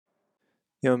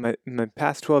My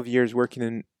past 12 years working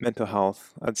in mental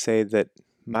health, I'd say that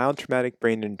mild traumatic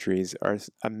brain injuries are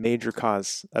a major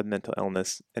cause of mental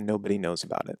illness, and nobody knows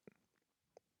about it.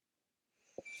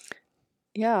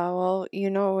 Yeah, well,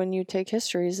 when you take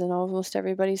histories, and almost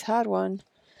everybody's had one,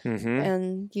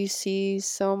 and you see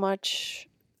so much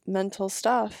mental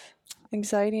stuff,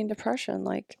 anxiety and depression,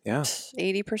 like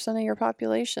 80% of your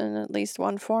population, at least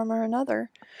one form or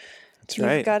another. That's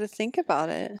right. You've got to think about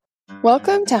it.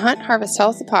 Welcome to Hunt Harvest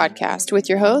Health, the podcast, with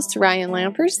your host, Ryan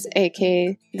Lampers,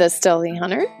 aka The Stealthy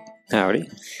Hunter. Howdy.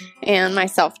 And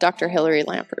myself, Dr. Hillary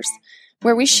Lampers,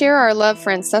 where we share our love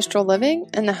for ancestral living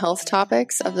and the health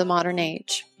topics of the modern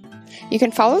age. You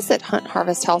can follow us at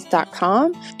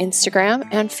huntharvesthealth.com, Instagram,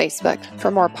 and Facebook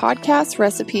for more podcasts,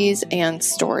 recipes, and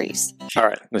stories. All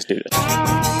right, let's do this.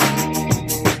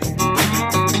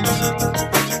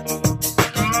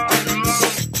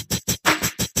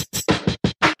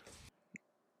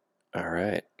 All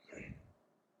right.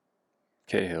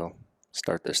 Okay, Hill,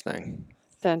 start this thing.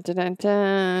 Dun, dun, dun,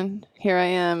 dun. Here I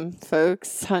am,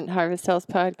 folks. Hunt Harvest Health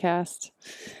podcast.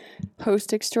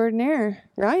 Host extraordinaire,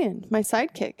 Ryan, my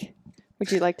sidekick.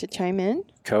 Would you like to chime in?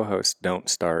 Co-hosts don't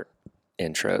start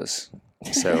intros,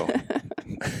 so...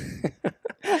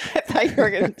 I thought you were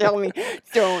going to tell me,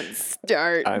 don't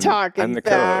start talking I'm the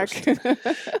back.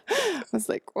 co-host. I was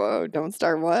like, whoa, don't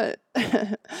start what?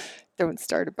 Don't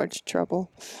start a bunch of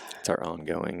trouble. It's our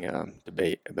ongoing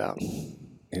debate about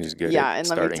who's good Yeah, at and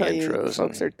let me starting tell you, intros.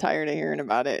 folks are tired of hearing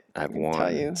about it. I've I can won,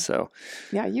 tell you. so...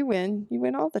 Yeah, you win. You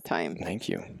win all the time. Thank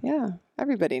you. Yeah,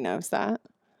 everybody knows that.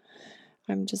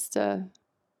 I'm just I'm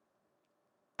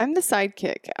the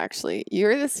sidekick, actually.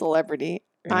 You're the celebrity.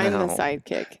 I'm the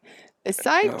sidekick. The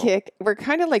sidekick, we're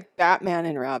kind of like Batman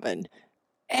and Robin.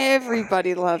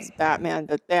 Everybody loves Batman,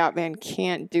 but Batman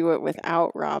can't do it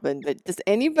without Robin. But does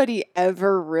anybody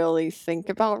ever really think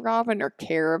about Robin or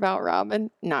care about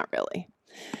Robin? Not really.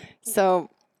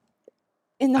 So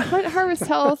in the Hunt Harvest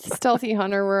Health Stealthy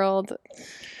Hunter world,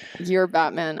 you're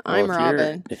Batman. I'm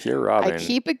Robin. If you're Robin, I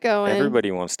keep it going.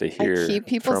 Everybody wants to hear I keep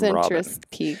people's from interest Robin,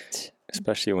 piqued.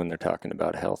 especially when they're talking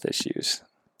about health issues.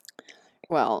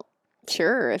 Well,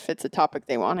 sure, if it's a topic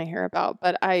they want to hear about.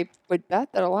 But I would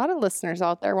bet that a lot of listeners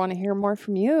out there want to hear more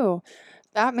from you.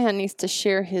 Batman needs to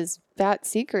share his bat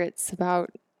secrets about,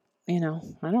 I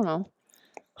don't know,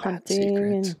 hunting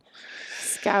and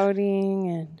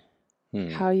scouting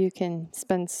and how you can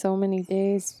spend so many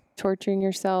days torturing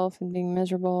yourself and being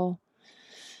miserable.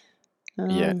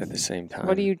 Yet at the same time,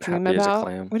 what do you dream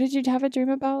about? What did you have a dream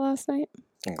about last night?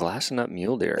 And glassing up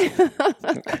mule deer. It's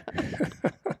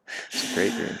a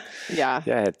great dream. Yeah.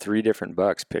 Yeah, I had 3 different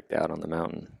bucks picked out on the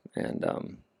mountain, and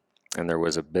there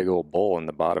was a big old bull in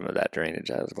the bottom of that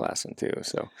drainage I was glassing too.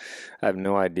 So I have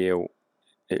no idea.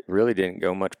 It really didn't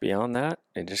go much beyond that.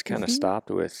 It just kind of stopped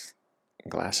with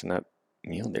glassing up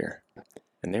mule deer,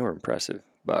 and they were impressive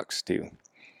bucks too.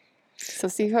 So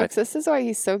see, folks, this is why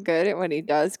he's so good at what he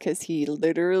does, because he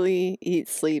literally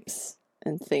eats, sleeps,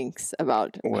 and thinks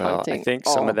about hunting. I think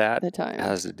some of that the time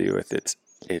has to do with its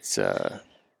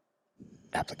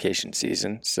application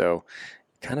season. So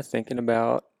kind of thinking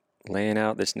about laying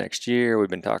out this next year. We've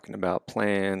been talking about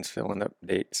plans, filling up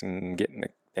dates and getting the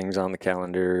things on the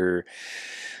calendar,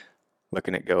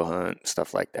 looking at Go Hunt,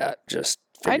 stuff like that. Just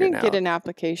I didn't get an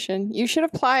application. You should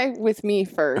apply with me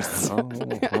first.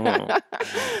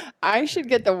 I should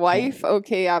get the wife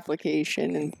okay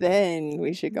application, and then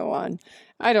we should go on.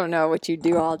 I don't know what you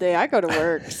do all day. I go to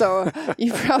work, so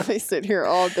you probably sit here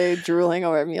all day drooling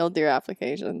over mule deer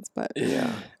applications. But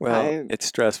yeah, well, it's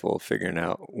stressful figuring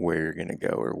out where you're going to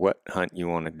go or what hunt you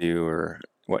want to do or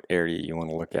what area you want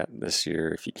to look at this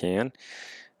year if you can.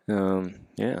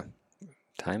 Yeah,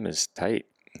 time is tight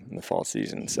in the fall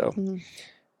season, so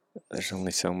there's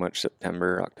only so much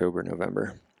September, October,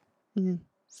 November.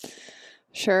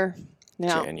 Sure.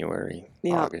 Yeah. January,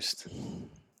 August.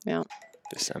 Yeah.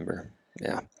 December.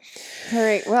 Yeah. All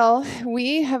right. Well,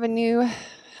 we have a new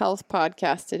health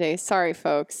podcast today. Sorry,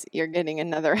 folks. You're getting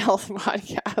another health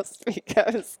podcast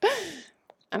because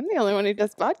I'm the only one who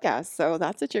does podcasts. So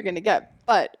that's what you're going to get.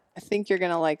 But I think you're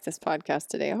going to like this podcast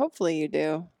today. Hopefully you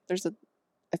do.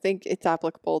 I think it's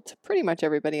applicable to pretty much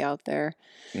everybody out there.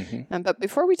 But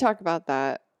before we talk about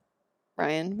that,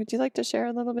 Ryan, would you like to share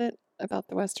a little bit about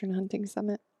the Western Hunting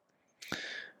Summit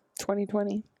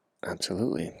 2020?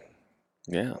 Absolutely.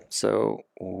 Yeah. So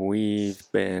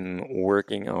we've been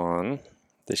working on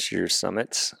this year's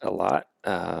summits a lot.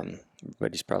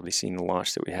 Everybody's probably seen the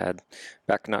launch that we had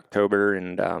back in October,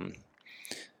 and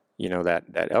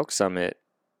that elk summit.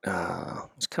 I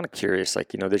was kind of curious,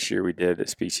 this year we did a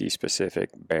species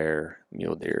specific bear,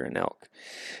 mule deer, and elk.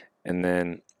 And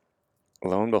then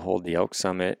lo and behold, the Elk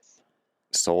Summit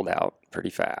sold out pretty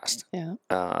fast. Yeah.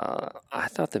 I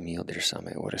thought the Mule Deer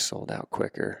Summit would have sold out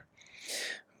quicker,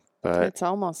 but It's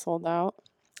almost sold out.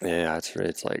 yeah,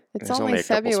 it's like It's there's only a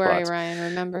couple February, spots. Ryan.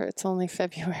 Remember, it's only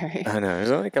February. I know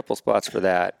there's only a couple spots for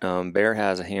that. Bear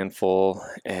has a handful,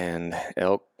 and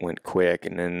Elk went quick,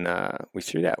 and then we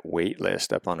threw that wait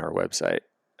list up on our website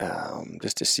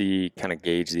just to see, kind of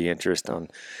gauge the interest on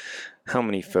how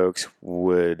many folks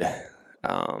would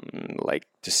like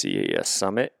to see a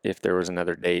summit if there was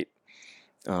another date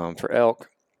for Elk,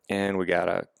 and we got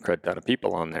a crud ton of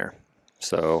people on there.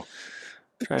 So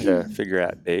trying to figure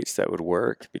out dates that would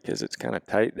work because it's kind of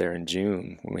tight there in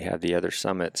June when we have the other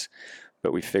summits.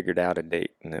 But we figured out a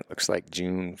date, and it looks like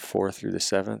June 4th through the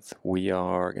 7th, we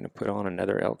are going to put on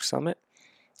another Elk Summit.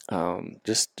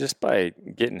 Just by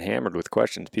getting hammered with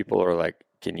questions, people are like,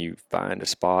 can you find a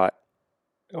spot?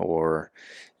 Or,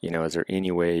 is there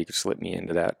any way you could slip me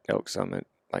into that Elk Summit?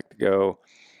 I'd like to go.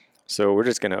 So we're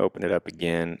just going to open it up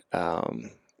again.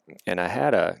 And I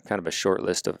had a kind of a short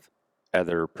list of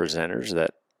other presenters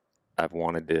that I've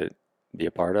wanted to be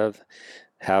a part of,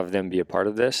 have them be a part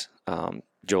of this.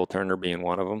 Joel Turner being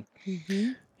one of them.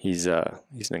 Mm-hmm. He's an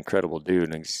incredible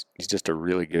dude, and he's just a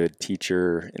really good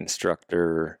teacher,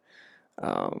 instructor,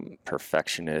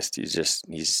 perfectionist.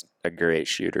 He's a great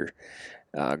shooter,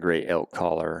 great elk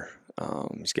caller.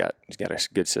 He's got a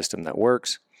good system that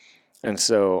works. And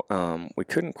so we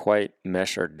couldn't quite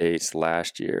mesh our dates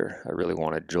last year. I really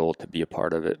wanted Joel to be a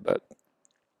part of it, but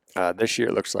this year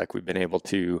it looks like we've been able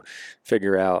to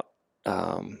figure out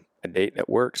a date that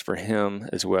works for him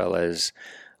as well as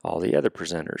all the other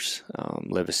presenters,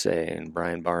 Livesay and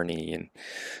Brian Barney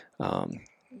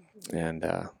and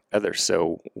others.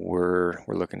 So we're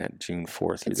looking at June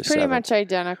 4th through the 7th. It's pretty much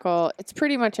identical. It's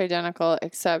pretty much identical,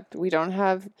 except we don't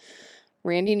have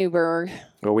Randy Newberg.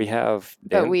 Well, we have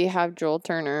Dan, but we have Joel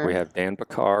Turner. We have Dan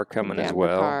Bakar coming as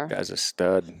well. Bakar. Guy's a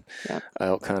stud,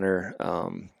 elk hunter.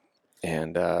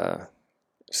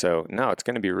 So no, it's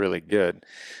going to be really good.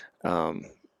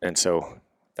 And so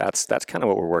that's kind of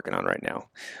what we're working on right now.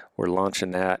 We're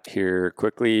launching that here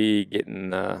quickly,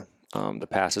 getting the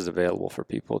passes available for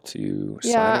people to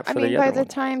sign up for the other one. Yeah, I mean, by the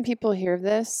time people hear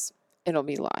this, it'll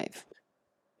be live.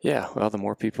 Yeah, well, the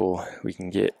more people we can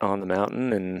get on the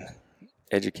mountain and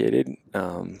educated,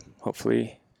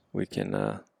 hopefully we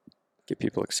can get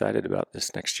people excited about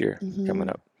this next year coming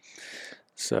up.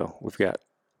 So we've got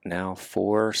now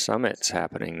 4 summits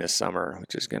happening this summer,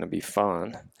 which is going to be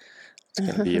fun. It's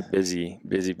going to be a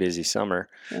busy summer.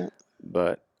 Yeah.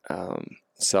 But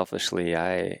selfishly,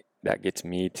 that gets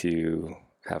me to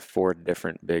have 4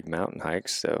 different big mountain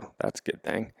hikes, so that's a good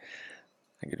thing.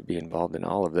 I get to be involved in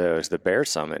all of those. The Bear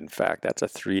Summit, in fact, that's a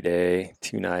 3-day,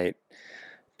 2-night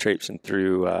traipsing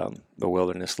through the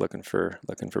wilderness looking for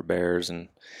bears and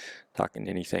talking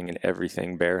anything and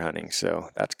everything bear hunting. So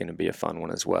that's going to be a fun one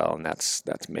as well, and that's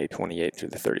May 28th through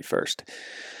the 31st.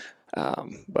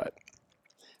 But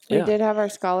we did have our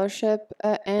scholarship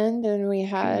end, and we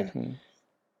had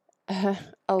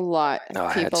a lot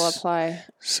of people apply.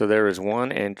 So there was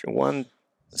one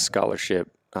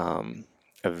scholarship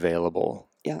available.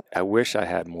 Yeah, I wish I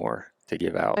had more to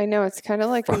give out. I know, it's kind of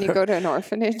like when you go to an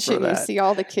orphanage and you see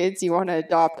all the kids, you want to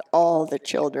adopt all the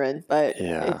children, but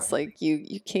it's like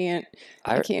you can't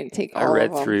take all of them. I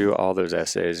read through all those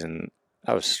essays and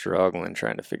I was struggling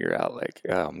trying to figure out, like,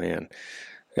 oh man,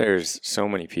 there's so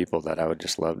many people that I would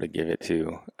just love to give it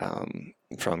to,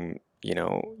 from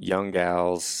young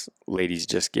gals, ladies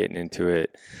just getting into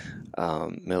it,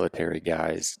 military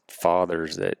guys,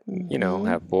 fathers that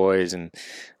have boys,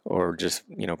 or just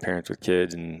parents with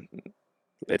kids, and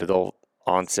adult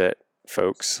onset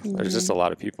folks. There's just a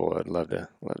lot of people I'd love to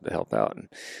help out, and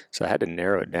so I had to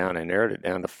narrow it down. I narrowed it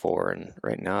down to 4, and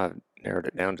right now I've narrowed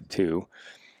it down to 2.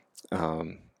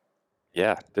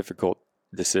 Difficult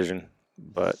decision,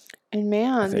 but and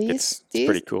man, I think it's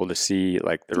pretty cool to see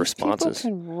like the responses.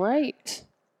 People can write.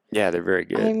 Yeah, they're very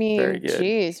good. I mean, very good.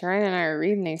 Geez, Ryan and I are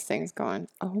reading these things going,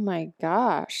 oh my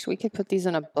gosh, we could put these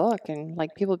in a book and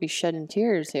like people would be shedding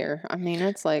tears here. I mean,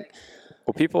 it's like,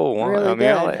 well, people want,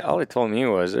 really all it told me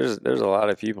was there's a lot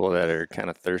of people that are kind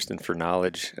of thirsting for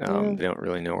knowledge. They don't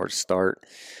really know where to start.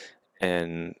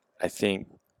 And I think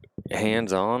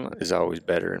hands-on is always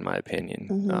better in my opinion.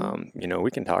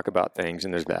 We can talk about things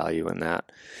and there's value in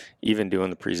that. Even doing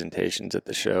the presentations at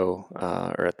the show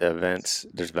or at the events,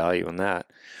 there's value in that.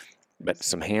 But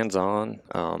some hands-on,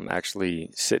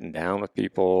 actually sitting down with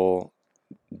people,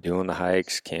 doing the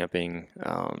hikes, camping,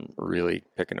 really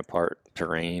picking apart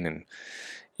terrain and,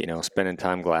 spending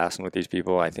time glassing with these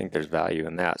people, I think there's value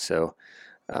in that. So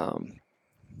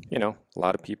a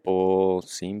lot of people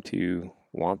seem to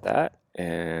want that,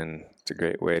 and it's a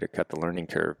great way to cut the learning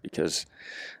curve because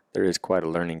there is quite a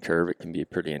learning curve. It can be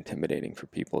pretty intimidating for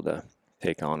people to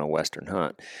take on a Western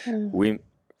hunt.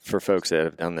 For folks that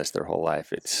have done this their whole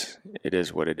life, it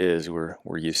is what it is. We're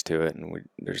used to it, and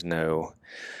there's no,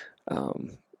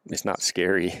 it's not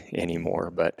scary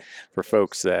anymore. But for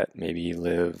folks that maybe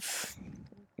live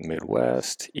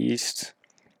Midwest, East,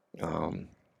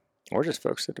 or just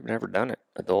folks that have never done it,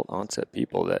 adult onset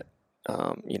people that,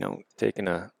 taking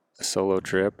a solo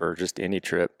trip or just any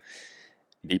trip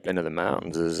deep into the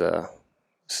mountains is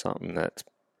something that's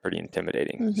pretty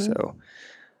intimidating. So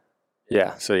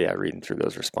reading through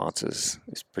those responses,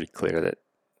 it's pretty clear that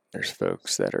there's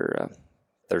folks that are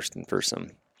thirsting for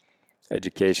some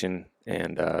education,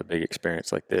 and a big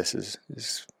experience like this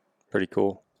is pretty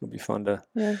cool. It'll be fun to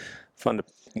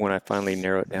when I finally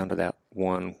narrow it down to that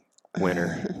one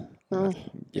winner,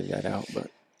 give that out.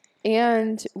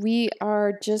 And we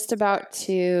are just about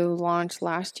to launch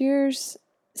last year's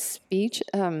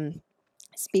speakers.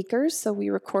 So we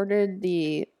recorded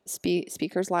the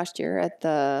speakers last year at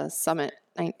the Summit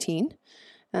 19.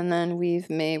 And then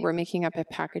we're making up a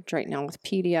package right now with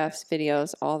PDFs,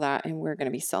 videos, all that. And we're going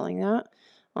to be selling that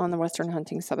on the Western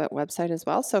Hunting Summit website as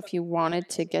well. So if you wanted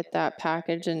to get that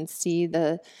package and see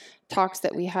the talks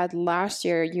that we had last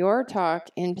year, your talk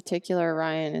in particular,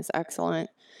 Ryan, is excellent.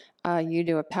 You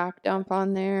do a pack dump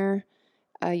on there.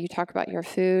 You talk about your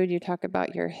food. You talk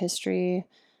about your history,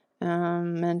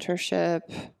 mentorship.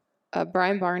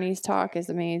 Brian Barney's talk is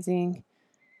amazing.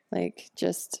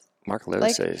 Mark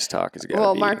Levisay's talk is good.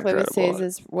 Well, Mark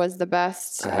Levisay's was the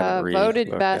best, voted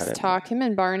best talk. Him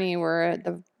and Barney were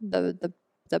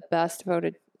the best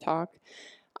voted talk.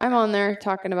 I'm on there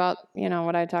talking about,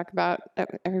 what I talk about.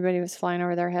 Everybody was flying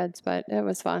over their heads, but it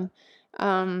was fun.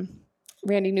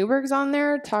 Randy Newberg's on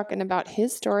there talking about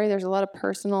his story. There's a lot of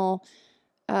personal,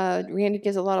 Randy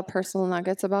gives a lot of personal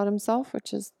nuggets about himself,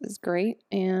 which is great.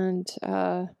 And,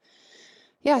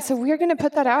 so we're going to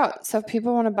put that out. So if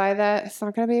people want to buy that, it's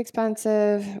not going to be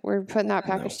expensive. We're putting that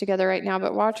package together right now,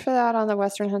 but watch for that on the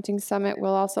Western Hunting Summit.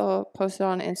 We'll also post it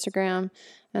on Instagram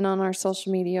and on our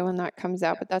social media when that comes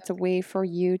out. But that's a way for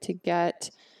you to get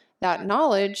that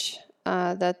knowledge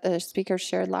that the speakers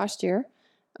shared last year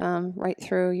right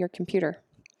through your computer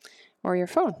or your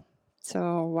phone.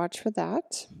 So watch for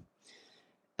that.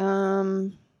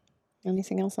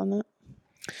 Anything else on that?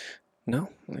 No,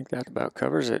 I think that about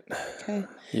covers it. Okay.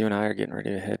 You and I are getting ready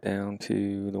to head down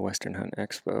to the Western Hunt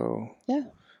Expo. Yeah.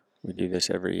 We do this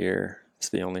every year. It's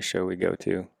the only show we go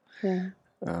to. Yeah.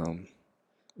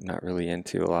 Not really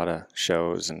into a lot of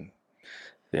shows, and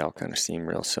they all kind of seem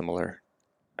real similar.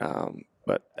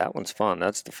 But that one's fun.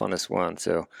 That's the funnest one.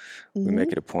 So we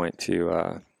make it a point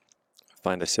to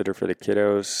find a sitter for the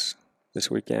kiddos this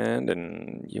weekend,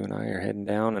 and you and I are heading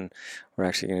down, and we're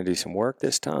actually going to do some work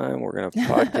this time. We're going to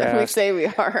podcast. We say we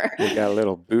are. We got a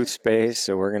little booth space,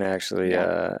 so we're going to actually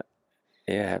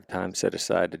have time set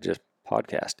aside to just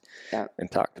podcast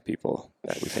and talk to people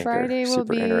that we think are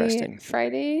super interesting.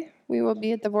 Friday, we will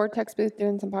be at the Vortex booth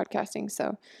doing some podcasting.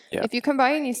 So if you come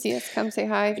by and you see us, come say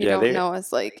hi. If you don't know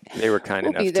us, they were kind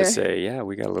enough to say,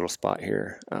 we got a little spot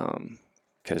here.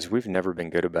 Because we've never been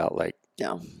good about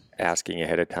asking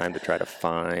ahead of time to try to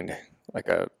find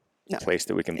a place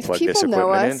that we can plug this equipment in. If people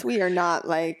know us, we are not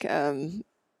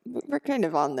we're kind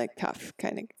of on the cuff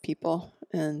kind of people,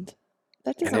 and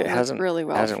that doesn't work really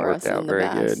well for us in the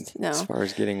past. Hasn't worked out very good as far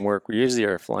as getting work. We usually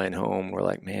are flying home. We're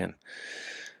like, man,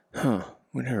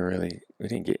 we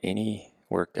didn't get any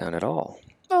work done at all.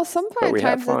 Well, sometimes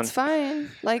it's fine.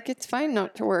 It's fine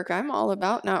not to work. I'm all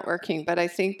about not working. But I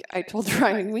think I told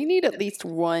Ryan, we need at least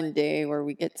one day where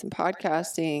we get some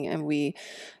podcasting and we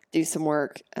do some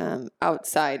work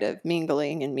outside of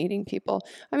mingling and meeting people.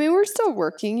 I mean, we're still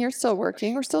working. You're still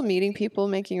working. We're still meeting people,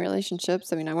 making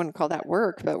relationships. I mean, I wouldn't call that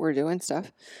work, but we're doing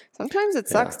stuff. Sometimes it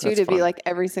sucks, too, to be like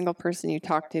every single person you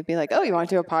talk to, be like, oh, you want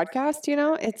to do a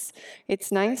podcast?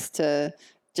 It's nice to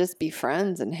just be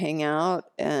friends and hang out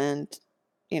and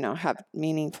have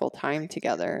meaningful time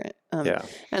together. And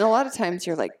a lot of times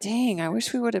you're like, dang, I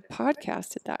wish we would have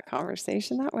podcasted that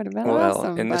conversation. That would have been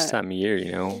awesome. And this time of year,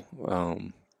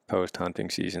 post hunting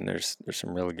season, there's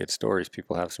some really good stories.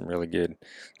 People have they've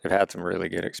had some really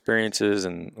good experiences,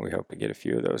 and we hope to get a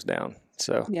few of those down.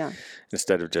 So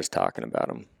instead of just talking about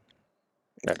them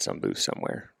at some booth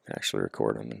somewhere, actually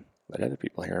record them and let other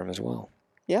people hear them as well.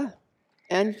 Yeah.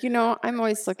 And, I'm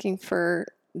always looking for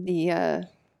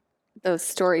those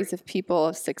stories of people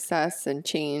of success and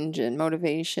change and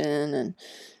motivation. And,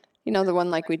 the one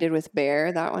like we did with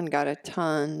Bear, that one got a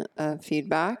ton of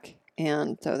feedback.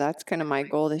 And so that's kind of my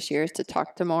goal this year, is to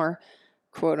talk to more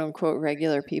quote unquote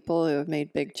regular people who have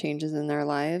made big changes in their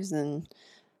lives and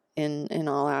in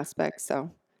all aspects.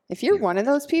 So if you're one of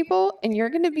those people and you're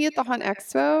going to be at the Hunt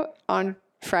Expo on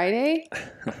Friday,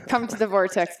 come to the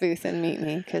Vortex booth and meet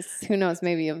me, because who knows,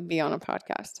 maybe you'll be on a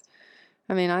podcast.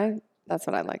 I mean, that's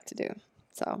what I like to do.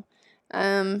 So,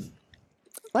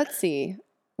 let's see.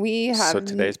 We have. So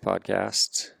today's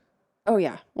podcast. Oh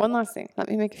yeah. One last thing. Let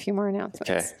me make a few more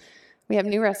announcements. Okay. We have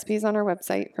new recipes on our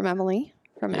website from Emily,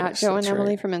 from @Joe and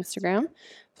Emily from Instagram.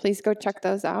 Please go check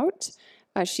those out.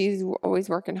 She's always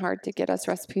working hard to get us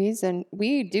recipes, and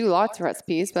we do lots of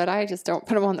recipes, but I just don't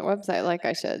put them on the website like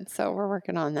I should. So we're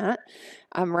working on that.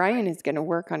 Ryan is going to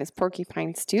work on his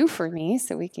porcupine stew for me,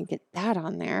 so we can get that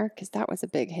on there, because that was a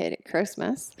big hit at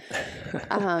Christmas.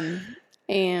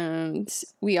 And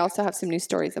we also have some new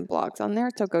stories and blogs on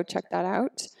there, so go check that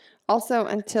out. Also,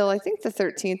 until I think the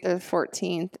 13th or the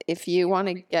 14th, if you want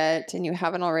to get, and you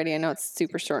haven't already, I know it's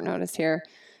super short notice here,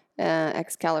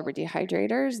 Excalibur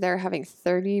dehydrators, they're having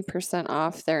 30%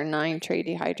 off their 9-tray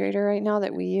dehydrator right now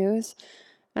that we use.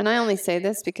 And I only say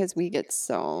this because we get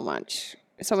so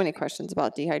many questions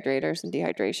about dehydrators and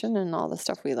dehydration and all the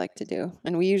stuff we like to do.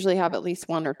 And we usually have at least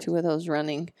 1 or 2 of those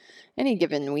running any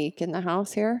given week in the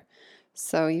house here.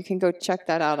 So you can go check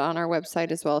that out on our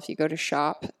website as well. If you go to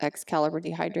shop Excalibur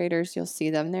dehydrators, you'll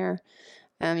see them there.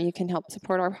 You can help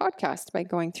support our podcast by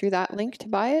going through that link to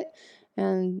buy it.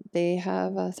 And they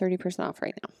have 30% off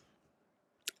right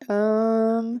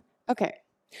now. Okay.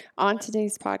 On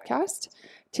today's podcast.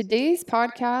 Today's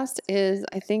podcast is,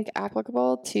 I think,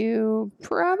 applicable to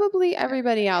probably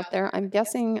everybody out there. I'm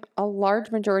guessing a large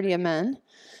majority of men,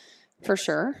 for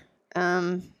sure.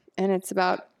 And it's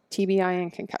about TBI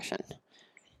and concussion.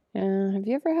 Have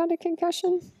you ever had a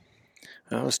concussion?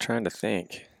 I was trying to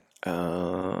think.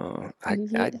 Probably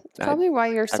why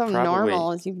you're so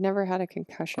normal is you've never had a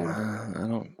concussion. I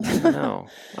don't know.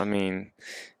 I mean,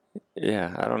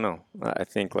 yeah, I don't know. I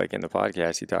think like in the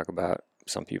podcast you talk about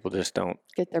some people just don't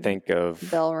think of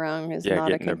bell rung as not a concussion.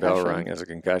 Getting their bell rung as a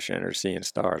concussion or seeing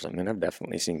stars. I mean, I've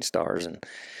definitely seen stars and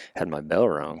had my bell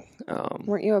rung.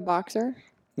 Weren't you a boxer?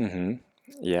 Mm-hmm.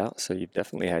 Yeah, so you've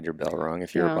definitely had your bell rung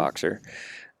if you're a boxer.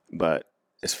 But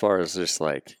as far as just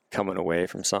like coming away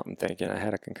from something thinking I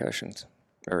had a concussion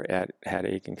or had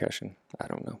a concussion, I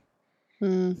don't know.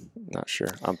 Not sure.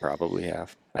 I probably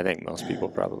have. I think most people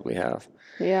probably have.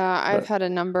 Yeah, I've had a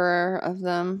number of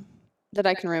them that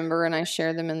I can remember, and I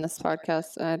share them in this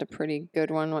podcast. I had a pretty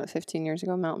good one, 15 years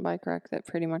ago, mountain bike wreck that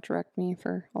pretty much wrecked me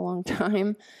for a long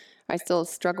time. I still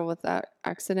struggle with that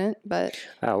accident, but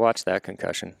I watched that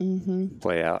concussion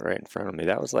play out right in front of me.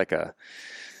 That was like a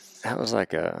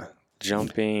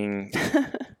jumping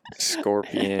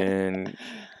scorpion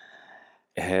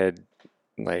head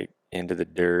like into the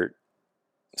dirt,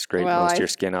 scrape most of your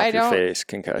skin off your face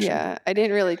concussion. Yeah, I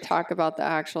didn't really talk about the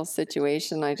actual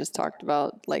situation. I just talked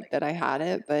about like that I had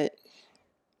it, but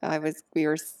we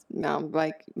were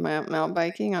mountain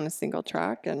biking on a single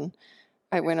track, and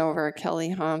I went over a Kelly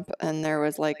hump, and there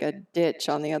was like a ditch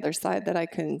on the other side that I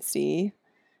couldn't see.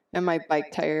 And my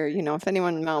bike tire, if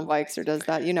anyone mountain bikes or does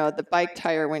that, the bike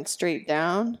tire went straight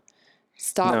down,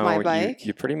 stopped my bike.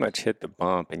 You pretty much hit the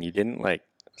bump, and you didn't like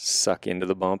suck into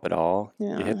the bump at all.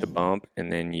 Yeah. You hit the bump,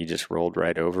 and then you just rolled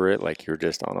right over it like you're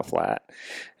just on a flat.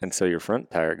 And so your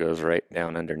front tire goes right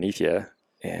down underneath you,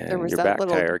 and your back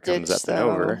tire comes up and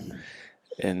over,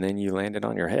 and then you landed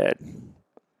on your head.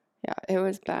 Yeah, it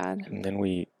was bad. And then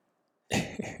we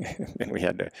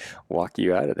had to walk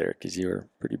you out of there because you were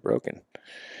pretty broken.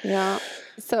 Yeah.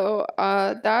 So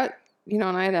that, and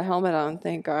I had a helmet on,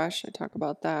 thank gosh. I talk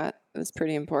about that. It was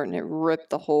pretty important. It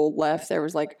ripped the whole left. There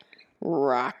was like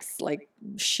rocks, like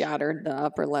shattered the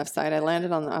upper left side. I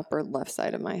landed on the upper left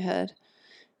side of my head.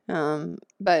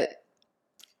 But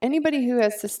anybody who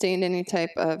has sustained any type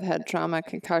of head trauma,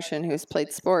 concussion, who's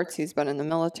played sports, who's been in the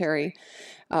military,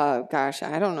 I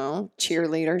don't know,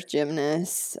 cheerleaders,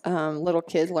 gymnasts, little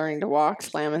kids learning to walk,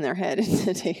 slamming their head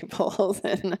into tables,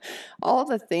 and all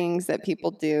the things that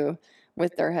people do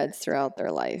with their heads throughout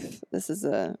their life. This is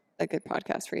a good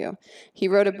podcast for you. He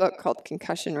wrote a book called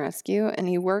Concussion Rescue, and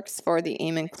he works for the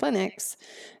Amen Clinics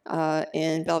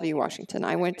in Bellevue, Washington.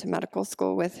 I went to medical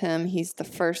school with him. He's the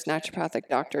first naturopathic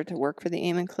doctor to work for the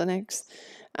Amen Clinics,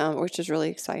 which is really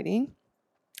exciting.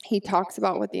 He talks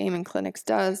about what the Amen Clinics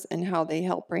does and how they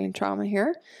help brain trauma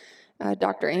here.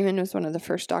 Dr. Amen was one of the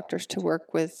first doctors to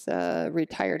work with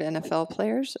retired NFL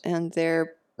players and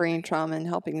their brain trauma and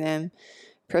helping them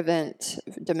prevent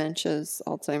dementias,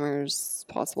 Alzheimer's,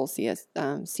 possible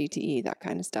CTE, that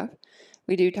kind of stuff.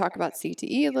 We do talk about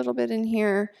CTE a little bit in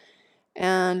here.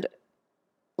 And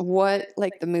what,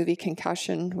 like the movie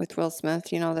Concussion with Will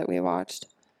Smith, you know, that we watched,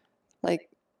 like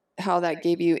how that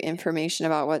gave you information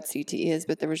about what CTE is,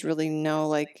 but there was really no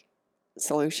like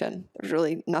solution. There's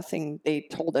really nothing they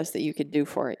told us that you could do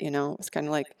for it, you know. It's kind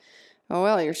of like, oh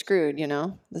well, you're screwed, you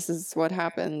know. This is what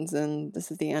happens and this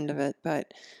is the end of it.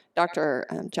 But Dr.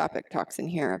 Chapik talks in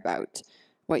here about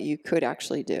what you could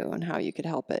actually do and how you could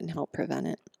help it and help prevent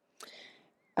it.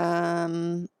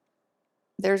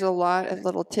 There's a lot of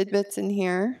little tidbits in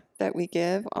here that we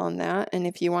give on that. And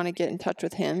if you want to get in touch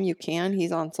with him, you can.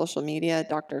 He's on social media,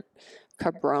 Dr.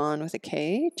 Cabran with a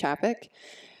K, Chapik.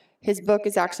 His book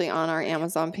is actually on our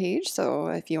Amazon page. So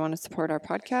if you want to support our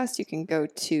podcast, you can go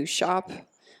to shop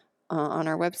on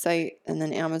our website and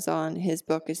then Amazon. His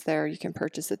book is there. You can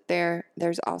purchase it there.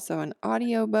 There's also an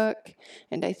audio book.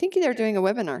 And I think they're doing a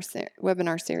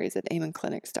webinar series at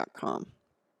amenclinics.com.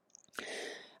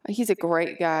 He's a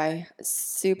great guy,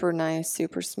 super nice,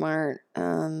 super smart,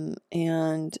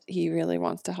 and he really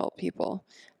wants to help people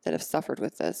that have suffered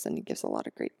with this, and he gives a lot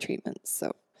of great treatments.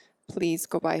 So please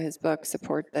go buy his book,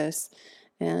 support this,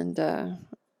 and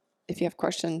if you have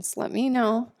questions, let me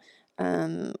know,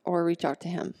 or reach out to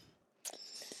him.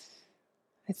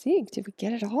 I think, did we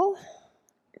get it all?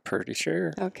 Pretty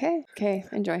sure. Okay,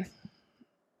 enjoy.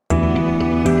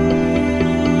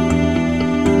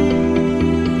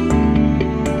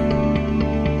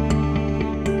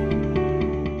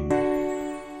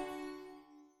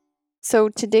 So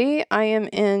today I am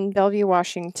in Bellevue,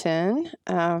 Washington,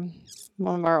 one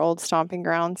of our old stomping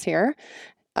grounds here,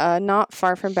 not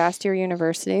far from Bastyr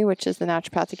University, which is the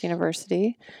naturopathic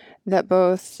university that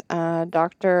both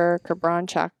Dr.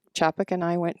 Cabran Chapik and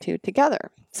I went to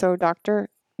together. So Doctor,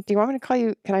 do you want me to call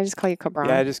you, can I just call you Cabran?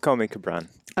 Yeah, just call me Cabran.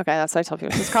 Okay, that's what I tell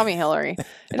people. Just call me Hillary.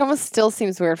 It almost still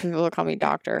seems weird for people to call me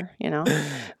doctor, you know.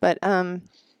 But I'm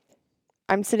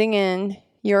sitting in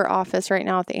your office right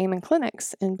now at the Amen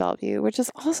Clinics in Bellevue, which is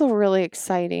also really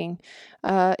exciting.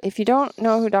 If you don't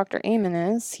know who Dr. Amen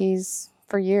is, he's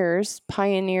for years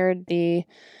pioneered the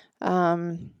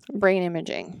brain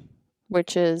imaging,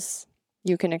 which is,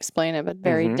 you can explain it, but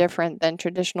very different than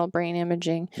traditional brain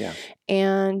imaging. Yeah.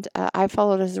 And I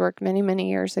followed his work many,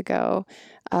 many years ago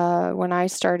when I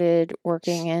started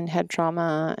working in head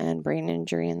trauma and brain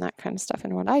injury and that kind of stuff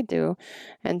and what I do.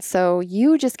 And so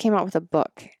you just came out with a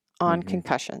book on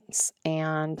concussions.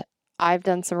 And I've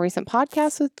done some recent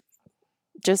podcasts with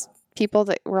just people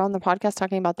that were on the podcast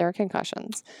talking about their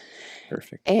concussions.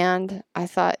 Perfect. And I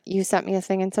thought, you sent me a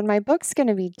thing and said, my book's going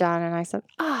to be done. And I said,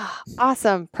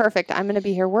 awesome. Perfect. I'm going to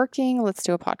be here working. Let's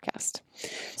do a podcast.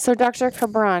 So Dr.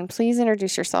 Cabran, please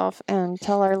introduce yourself and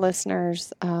tell our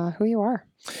listeners who you are.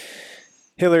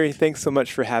 Hillary, thanks so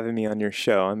much for having me on your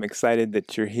show. I'm excited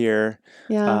that you're here.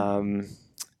 Yeah.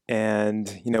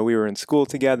 And, you know, we were in school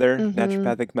together,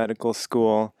 naturopathic medical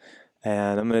school.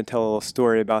 And I'm going to tell a little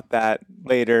story about that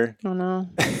later. Oh, no.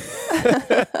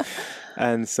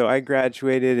 And so I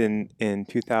graduated in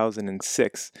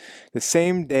 2006. The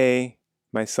same day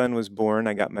my son was born,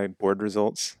 I got my board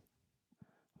results.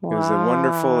 Wow. It was a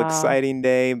wonderful, exciting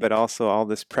day, but also all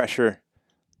this pressure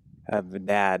of a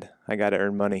dad. I got to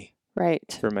earn money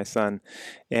for my son.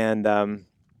 And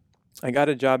I got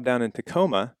a job down in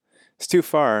Tacoma. It's too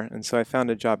far, and so I found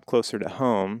a job closer to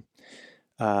home,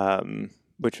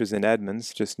 which was in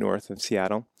Edmonds, just north of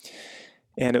Seattle.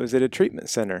 And it was at a treatment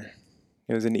center.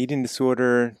 It was an eating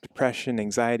disorder, depression,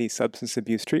 anxiety, substance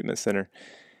abuse treatment center.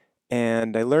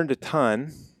 And I learned a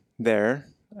ton there.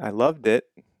 I loved it,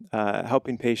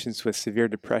 helping patients with severe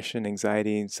depression,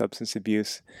 anxiety, and substance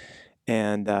abuse,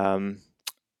 and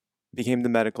became the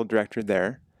medical director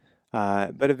there.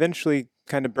 But eventually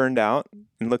kind of burned out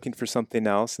and looking for something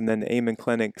else. And then the Amen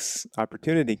Clinics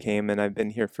opportunity came, and I've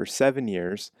been here for 7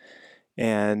 years.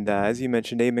 And as you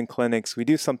mentioned, Amen Clinics, we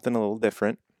do something a little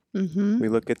different. We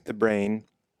look at the brain.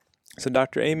 So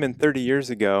Dr. Amen, 30 years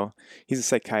ago, he's a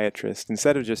psychiatrist.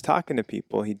 Instead of just talking to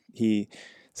people, he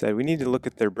said, we need to look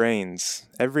at their brains.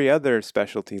 Every other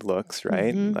specialty looks,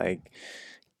 right? Like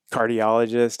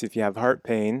cardiologist, if you have heart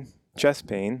pain, chest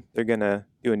pain, they're going to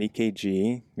do an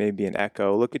EKG, maybe an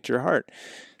echo, look at your heart.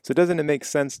 So doesn't it make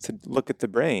sense to look at the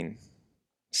brain?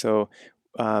 So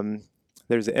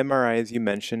there's an MRI, as you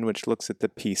mentioned, which looks at the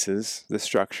pieces, the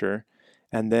structure.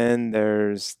 And then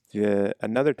there's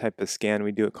another type of scan,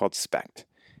 we do it called SPECT,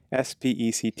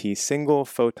 S-P-E-C-T, Single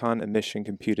Photon Emission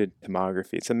Computed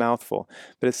Tomography. It's a mouthful,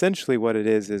 but essentially what it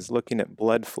is looking at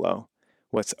blood flow,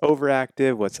 what's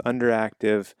overactive, what's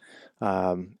underactive,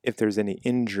 if there's any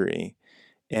injury.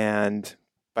 And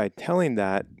by telling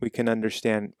that, we can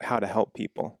understand how to help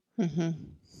people.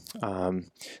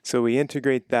 So we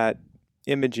integrate that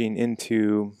imaging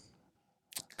into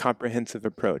comprehensive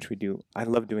approach. I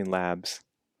love doing labs.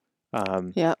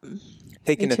 Yeah.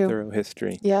 Taking a thorough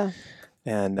history. Yeah.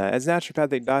 And as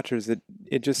naturopathic doctors,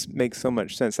 it just makes so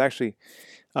much sense. Actually,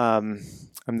 I'm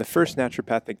the first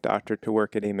naturopathic doctor to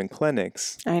work at Amen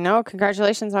Clinics. I know.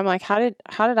 Congratulations. I'm like, how did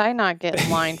I not get in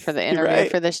line for the interview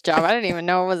right. for this job? I didn't even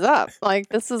know it was up. Like,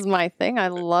 this is my thing. I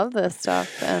love this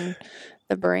stuff and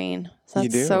the brain. So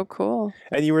that's so cool.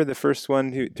 And you were the first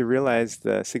one to realize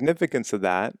the significance of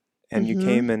that. And you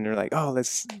came and you're like, oh,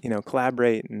 let's,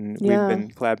 collaborate. And we've been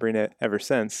collaborating ever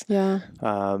since. Yeah.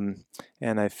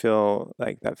 And I feel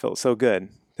like that felt so good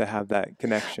to have that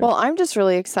connection. Well, I'm just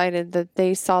really excited that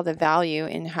they saw the value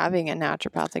in having a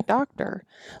naturopathic doctor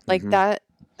like that.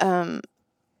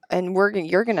 And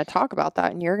you're going to talk about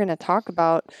that, and you're going to talk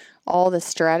about all the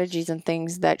strategies and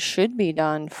things that should be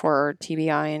done for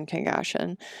TBI and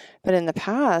concussion. But in the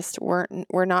past, were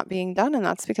not being done, and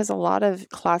that's because a lot of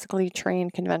classically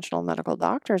trained conventional medical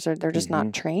doctors they're just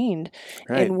not trained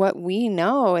in what we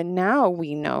know, and now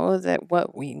we know that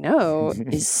what we know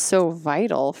is so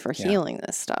vital for healing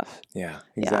this stuff. Yeah,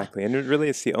 exactly. And it really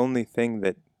is the only thing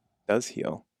that does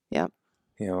heal. Yep.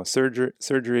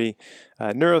 Surgery,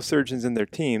 neurosurgeons and their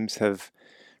teams have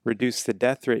reduced the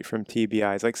death rate from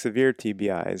TBIs, like severe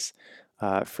TBIs,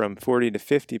 from 40 to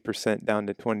 50% down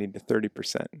to 20 to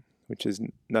 30%, which is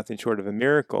nothing short of a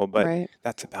miracle, but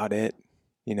that's about it.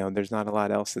 There's not a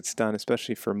lot else that's done,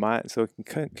 especially for mild. So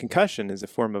concussion is a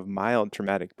form of mild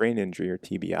traumatic brain injury, or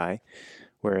TBI,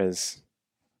 whereas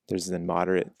there's then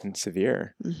moderate and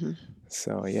severe.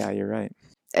 So yeah, you're right.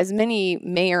 As many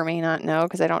may or may not know,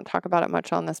 because I don't talk about it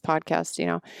much on this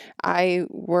podcast, I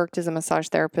worked as a massage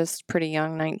therapist pretty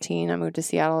young, 19. I moved to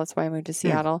Seattle. That's why I moved to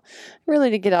Seattle. Really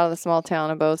to get out of the small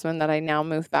town of Bozeman that I now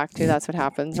moved back to. That's what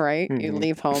happens, right? You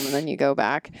leave home and then you go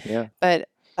back. Yeah. But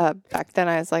back then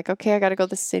I was like, okay, I got to go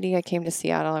to the city. I came to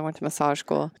Seattle. I went to massage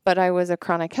school. But I was a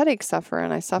chronic headache sufferer,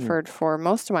 and I suffered for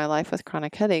most of my life with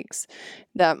chronic headaches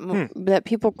that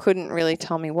people couldn't really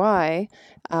tell me why.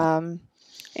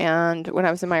 And when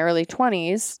I was in my early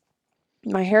 20s,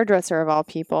 my hairdresser of all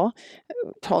people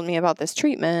told me about this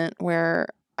treatment where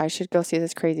I should go see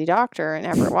this crazy doctor in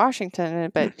Everett, Washington.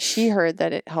 But she heard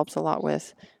that it helps a lot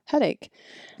with headache.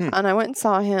 And I went and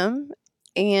saw him,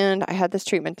 and I had this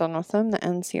treatment done with him, the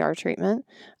NCR treatment,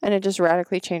 and it just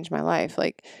radically changed my life.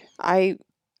 Like I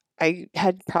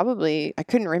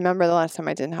couldn't remember the last time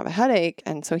I didn't have a headache.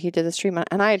 And so he did this treatment,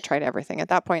 and I had tried everything. At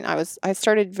that point, I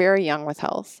started very young with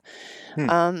health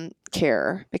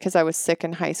care because I was sick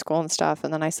in high school and stuff.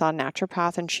 And then I saw a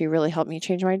naturopath, and she really helped me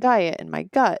change my diet and my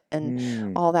gut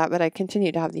and all that. But I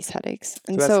continued to have these headaches.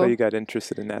 And so that's why you got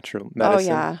interested in natural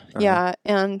medicine? Oh, yeah. Yeah.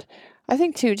 And I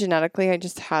think too, genetically, I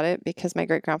just had it because my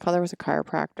great grandfather was a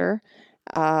chiropractor.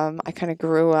 I kind of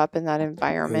grew up in that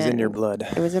environment. It was in your blood.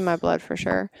 It was in my blood for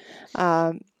sure.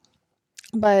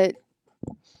 But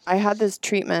I had those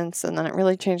treatments, and then it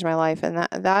really changed my life. And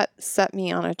that set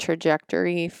me on a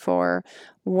trajectory for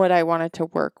what I wanted to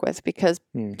work with, because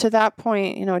to that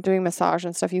point, doing massage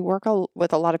and stuff, you work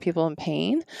with a lot of people in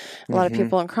pain, a lot of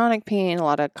people in chronic pain, a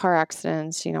lot of car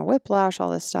accidents, whiplash,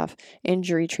 all this stuff,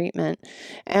 injury treatment.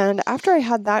 And after I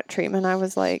had that treatment, I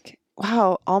was like,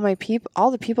 wow, all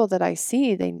the people that I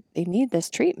see, they need this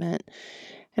treatment.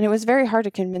 And it was very hard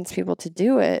to convince people to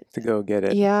do it. To go get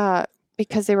it. Yeah,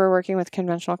 because they were working with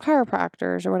conventional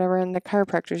chiropractors or whatever, and the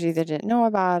chiropractors either didn't know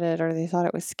about it or they thought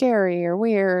it was scary or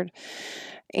weird.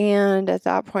 And at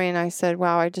that point, I said,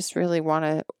 wow, I just really want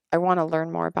to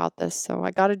learn more about this. So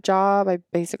I got a job. I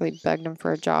basically begged him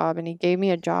for a job, and he gave me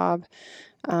a job.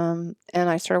 And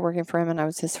I started working for him, and I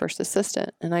was his first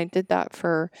assistant. And I did that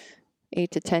for 8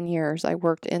 to 10 years. I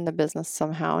worked in the business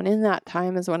somehow. And in that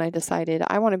time is when I decided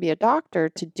I want to be a doctor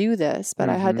to do this, but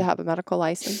I had to have a medical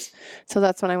license. So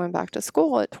that's when I went back to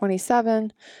school at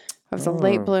 27. I was a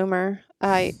late bloomer.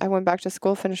 I went back to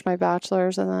school, finished my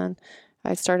bachelor's, and then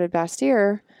I started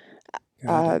Bastyr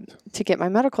to get my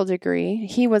medical degree.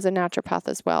 He was a naturopath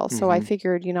as well. So I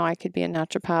figured, I could be a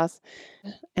naturopath.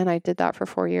 And I did that for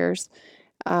 4 years.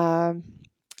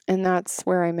 And that's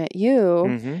where I met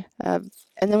you.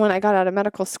 And then when I got out of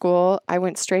medical school, I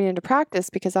went straight into practice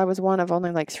because I was one of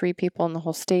only like 3 people in the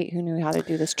whole state who knew how to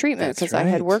do this treatment, because I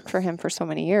had worked for him for so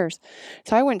many years.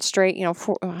 So I went straight,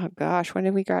 when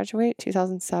did we graduate?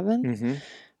 2007?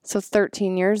 So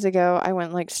 13 years ago, I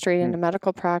went like straight into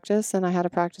medical practice, and I had a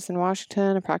practice in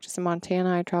Washington, a practice in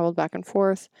Montana. I traveled back and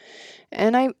forth,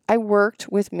 and I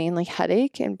worked with mainly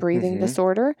headache and breathing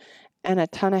disorder and a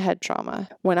ton of head trauma.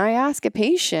 When I ask a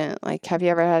patient, like, have you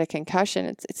ever had a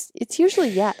concussion? It's usually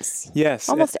yes. Yes.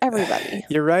 Almost everybody.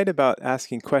 You're right about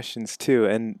asking questions too.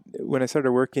 And when I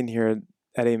started working here,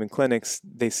 at Amen Clinics,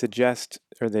 they suggest,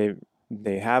 or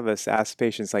they have us ask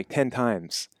patients like 10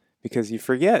 times because you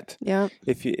forget. Yeah.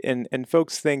 If you and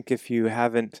folks think if you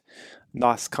haven't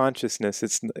lost consciousness,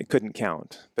 it couldn't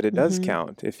count, but it does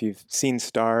count. If you've seen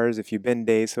stars, if you've been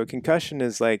dazed. So a concussion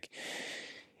is like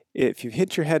if you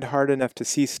hit your head hard enough to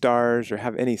see stars or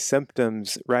have any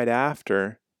symptoms right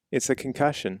after, it's a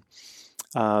concussion.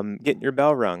 Getting your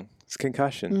bell rung, it's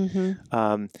concussion.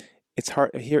 It's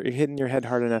hard. You're hitting your head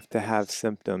hard enough to have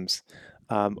symptoms.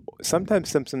 Sometimes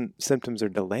symptoms are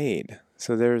delayed.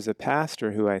 So there's a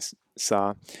pastor who I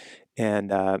saw,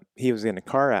 and he was in a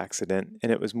car accident,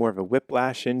 and it was more of a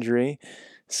whiplash injury.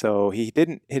 So he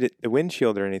didn't hit the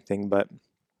windshield or anything, but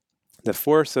the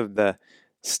force of the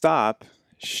stop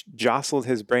jostled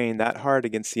his brain that hard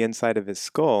against the inside of his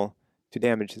skull to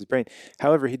damage his brain.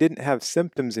 However, he didn't have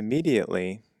symptoms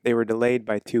immediately. They were delayed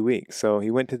by 2 weeks. So he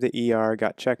went to the ER,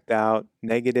 got checked out,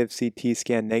 negative CT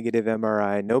scan, negative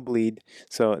MRI, no bleed.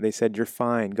 So they said, you're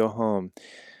fine, go home.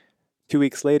 2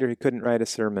 weeks later, he couldn't write a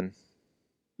sermon.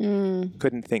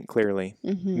 Couldn't think clearly.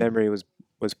 Memory was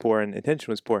poor and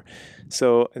attention was poor.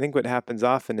 So I think what happens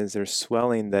often is there's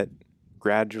swelling that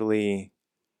gradually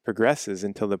progresses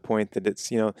until the point that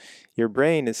it's, your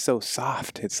brain is so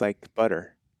soft, it's like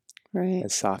butter. Right.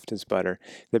 As soft as butter.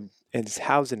 It's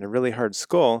housed in a really hard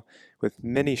skull with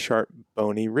many sharp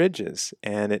bony ridges,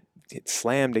 and it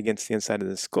slammed against the inside of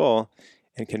the skull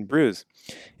and can bruise.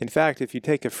 In fact, if you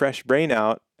take a fresh brain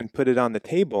out and put it on the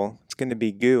table, it's going to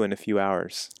be goo in a few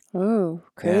hours. Oh,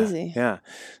 crazy. Yeah.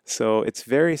 So it's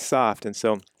very soft, and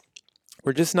so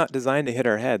we're just not designed to hit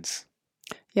our heads.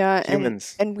 Yeah,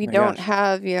 humans. And we don't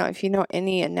have, if you know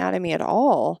any anatomy at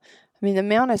all, I mean, the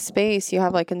amount of space you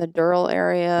have like in the dural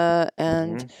area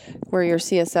and where your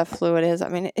CSF fluid is, I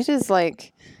mean, it is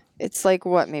like, it's like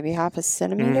what, maybe half a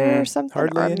centimeter or something?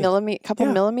 Hardly or any. Couple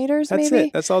millimeters That's maybe?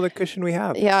 it. That's all the cushion we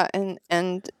have. Yeah,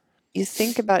 and you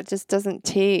think about it just doesn't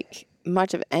take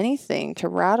much of anything to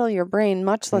rattle your brain,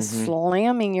 much less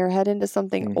slamming your head into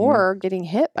something or getting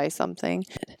hit by something.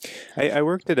 I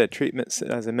worked at a treatment,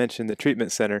 as I mentioned, the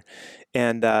treatment center,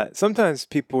 and sometimes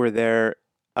people were there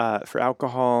for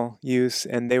alcohol use,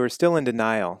 and they were still in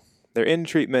denial. They're in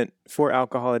treatment for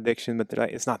alcohol addiction, but they're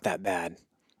like, it's not that bad,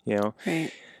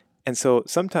 Right. And so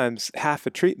sometimes half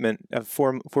a treatment of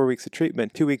 4 weeks of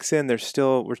treatment, 2 weeks in,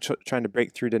 we're trying to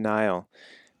break through denial.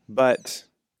 But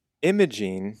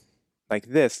imaging like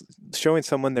this, showing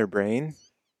someone their brain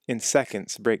in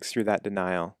seconds breaks through that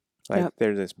denial. Like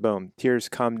there's this boom, tears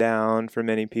come down for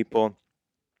many people.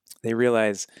 They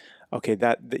realize, okay,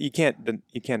 that you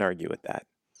can't argue with that.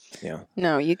 Yeah.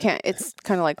 No, you can't. It's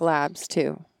kind of like labs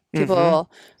too. People,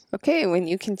 okay, when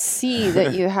you can see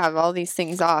that you have all these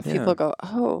things off, people go,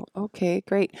 oh, okay,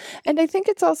 great. And I think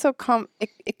it's also,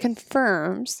 it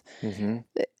confirms,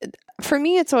 for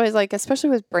me, it's always like, especially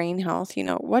with brain health,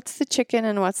 what's the chicken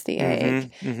and what's the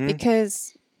egg?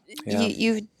 Because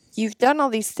you've done all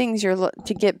these things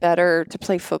to get better, to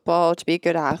play football, to be a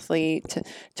good athlete,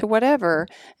 to whatever.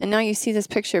 And now you see this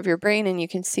picture of your brain and you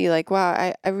can see like,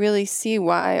 wow, I really see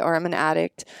why, or I'm an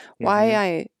addict, why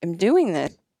I am doing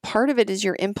this. Part of it is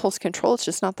your impulse control. It's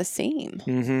just not the same.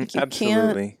 Like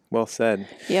Absolutely. Well said.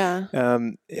 Yeah.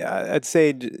 I'd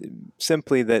say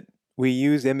simply that we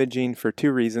use imaging for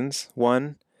 2 reasons.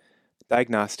 One,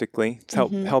 diagnostically.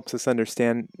 It helps us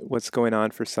understand what's going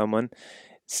on for someone.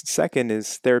 Second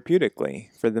is therapeutically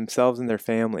for themselves and their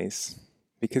families.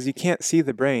 Because you can't see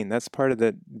the brain. That's part of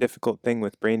the difficult thing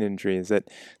with brain injury is that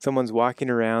someone's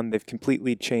walking around, they've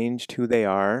completely changed who they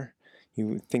are.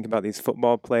 You think about these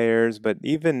football players, but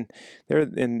even they're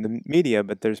in the media,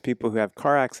 but there's people who have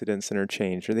car accidents and are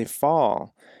changed, or they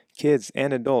fall, kids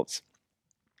and adults.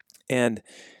 And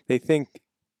they think,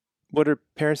 what are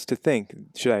parents to think?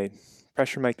 Should I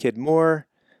pressure my kid more?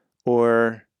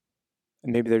 Or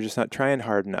maybe they're just not trying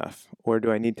hard enough. Or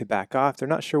do I need to back off? They're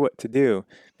not sure what to do.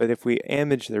 But if we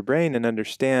image their brain and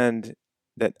understand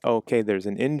that, okay, there's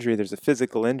an injury, there's a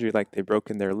physical injury, like they've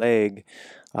broken their leg,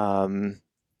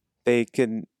 they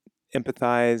can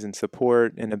empathize and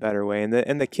support in a better way.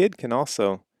 And the kid can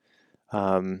also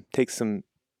take some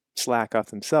slack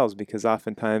off themselves because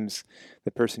oftentimes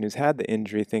the person who's had the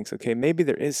injury thinks, okay, maybe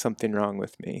there is something wrong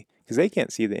with me because they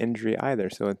can't see the injury either.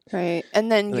 So right.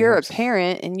 And then you're a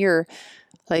parent and you're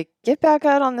like, get back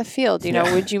out on the field.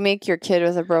 Would you make your kid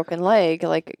with a broken leg,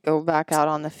 like go back out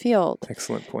on the field?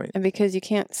 Excellent point. And because you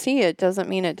can't see it doesn't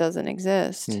mean it doesn't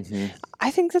exist. I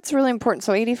think that's really important.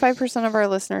 So 85% of our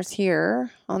listeners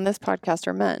here on this podcast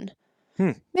are men.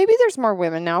 Maybe there's more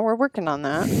women now. We're working on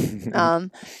that.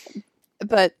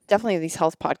 but definitely these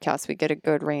health podcasts, we get a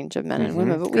good range of men and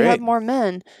women, but we have more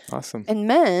men. Awesome. And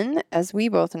men, as we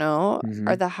both know,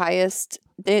 are the highest.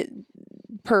 They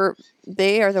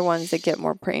are the ones that get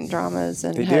more brain traumas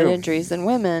and head injuries than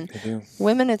women.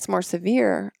 Women, it's more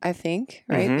severe, I think,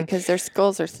 right? Because their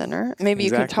skulls are thinner. Maybe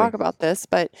you can talk about this,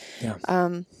 but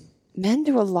men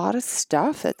do a lot of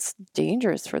stuff that's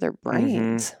dangerous for their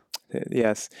brains.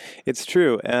 Yes, it's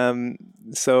true.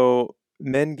 So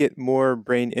men get more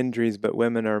brain injuries, but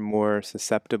women are more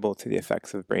susceptible to the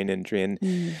effects of brain injury. And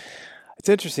it's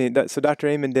interesting. So Dr.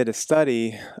 Amen did a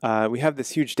study. We have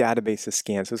this huge database of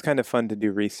scans. So it's kind of fun to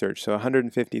do research. So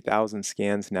 150,000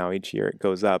 scans now each year it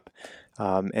goes up.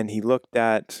 And he looked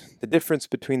at the difference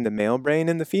between the male brain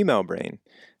and the female brain.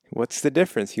 What's the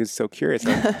difference? He was so curious.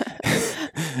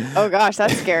 Oh gosh,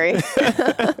 that's scary.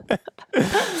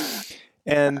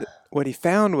 And what he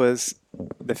found was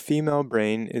the female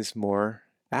brain is more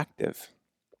active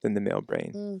than the male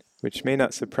brain, which may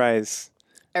not surprise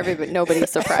everybody.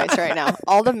 Nobody's surprised right now.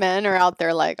 All the men are out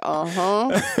there like,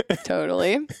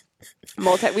 totally.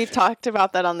 We've talked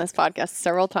about that on this podcast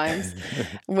several times.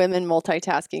 Women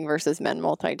multitasking versus men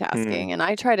multitasking. And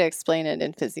I try to explain it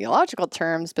in physiological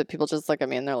terms, but people just look at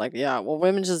me and they're like, yeah, well,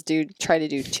 women just try to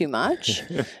do too much.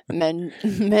 Men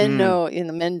know,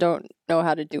 men don't know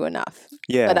how to do enough.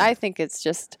 Yeah. But I think it's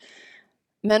just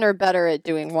men are better at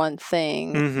doing one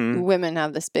thing. Women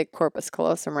have this big corpus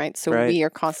callosum, right? So we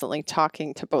are constantly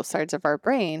talking to both sides of our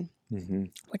brain,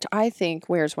 which I think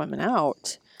wears women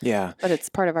out. Yeah. But it's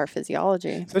part of our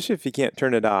physiology. Especially if you can't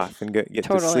turn it off and get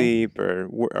to sleep or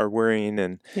are worrying.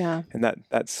 And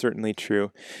that's certainly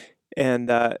true. And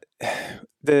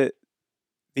the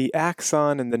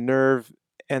axon and the nerve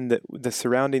and the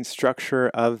surrounding structure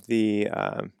of the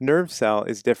nerve cell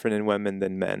is different in women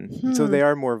than men. So they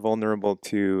are more vulnerable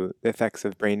to the effects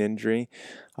of brain injury.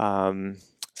 So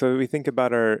we think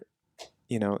about our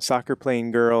soccer playing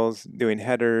girls doing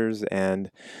headers and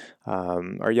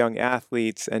our young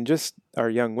athletes and just our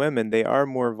young women, they are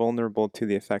more vulnerable to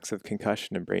the effects of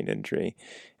concussion and brain injury.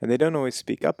 And they don't always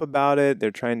speak up about it.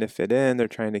 They're trying to fit in. They're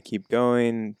trying to keep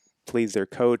going, please their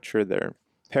coach or their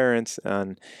parents,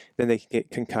 and then they can get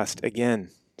concussed again.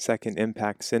 Second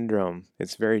impact syndrome.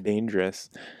 It's very dangerous.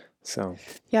 So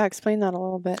yeah, explain that a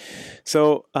little bit.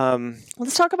 So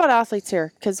let's talk about athletes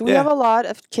here, because we have a lot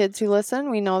of kids who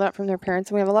listen. We know that from their parents,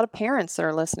 and we have a lot of parents that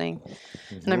are listening.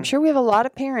 And I'm sure we have a lot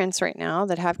of parents right now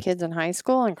that have kids in high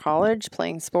school and college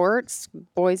playing sports,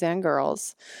 boys and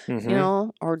girls,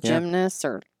 or gymnasts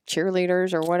or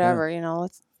cheerleaders or whatever.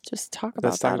 Let's just talk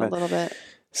about that a little bit.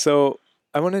 So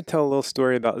I want to tell a little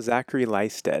story about Zachary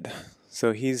Lysted.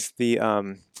 So he's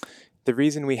the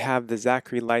reason we have the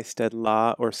Zachary Lysted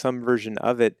law, or some version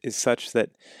of it, is such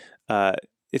that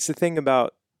it's the thing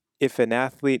about if an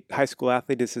high school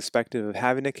athlete is suspected of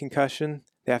having a concussion,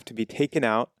 they have to be taken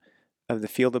out of the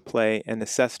field of play and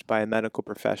assessed by a medical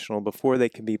professional before they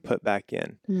can be put back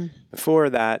in. Before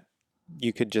that,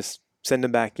 you could just send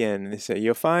them back in and they say,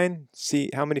 "You're fine. See,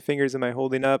 how many fingers am I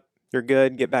holding up? You're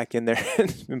good. Get back in there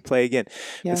and play again."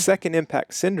 Yeah. The second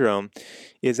impact syndrome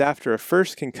is after a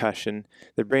first concussion,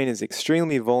 the brain is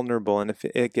extremely vulnerable, and if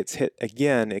it gets hit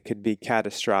again, it could be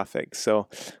catastrophic. So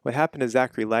what happened to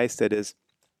Zachary Lysted is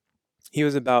he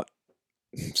was about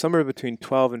somewhere between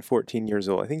 12 and 14 years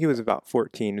old. I think he was about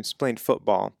 14. He was playing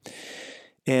football,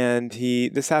 and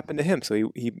this happened to him.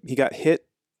 So he got hit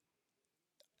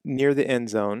near the end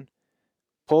zone,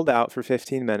 pulled out for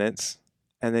 15 minutes,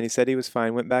 and then he said he was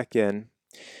fine, went back in,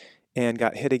 and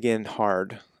got hit again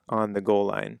hard on the goal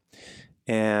line.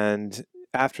 And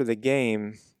after the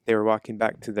game, they were walking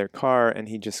back to their car, and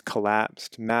he just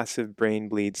collapsed. Massive brain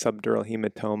bleed, subdural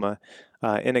hematoma,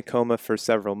 in a coma for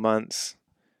several months.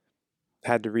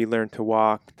 Had to relearn to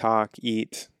walk, talk,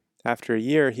 eat. After a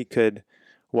year, he could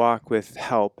walk with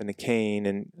help and a cane,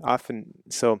 and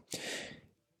so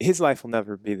his life will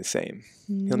never be the same.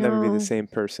 He'll never be the same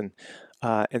person.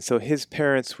 And so his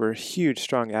parents were huge,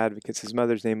 strong advocates. His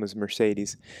mother's name was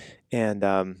Mercedes. And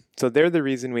so they're the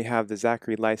reason we have the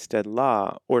Zachary Lysted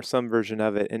law, or some version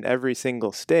of it, in every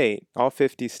single state, all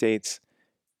 50 states,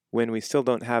 when we still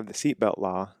don't have the seatbelt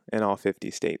law in all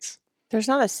 50 states. There's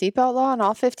not a seatbelt law in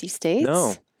all 50 states?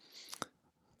 No.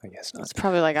 I guess not. It's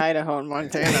probably like Idaho and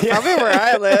Montana. Probably where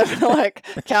I live, like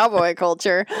cowboy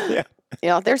culture.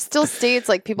 Yeah. There's still states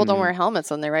like people don't wear helmets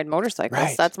when they ride motorcycles.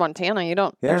 Right. That's Montana. You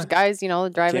don't. Yeah. There's guys,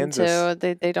 driving Kansas.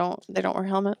 They don't wear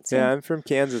helmets. Yeah, I'm from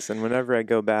Kansas, and whenever I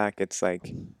go back, it's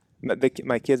like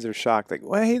my kids are shocked. Like,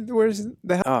 wait, where's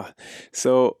the? Oh,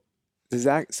 so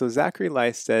Zachary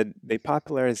Lysted, they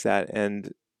popularized that,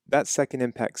 and that's second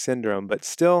impact syndrome. But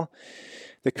still,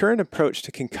 the current approach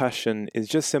to concussion is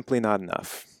just simply not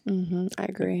enough. I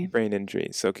agree. Brain injury.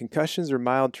 So concussions are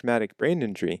mild traumatic brain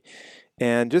injury.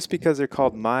 And just because they're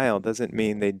called mild doesn't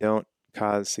mean they don't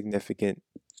cause significant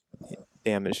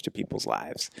damage to people's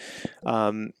lives.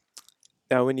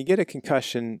 Now, when you get a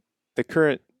concussion, the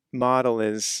current model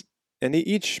is, and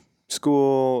each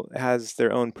school has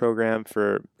their own program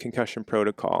for concussion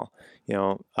protocol.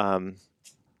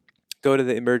 Go to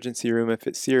the emergency room if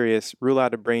it's serious, rule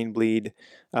out a brain bleed,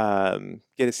 get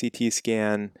a CT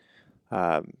scan,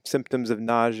 symptoms of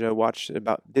nausea, watch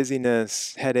about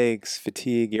dizziness, headaches,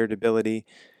 fatigue, irritability.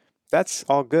 That's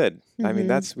all good. I mean,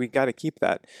 we got to keep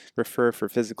that. Refer for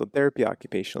physical therapy,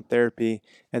 occupational therapy,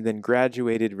 and then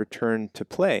graduated return to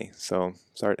play. So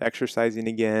start exercising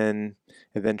again.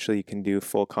 Eventually you can do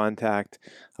full contact,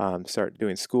 start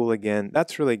doing school again.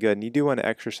 That's really good. And you do want to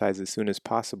exercise as soon as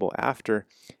possible after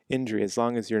injury, as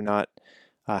long as you're not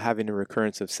having a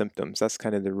recurrence of symptoms. That's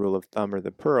kind of the rule of thumb, or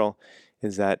the pearl,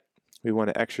 is that we want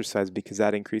to exercise because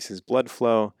that increases blood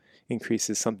flow,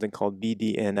 increases something called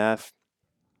BDNF,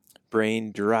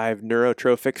 brain-derived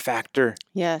neurotrophic factor.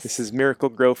 Yes. This is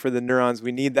Miracle-Gro for the neurons.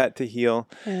 We need that to heal.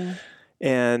 Yeah.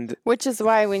 And which is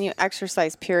why when you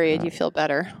exercise, period, you feel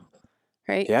better,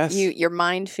 right? Yes. Your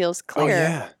mind feels clear. Oh,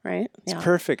 yeah. Right? It's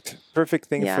perfect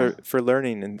thing for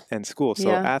learning and school.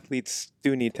 So athletes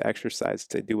do need to exercise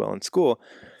to do well in school.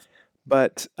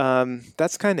 But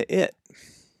that's kind of it.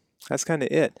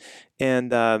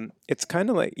 And it's kind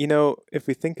of like, if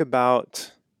we think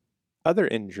about other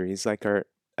injuries, like a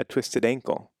twisted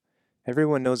ankle,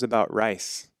 everyone knows about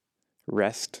RICE: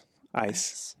 rest,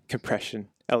 ice, compression,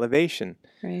 elevation.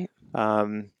 Right.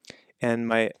 And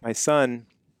my son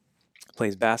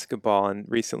plays basketball, and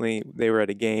recently they were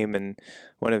at a game and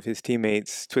one of his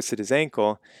teammates twisted his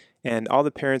ankle, and all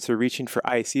the parents are reaching for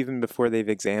ice even before they've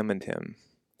examined him.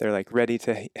 They're like ready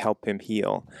to help him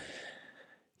heal.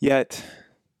 Yet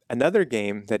another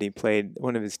game that he played,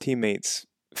 one of his teammates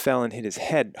fell and hit his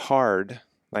head hard,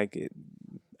 like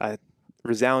a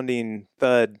resounding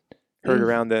thud heard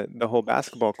around the whole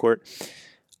basketball court.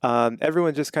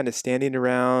 Everyone's just kind of standing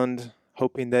around,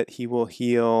 hoping that he will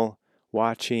heal,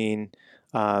 watching,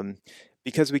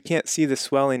 because we can't see the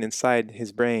swelling inside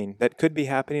his brain that could be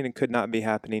happening and could not be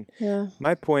happening. Yeah.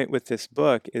 My point with this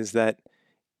book is that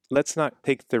let's not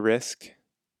take the risk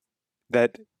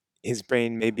that his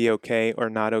brain may be okay or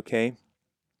not okay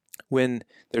when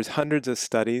there's hundreds of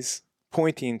studies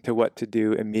pointing to what to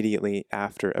do immediately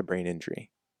after a brain injury.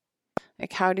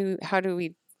 Like how do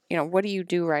we, what do you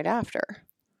do right after?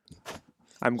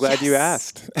 I'm glad you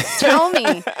asked.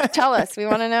 Tell us. We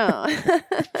want to know.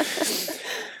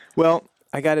 Well,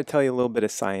 I got to tell you a little bit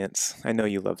of science. I know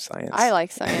you love science. I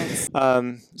like science.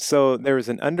 So there was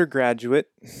an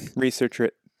undergraduate researcher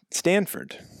at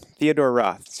Stanford, Theodore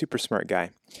Roth, super smart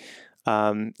guy.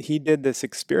 He did this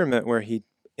experiment where he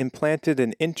implanted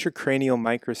an intracranial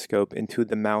microscope into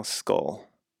the mouse skull.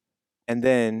 And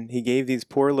then he gave these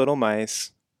poor little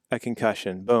mice a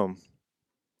concussion. Boom.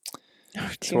 Oh,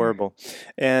 it's horrible.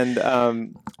 And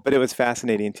but it was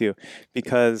fascinating too,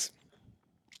 because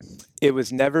it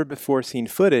was never before seen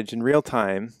footage in real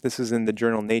time. This was in the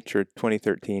journal Nature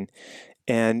 2013.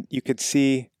 And you could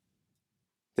see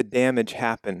the damage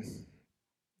happen.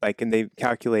 And they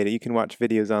calculate it. You can watch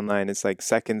videos online. It's like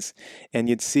seconds. And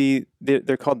you'd see,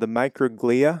 they're called the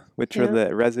microglia, which are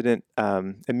the resident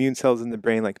immune cells in the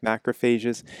brain, like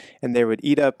macrophages. And they would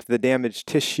eat up the damaged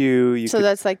tissue.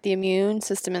 That's like the immune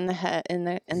system in the head, in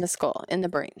the skull, in the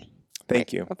brain.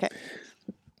 Thank you. Okay.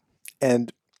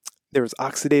 And there was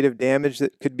oxidative damage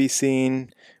that could be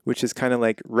seen, which is kind of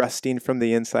like rusting from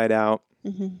the inside out.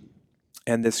 Mm-hmm.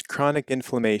 And this chronic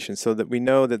inflammation, so that we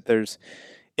know that there's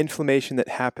inflammation that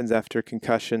happens after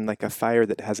concussion, like a fire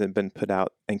that hasn't been put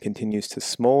out and continues to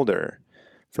smolder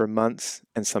for months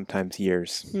and sometimes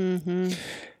years. Mm-hmm.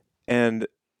 And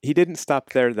he didn't stop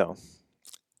there, though.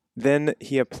 Then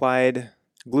he applied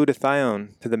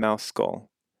glutathione to the mouse skull.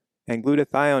 And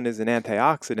glutathione is an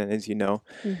antioxidant, as you know.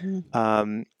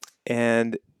 Mm-hmm.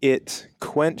 And it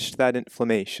quenched that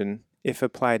inflammation. If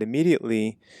applied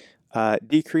immediately,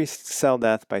 decreased cell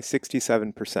death by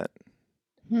 67%.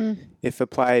 If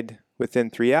applied within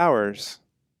 3 hours,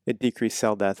 it decreased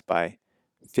cell death by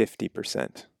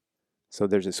 50%. So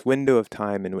there's this window of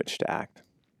time in which to act.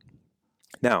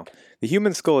 Now, the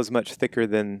human skull is much thicker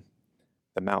than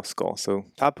the mouse skull, so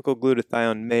topical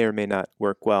glutathione may or may not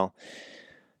work well.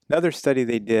 Another study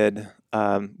they did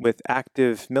with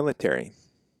active military,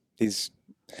 these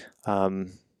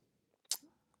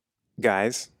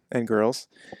guys and girls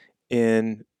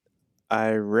in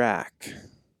Iraq.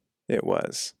 It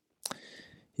was.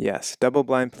 Yes,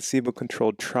 double-blind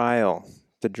placebo-controlled trial,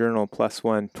 the journal PLOS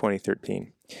ONE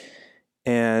 2013.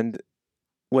 And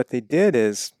what they did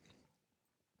is,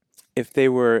 if they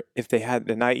had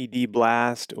an IED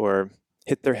blast or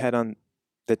hit their head on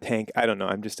the tank, I don't know,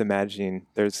 I'm just imagining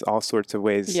there's all sorts of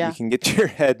ways you can get your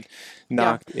head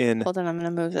knocked in. Hold on, I'm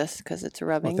going to move this because it's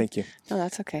rubbing. Oh, thank you. No,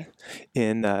 that's okay.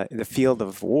 In the field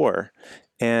of war.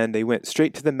 And they went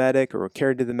straight to the medic or were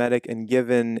carried to the medic and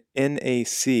given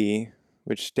NAC,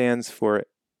 which stands for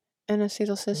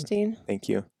N-acetylcysteine. Thank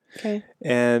you. Okay.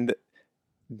 And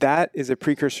that is a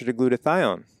precursor to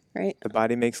glutathione. Right. The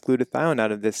body makes glutathione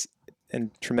out of this and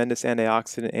tremendous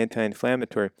antioxidant,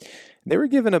 anti-inflammatory. They were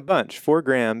given a bunch, 4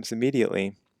 grams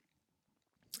immediately.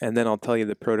 And then I'll tell you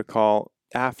the protocol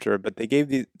after, but they gave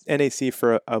the NAC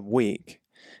for a week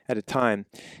at a time.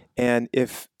 And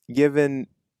if given,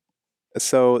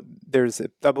 so there's a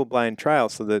double-blind trial,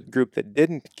 so the group that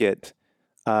didn't get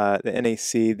the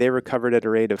NAC, they recovered at a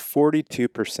rate of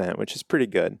 42%, which is pretty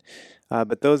good.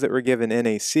 But those that were given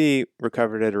NAC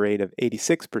recovered at a rate of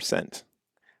 86%.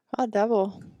 Oh,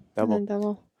 double.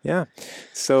 Double. Yeah.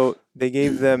 So they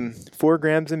gave them 4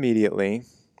 grams immediately,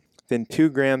 then 2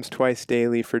 grams twice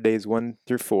daily for days 1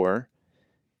 through 4,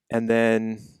 and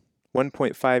then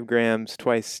 1.5 grams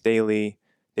twice daily,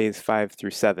 days 5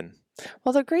 through 7.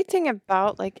 Well, the great thing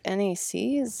about like NAC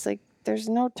is like there's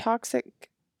no toxic.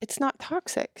 It's not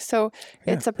toxic. So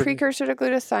it's a precursor to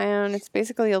glutathione. It's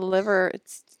basically a liver.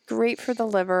 It's great for the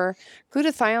liver.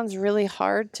 Glutathione's really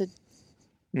hard to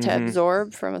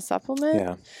absorb from a supplement.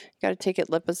 Yeah. You got to take it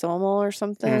liposomal or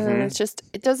something. And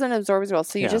it doesn't absorb as well.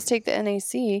 So you just take the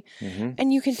NAC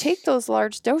and you can take those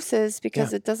large doses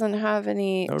because it doesn't have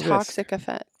any toxic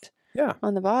effect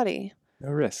on the body. No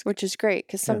risk. Which is great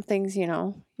because some things,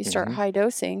 you start high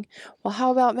dosing. Well,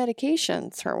 how about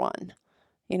medications for one?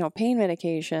 Pain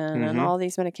medication and all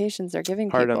these medications they're giving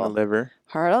Hard people. on the liver.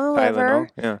 Hard on the liver.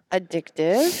 Yeah.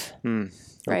 Addictive.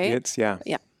 Right? Opiates, yeah.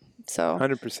 So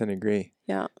 100% agree.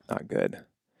 Yeah. Not good.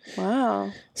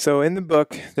 Wow. So in the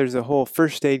book, there's a whole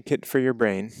first aid kit for your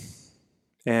brain.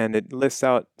 And it lists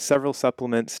out several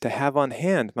supplements to have on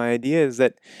hand. My idea is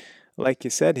that, like you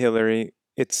said, Hillary,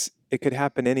 it could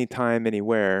happen anytime,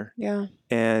 anywhere. Yeah.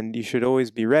 And you should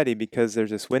always be ready because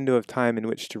there's this window of time in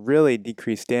which to really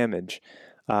decrease damage.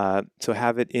 So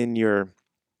have it in your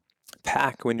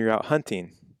pack when you're out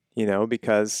hunting,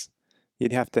 because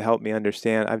you'd have to help me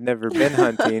understand. I've never been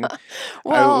hunting.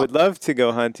 Well, I would love to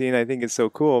go hunting. I think it's so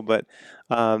cool, but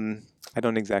I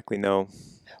don't exactly know.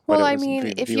 Well, I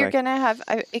mean, if you're going to have,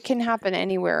 it can happen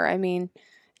anywhere. I mean,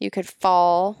 you could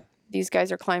fall. These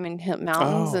guys are climbing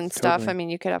mountains and stuff. Totally. I mean,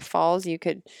 you could have falls. I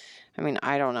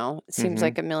don't know. It seems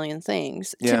like a million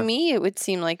things. Yeah. To me, it would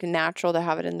seem like natural to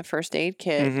have it in the first aid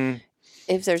kit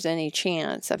if there's any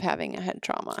chance of having a head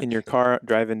trauma. In your car,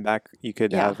 driving back, you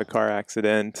could have a car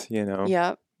accident,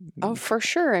 Yep. Oh, for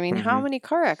sure. I mean, how many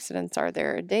car accidents are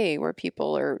there a day where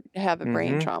people have a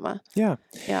brain trauma? Yeah.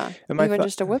 Yeah. Even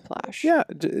just a whiplash. Yeah.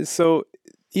 So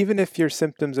even if your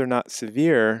symptoms are not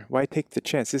severe, why take the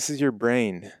chance? This is your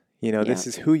brain. This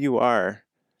is who you are.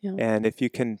 Yeah. And if you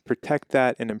can protect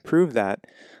that and improve that,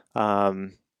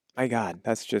 my God,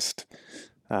 that's just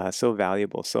so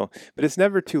valuable. But it's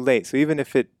never too late. So even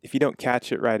if you don't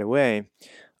catch it right away,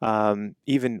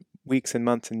 even weeks and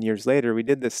months and years later, we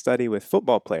did this study with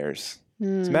football players. So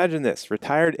imagine this,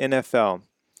 retired NFL.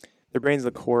 Their brains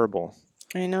look horrible.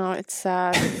 I know, it's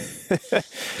sad.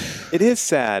 It is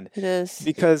sad. It is.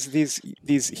 Because these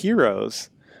heroes,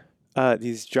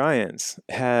 these giants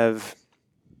have,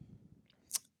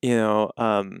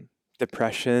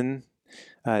 depression.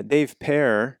 Dave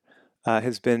Pear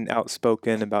has been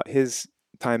outspoken about his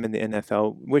time in the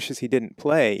NFL, wishes he didn't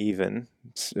play even.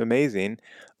 It's amazing.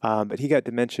 But he got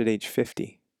dementia at age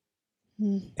 50.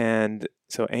 And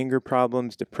so anger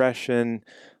problems, depression,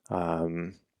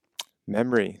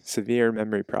 severe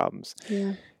memory problems.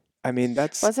 Yeah. I mean,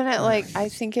 wasn't it like, I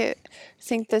think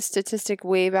the statistic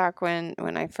way back when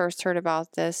I first heard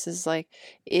about this is like,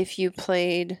 if you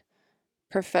played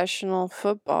professional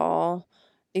football,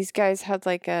 these guys had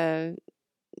like a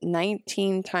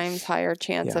 19 times higher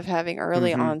chance of having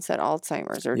early onset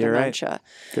Alzheimer's or dementia.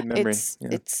 Right. Good memory.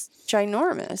 It's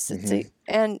ginormous. It's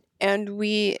and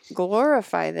we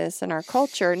glorify this in our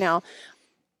culture. Now,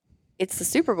 it's the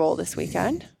Super Bowl this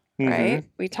weekend. Right?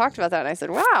 We talked about that and I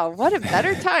said, wow, what a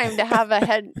better time to have a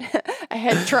head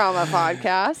trauma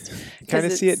podcast. Kind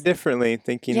of see it differently,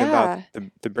 thinking about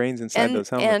the brains inside those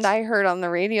helmets. And I heard on the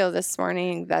radio this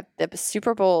morning that the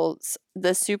Super Bowls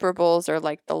are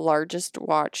like the largest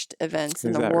watched events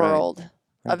in the world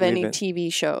of any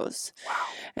TV shows. Wow.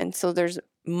 And so there's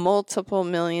multiple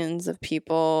millions of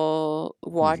people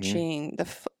watching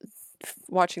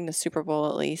watching the Super Bowl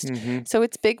at least. So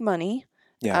it's big money.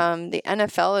 Yeah. The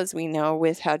NFL, as we know,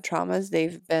 with head traumas,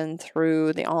 they've been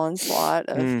through the onslaught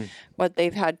of what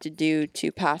they've had to do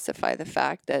to pacify the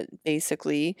fact that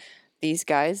basically these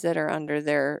guys that are under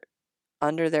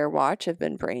their watch have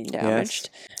been brain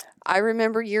damaged. Yes. I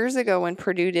remember years ago when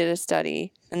Purdue did a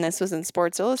study, and this was in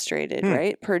Sports Illustrated,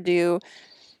 right? Purdue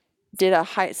did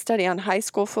a study on high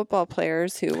school football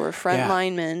players who were front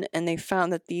linemen, and they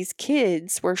found that these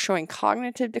kids were showing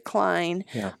cognitive decline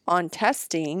on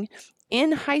testing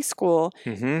in high school,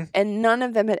 and none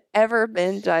of them had ever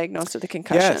been diagnosed with a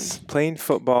concussion. Yes, playing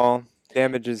football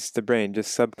damages the brain,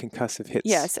 just subconcussive hits.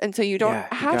 Yes, and so you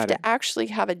don't have to actually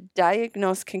have a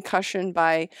diagnosed concussion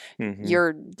by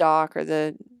your doc or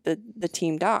the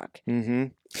team doc.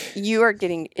 You are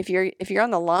getting, if you're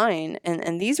on the line,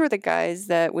 and these were the guys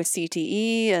that with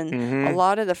CTE and a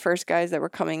lot of the first guys that were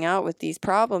coming out with these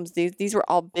problems, these were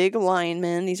all big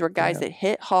linemen. These were guys that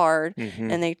hit hard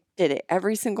and they did it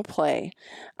every single play.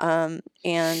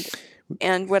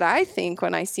 And what I think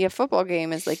when I see a football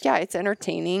game is like, yeah, it's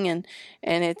entertaining and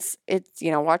it's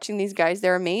watching these guys,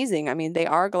 they're amazing. I mean, they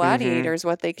are gladiators,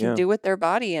 what they can do with their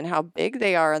body and how big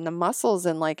they are and the muscles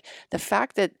and like the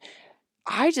fact that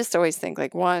I just always think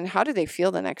like, one, how do they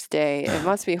feel the next day? It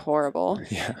must be horrible.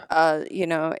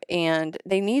 And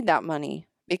they need that money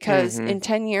because in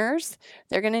 10 years,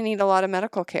 they're going to need a lot of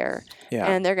medical care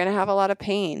and they're going to have a lot of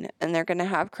pain and they're going to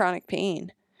have chronic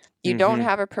pain. You don't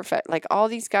have a perfect, like all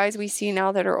these guys we see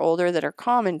now that are older that are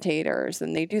commentators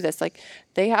and they do this, like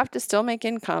they have to still make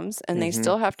incomes and they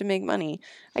still have to make money.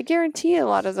 I guarantee a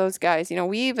lot of those guys,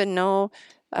 we even know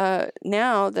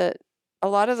now that a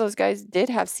lot of those guys did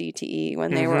have CTE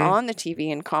when they were on the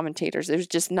TV and commentators. There's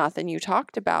just nothing you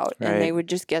talked about and they would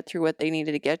just get through what they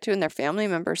needed to get to. And their family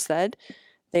members said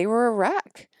they were a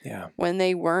wreck when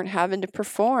they weren't having to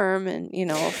perform and,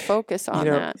 focus on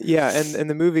that. Yeah. And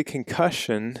the movie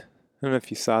Concussion, I don't know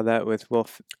if you saw that with Will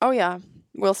Smith. Will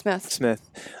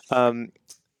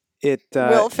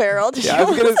Ferrell. I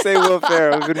was going to say Will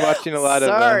Ferrell. We've been watching a lot of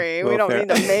Sorry, we don't Ferrell.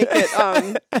 need to make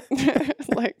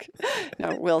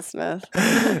it Will Smith.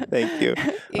 Thank you.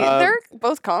 They're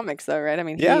both comics though, right? I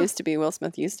mean, Will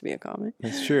Smith used to be a comic.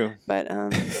 That's true. But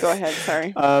go ahead,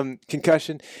 sorry.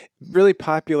 Concussion really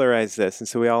popularized this, and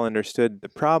so we all understood the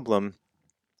problem.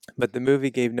 But the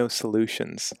movie gave no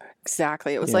solutions.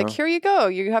 Exactly. It was like, here you go.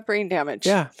 You have brain damage.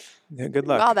 Yeah. Good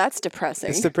luck. Wow, that's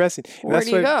depressing. It's depressing. Where do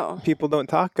you go? People don't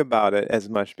talk about it as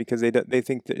much because they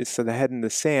think that it's the head in the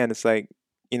sand. It's like,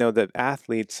 the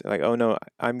athletes are like, oh no,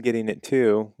 I'm getting it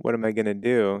too. What am I going to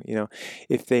do?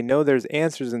 If they know there's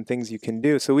answers and things you can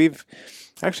do. So we've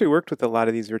actually worked with a lot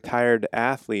of these retired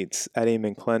athletes at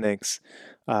Amen Clinics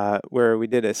where we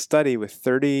did a study with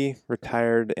 30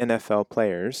 retired NFL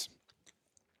players.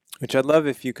 Which I'd love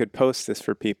if you could post this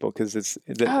for people because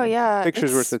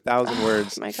picture's worth 1,000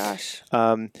 words. Oh my gosh.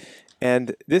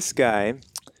 And this guy,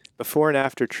 before and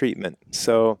after treatment.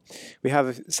 So we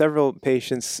have several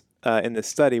patients in the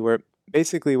study where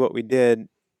basically what we did,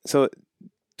 so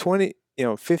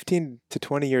 15 to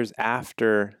 20 years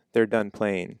after they're done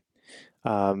playing,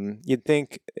 you'd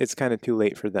think it's kind of too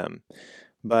late for them,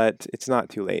 but it's not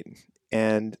too late.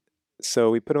 And so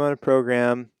we put them on a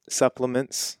program,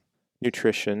 supplements,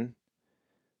 nutrition,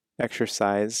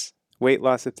 exercise, weight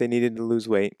loss if they needed to lose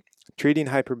weight, treating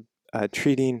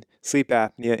sleep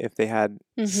apnea if they had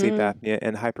sleep apnea,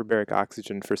 and hyperbaric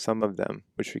oxygen for some of them,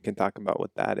 which we can talk about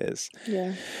what that is.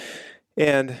 Yeah.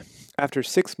 And after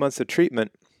 6 months of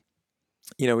treatment,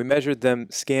 we measured them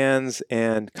scans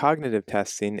and cognitive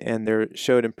testing, and they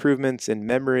showed improvements in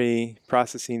memory,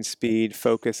 processing speed,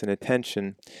 focus, and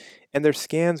attention. And their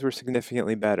scans were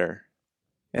significantly better,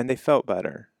 and they felt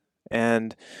better.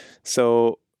 And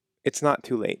so it's not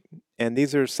too late. And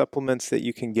these are supplements that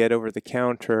you can get over the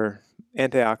counter,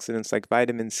 antioxidants like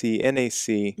vitamin C,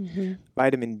 NAC,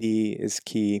 vitamin D is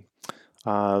key,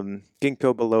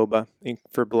 ginkgo biloba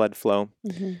for blood flow.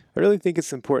 I really think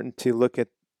it's important to look at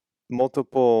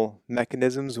multiple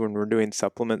mechanisms when we're doing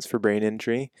supplements for brain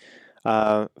injury.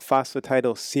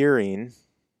 Phosphatidylserine,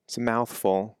 it's a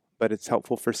mouthful, but it's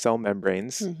helpful for cell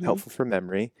membranes, helpful for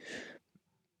memory.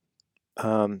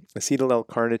 Acetyl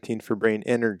L-carnitine for brain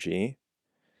energy,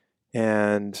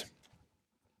 and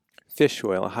fish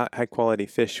oil, high quality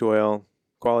fish oil.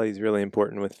 Quality is really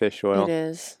important with fish oil. It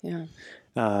is, yeah.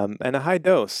 And a high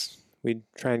dose. We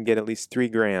try and get at least 3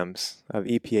 grams of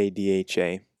EPA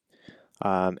DHA,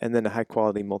 and then a high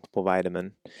quality multiple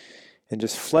vitamin. And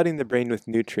just flooding the brain with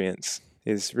nutrients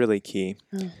is really key.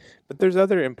 But there's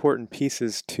other important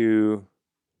pieces to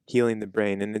healing the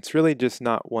brain. And it's really just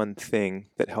not one thing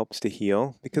that helps to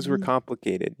heal, because we're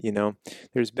complicated.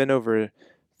 There's been over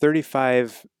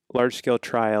 35 large-scale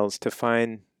trials to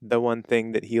find the one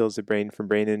thing that heals the brain from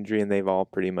brain injury, and they've all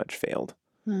pretty much failed.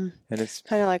 And it's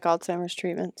kind of like Alzheimer's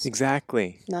treatments.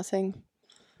 Exactly. Nothing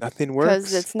works.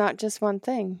 Because it's not just one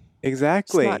thing.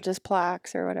 Exactly. It's not just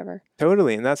plaques or whatever.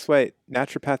 Totally. And that's why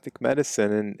naturopathic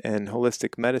medicine and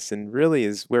holistic medicine really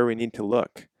is where we need to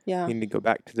look. Yeah. We need to go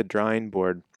back to the drawing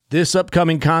board. This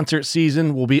upcoming concert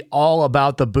season will be all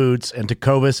about the boots, and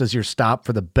Tecovas is your stop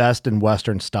for the best in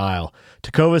Western style.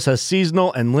 Tecovas has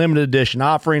seasonal and limited edition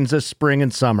offerings this spring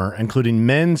and summer, including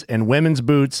men's and women's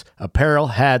boots, apparel,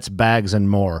 hats, bags, and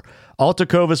more. All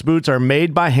Tecovas boots are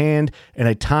made by hand in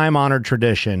a time-honored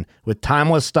tradition with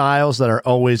timeless styles that are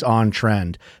always on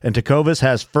trend. And Tecovas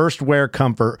has first wear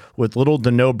comfort with little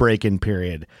to no break-in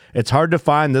period. It's hard to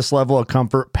find this level of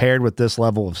comfort paired with this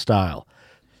level of style.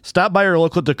 Stop by your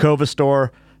local Tecovas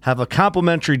store, have a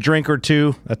complimentary drink or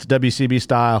two, that's WCB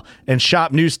style, and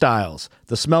shop new styles.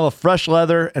 The smell of fresh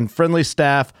leather and friendly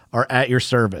staff are at your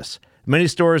service. Many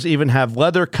stores even have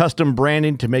leather custom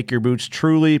branding to make your boots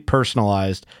truly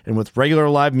personalized. And with regular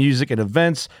live music and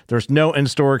events, there's no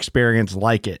in-store experience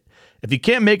like it. If you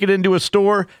can't make it into a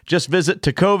store, just visit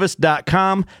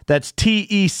tecovas.com. That's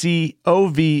TECOVAS.com.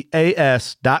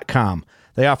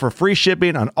 They offer free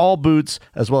shipping on all boots,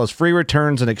 as well as free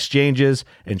returns and exchanges,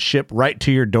 and ship right to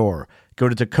your door. Go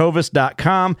to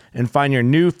tecovas.com and find your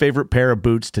new favorite pair of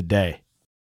boots today.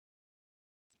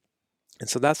 And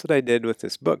so that's what I did with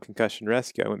this book, Concussion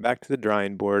Rescue. I went back to the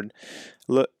drawing board,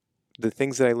 look, the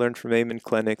things that I learned from Amen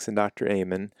Clinics and Dr.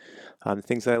 Amen, the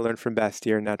things that I learned from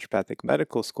Bastyr Naturopathic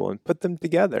Medical School, and put them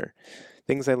together.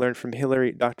 Things I learned from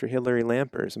Dr. Hilary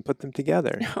Lampers, and put them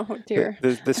together. Oh, dear.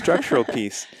 The structural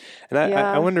piece. And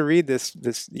I want to read this.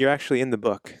 You're actually in the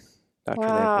book, Dr.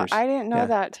 Lampers. I didn't know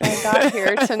that till I got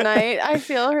here tonight. I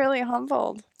feel really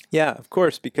humbled. Yeah, of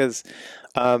course, because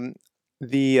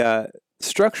the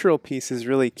structural piece is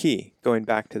really key, going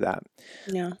back to that.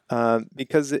 Yeah.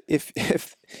 Because if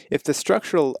the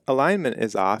structural alignment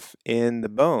is off in the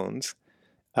bones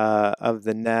of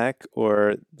the neck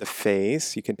or the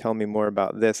face, you can tell me more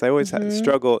about this. I always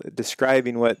struggle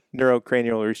describing what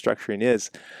neurocranial restructuring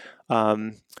is.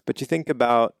 But you think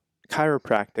about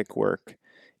chiropractic work,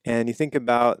 and you think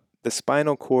about the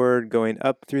spinal cord going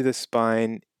up through the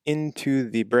spine into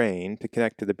the brain to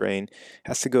connect to the brain,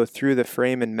 has to go through the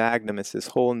foramen magnum. It's this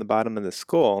hole in the bottom of the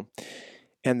skull.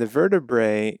 And the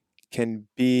vertebrae can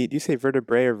be, do you say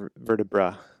vertebrae or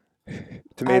vertebra?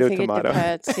 Tomato, I think tomato. It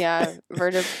depends. Yeah,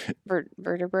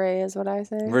 vertebrae is what I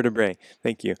say. Vertebrae,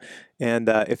 thank you. And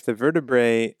if the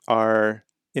vertebrae are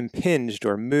impinged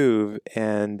or move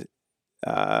and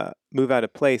move out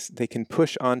of place, they can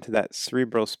push onto that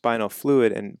cerebral spinal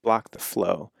fluid and block the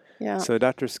flow. Yeah. So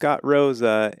Dr. Scott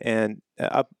Rosa and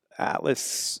upper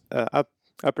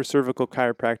cervical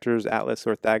chiropractors, Atlas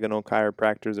orthogonal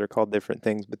chiropractors are called different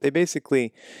things, but they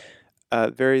basically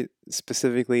very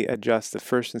specifically adjust the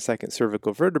first and second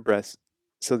cervical vertebrae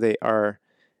so they are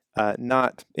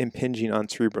not impinging on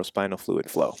cerebral spinal fluid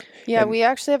flow. Yeah, we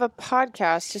actually have a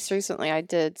podcast just recently I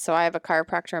did. So I have a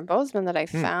chiropractor in Bozeman that I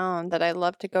found that I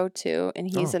love to go to, and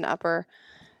he's an upper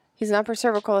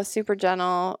cervical, is super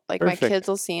gentle. Like Perfect. My kids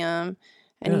will see him,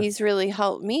 and he's really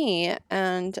helped me.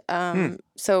 And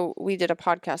so we did a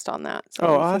podcast on that. So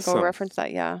awesome. Go reference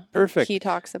that. Yeah. Perfect. He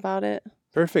talks about it.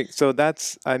 Perfect. So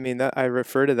I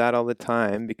refer to that all the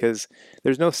time because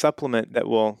there's no supplement that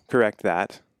will correct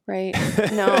that. Right.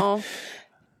 No.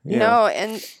 No.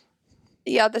 And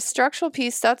yeah, the structural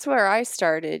piece, that's where I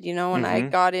started. When I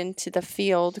got into the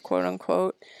field, quote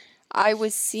unquote, I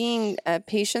was seeing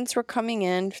patients were coming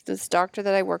in to this doctor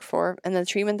that I worked for, and the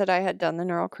treatment that I had done, the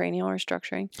neurocranial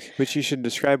restructuring. Which you should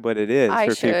describe what it is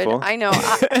people. I know.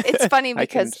 It's funny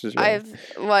because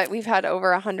we've had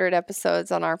over 100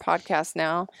 episodes on our podcast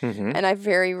now, and I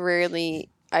very rarely,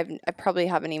 I probably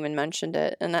haven't even mentioned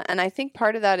it. And I think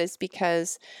part of that is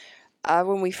because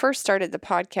when we first started the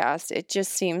podcast, it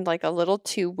just seemed like a little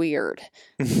too weird.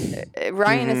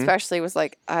 Ryan especially was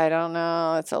like, I don't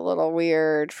know, it's a little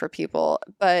weird for people.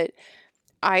 But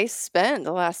I spent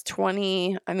the last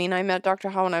I met Dr.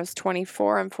 Hall when I was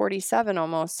 24. I'm 47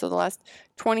 almost. So the last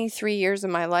 23 years of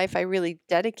my life, I really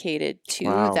dedicated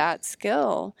to that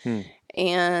skill.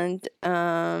 And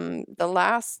the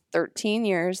last 13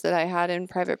 years that I had in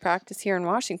private practice here in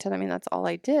Washington, that's all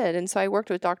I did. And so I worked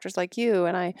with doctors like you,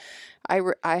 and I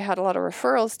had a lot of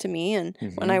referrals to me, and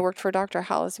when I worked for Dr.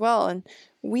 Hall as well. And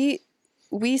we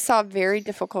saw very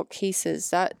difficult cases.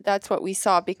 That's what we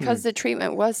saw because the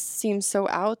treatment seemed so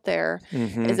out there,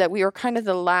 is that we were kind of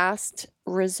the last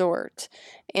resort.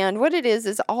 And what it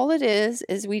is all it is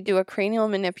we do a cranial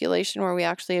manipulation where we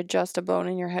actually adjust a bone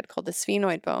in your head called the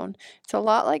sphenoid bone. It's a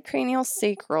lot like cranial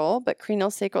sacral, but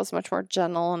cranial sacral is much more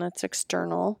gentle and it's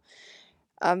external.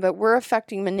 But we're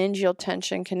affecting meningeal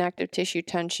tension, connective tissue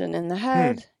tension in the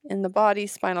head, in the body,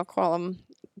 spinal column,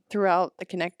 throughout the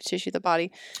connective tissue of the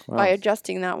body by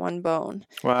adjusting that one bone.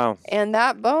 Wow. And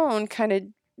that bone kind of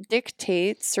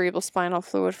dictates cerebral spinal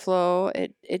fluid flow.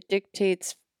 It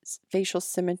dictates facial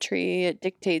symmetry. It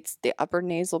dictates the upper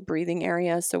nasal breathing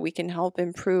area so we can help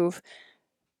improve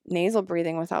nasal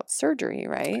breathing without surgery,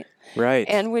 right? Right.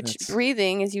 And which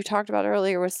breathing, as you talked about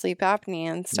earlier with sleep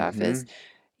apnea and stuff, is,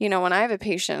 when I have a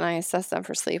patient and I assess them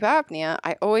for sleep apnea,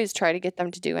 I always try to get them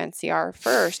to do NCR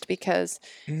first because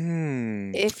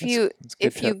if you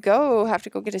have to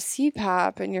go get a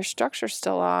CPAP and your structure's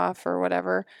still off or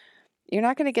whatever, you're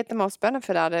not going to get the most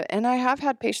benefit out of it. And I have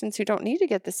had patients who don't need to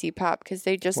get the CPAP because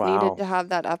they just needed to have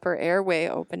that upper airway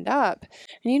opened up.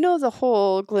 And the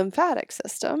whole glymphatic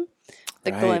system.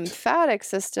 The glymphatic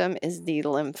system is the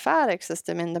lymphatic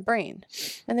system in the brain.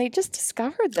 And they just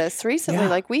discovered this recently.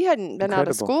 Like we hadn't been out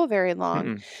of school very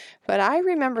long. But I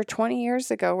remember 20 years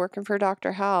ago working for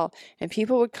Dr. Howell, and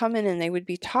people would come in and they would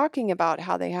be talking about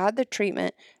how they had the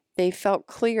treatment. They felt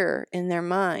clear in their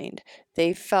mind.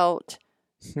 They felt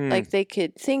like they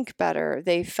could think better.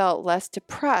 They felt less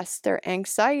depressed. Their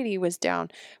anxiety was down.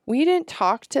 We didn't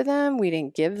talk to them. We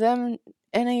didn't give them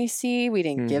NAC. We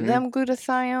didn't give them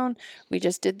glutathione. We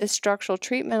just did the structural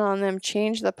treatment on them,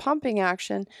 changed the pumping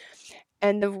action.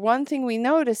 And the one thing we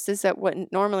noticed is that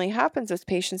what normally happens with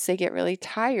patients, they get really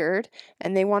tired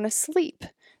and they want to sleep.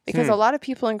 Because a lot of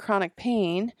people in chronic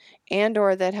pain and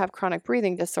or that have chronic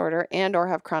breathing disorder and or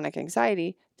have chronic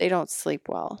anxiety, they don't sleep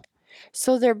well.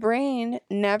 So their brain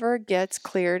never gets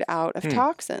cleared out of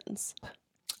toxins.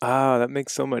 Oh, that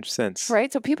makes so much sense.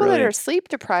 Right? So people that are sleep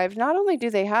deprived, not only do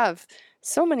they have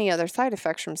so many other side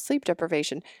effects from sleep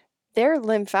deprivation, their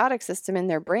lymphatic system in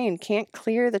their brain can't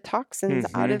clear the toxins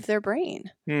out of their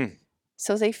brain.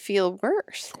 So they feel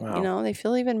worse. Wow. They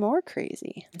feel even more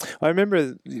crazy. I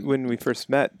remember when we first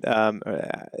met,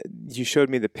 you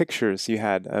showed me the pictures. You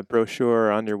had a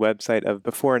brochure on your website of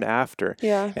before and after.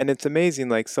 Yeah. And it's amazing,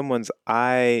 like someone's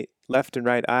eye, left and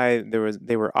right eye,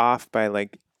 they were off by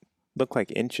look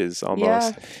like inches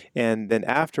almost. Yeah. And then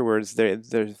afterwards,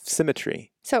 there's symmetry.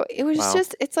 So it was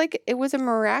it was a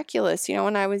miraculous,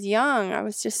 when I was young, I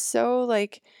was just so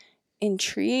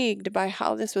intrigued by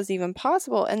how this was even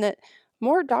possible and that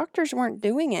more doctors weren't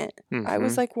doing it. I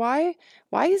was like, why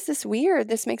is this weird?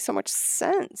 This makes so much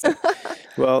sense.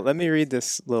 Well, let me read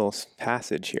this little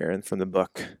passage here from the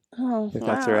book. Oh, if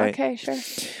that's all right. Okay, sure.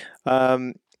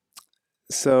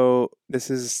 So this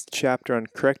is a chapter on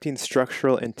correcting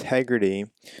structural integrity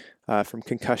from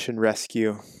Concussion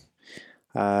Rescue.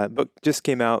 Book just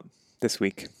came out this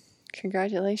week.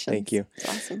 Congratulations. Thank you. That's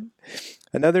awesome.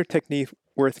 Another technique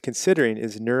worth considering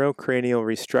is neurocranial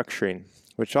restructuring,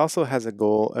 which also has a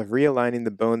goal of realigning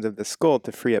the bones of the skull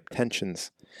to free up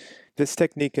tensions. This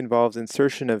technique involves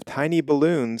insertion of tiny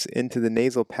balloons into the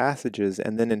nasal passages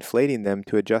and then inflating them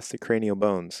to adjust the cranial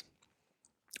bones.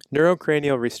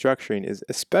 Neurocranial restructuring is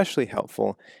especially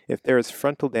helpful if there is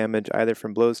frontal damage either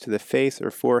from blows to the face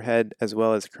or forehead as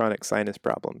well as chronic sinus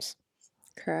problems.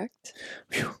 Correct.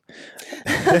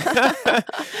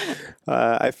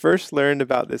 I first learned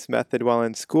about this method while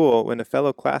in school when a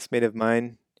fellow classmate of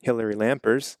mine, Hilary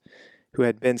Lampers, who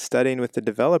had been studying with the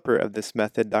developer of this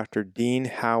method, Dr. Dean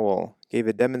Howell, gave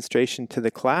a demonstration to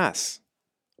the class.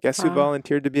 Guess who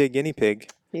volunteered to be a guinea pig?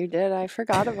 You did. I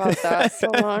forgot about that so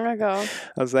long ago.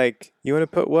 I was like, you want to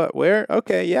put what? Where?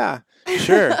 Okay, yeah,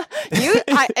 sure.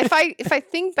 If I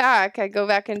think back, I go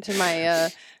back into my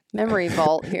memory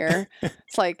vault here.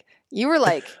 It's like, you were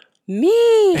like,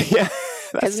 me. Yeah.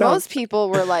 Because most people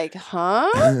were like, huh?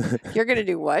 You're going to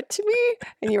do what to me?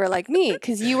 And you were like, me,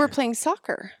 because you were playing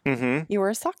soccer. You were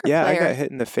a soccer player. Yeah, I got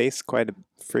hit in the face quite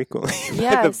frequently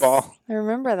by the ball. I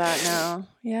remember that now.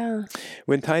 Yeah.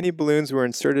 When tiny balloons were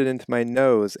inserted into my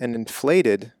nose and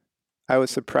inflated, I was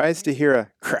surprised to hear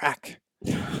a crack,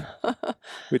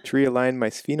 which realigned my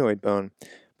sphenoid bone.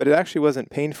 But it actually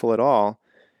wasn't painful at all.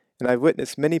 And I've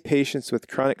witnessed many patients with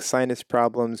chronic sinus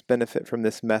problems benefit from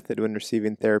this method when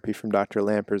receiving therapy from Dr.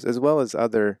 Lampers, as well as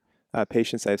other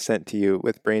patients I've sent to you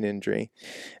with brain injury,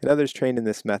 and others trained in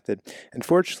this method.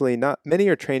 Unfortunately, not many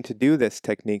are trained to do this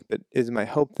technique, but it is my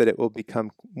hope that it will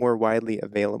become more widely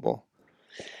available.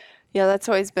 Yeah, that's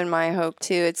always been my hope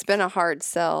too. It's been a hard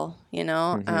sell,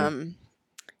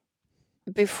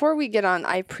 Before we get on,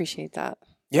 I appreciate that.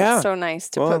 Yeah. It's so nice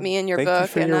to put me in your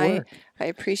book, you and I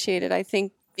appreciate it. I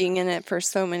think being in it for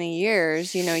so many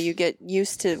years, you know, you get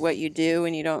used to what you do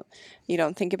and you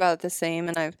don't think about it the same.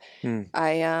 And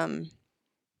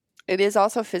it is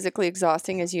also physically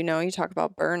exhausting, as you know. You talk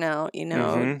about burnout, you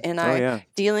know, and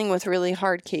dealing with really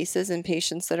hard cases and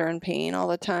patients that are in pain all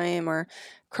the time, or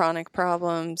chronic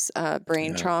problems,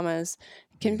 brain traumas,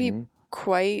 can be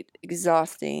quite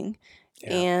exhausting,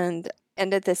 and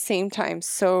at the same time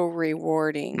so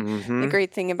rewarding. The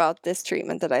great thing about this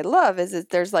treatment that I love is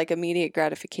that there's like immediate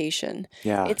gratification.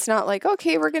 It's not like,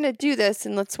 okay, we're going to do this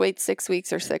and let's wait 6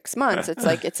 weeks or 6 months. It's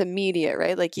like, it's immediate,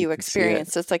 right? Like you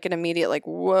experience. So it's like an immediate, like,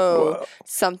 whoa.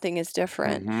 Something is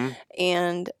different.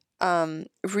 And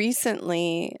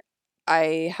recently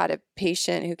I had a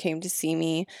patient who came to see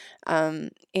me,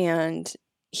 and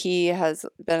he was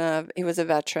a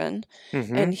veteran,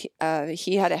 and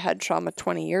he had a head trauma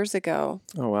 20 years ago.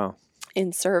 Oh, wow.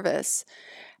 In service.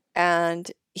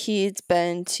 And he's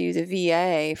been to the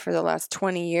VA for the last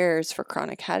 20 years for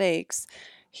chronic headaches.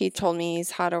 He told me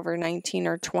he's had over 19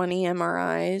 or 20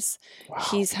 MRIs. Wow.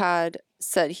 He said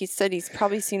he's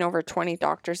probably seen over 20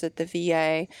 doctors at the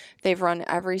VA. They've run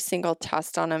every single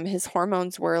test on him. His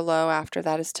hormones were low after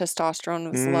that. His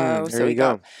testosterone was low. So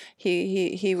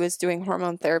he was doing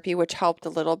hormone therapy, which helped a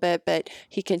little bit, but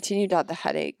he continued to have the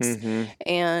headaches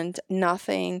and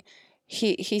nothing.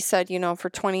 He said, you know, for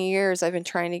 20 years, I've been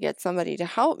trying to get somebody to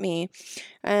help me.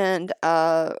 And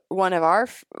one of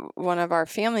our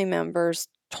family members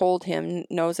told him,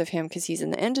 knows of him because he's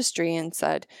in the industry, and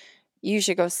said, you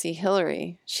should go see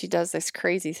Hillary. She does this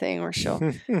crazy thing where she'll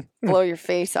blow your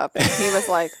face up. And he was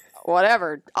like,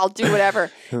 whatever, I'll do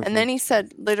whatever. And then he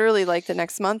said, literally, like the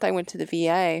next month, I went to the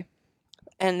VA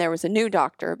and there was a new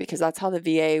doctor, because that's how the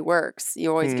VA works.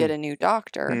 You always get a new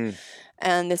doctor.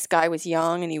 And this guy was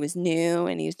young and he was new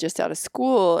and he was just out of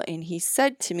school. And he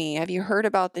said to me, have you heard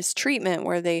about this treatment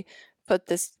where they put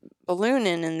this balloon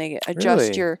in and they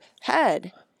adjust your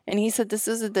head? And he said, this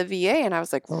is at the VA. And I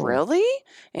was like, really?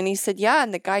 And he said, yeah.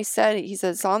 And the guy said,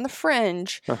 it's on the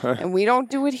fringe and we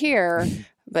don't do it here.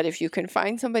 But if you can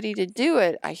find somebody to do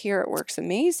it, I hear it works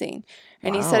amazing.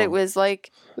 And he said it was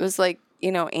like,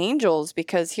 you know, angels,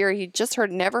 because here he just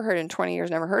never heard in 20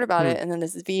 years, never heard about it. And then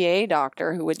this VA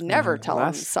doctor who would never tell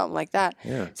him something like that.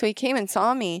 Yeah. So he came and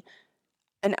saw me.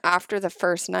 And after the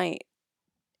first night,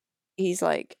 he's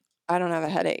like, I don't have a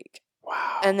headache.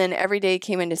 Wow. And then every day he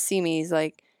came in to see me, he's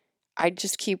like, I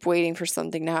just keep waiting for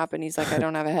something to happen. He's like, I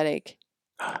don't have a headache.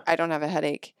 I don't have a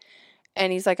headache.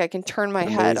 And he's like, I can turn my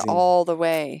head all the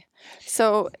way.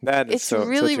 So it's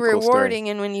really rewarding.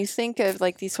 Cool. And when you think of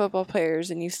like these football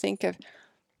players and you think of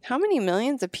how many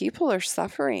millions of people are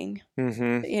suffering,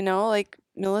 you know, like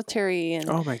military and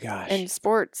oh my gosh, and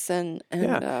sports and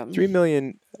 3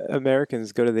 million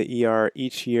Americans go to the ER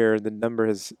each year. The number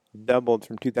has doubled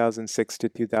from 2006 to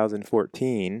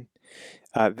 2014.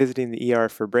 Visiting the ER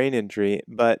for brain injury,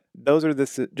 but those are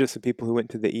just the people who went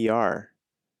to the ER.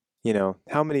 You know,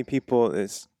 how many people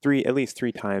is at least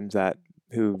three times that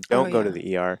who don't go to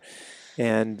the ER.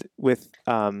 And with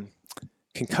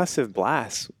concussive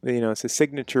blasts, you know, it's a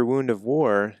signature wound of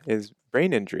war is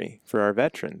brain injury for our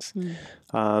veterans.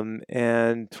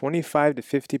 And 25 to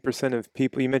 50% of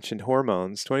people, you mentioned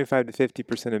hormones, 25 to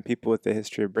 50% of people with a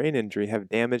history of brain injury have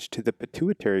damage to the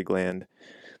pituitary gland,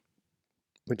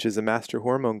 which is a master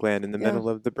hormone gland in the middle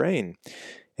of the brain.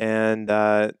 And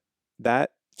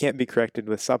that can't be corrected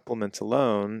with supplements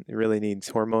alone. It really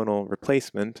needs hormonal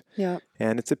replacement. Yeah.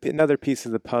 And it's another piece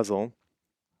of the puzzle.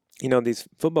 You know, these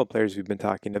football players we've been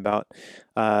talking about,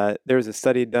 there was a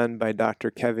study done by Dr.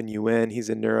 Kevin Yuen. He's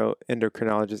a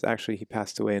neuroendocrinologist. Actually, he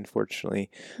passed away, unfortunately,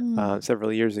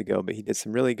 several years ago, but he did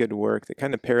some really good work that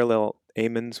kind of parallel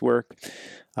Amen's work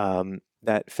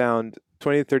that found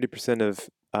 20 to 30% of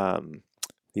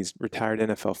these retired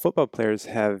NFL football players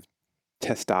have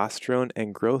testosterone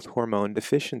and growth hormone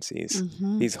deficiencies.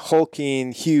 These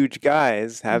hulking, huge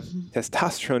guys have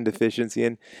testosterone deficiency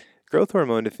and growth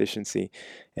hormone deficiency.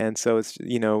 And so it's,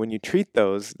 you know, when you treat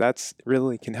those, that's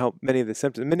really can help many of the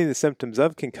symptoms. Many of the symptoms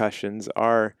of concussions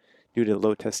are due to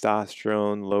low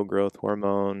testosterone, low growth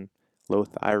hormone, low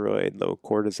thyroid, low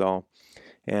cortisol.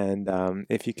 And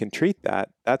if you can treat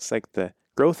that, that's like the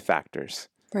growth factors.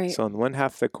 Right. So on one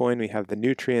half of the coin, we have the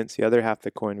nutrients. The other half of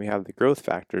the coin, we have the growth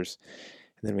factors.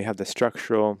 And then we have the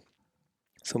structural.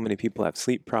 So many people have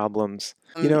sleep problems.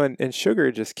 You know, and sugar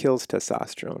just kills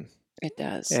testosterone. It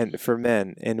does. And for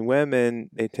men. And women,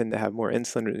 they tend to have more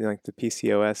insulin, like the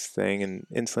PCOS thing, and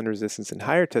insulin resistance and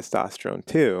higher testosterone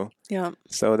too. Yeah.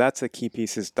 So that's a key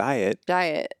piece is diet.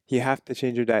 Diet. You have to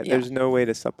change your diet. Yeah. There's no way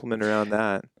to supplement around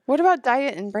that. What about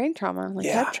diet and brain trauma, like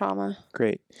head trauma?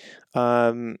 Great.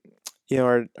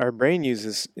 our brain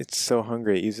it's so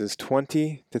hungry. It uses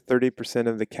 20 to 30%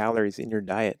 of the calories in your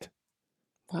diet.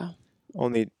 Wow.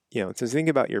 Only, so think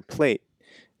about your plate.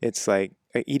 It's like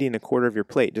eating a quarter of your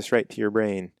plate just right to your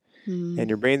brain. And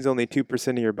your brain's only 2%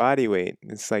 of your body weight.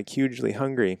 It's like hugely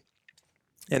hungry.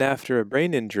 And after a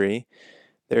brain injury,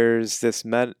 there's this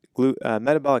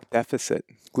metabolic deficit.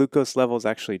 Glucose levels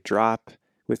actually drop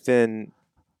within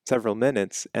several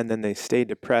minutes, and then they stay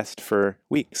depressed for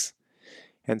weeks.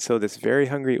 And so this very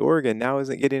hungry organ now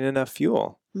isn't getting enough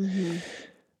fuel. Mm-hmm.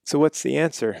 So what's the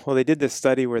answer? Well, they did this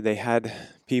study where they had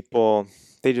people,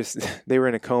 they were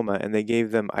in a coma, and they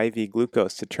gave them IV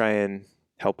glucose to try and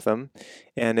help them.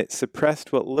 And it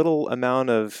suppressed what little amount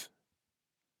of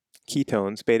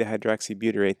ketones,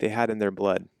 beta-hydroxybutyrate, they had in their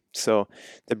blood. So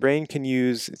the brain can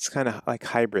use, it's kind of like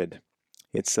hybrid.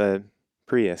 It's a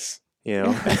Prius,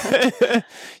 You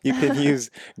can use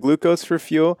glucose for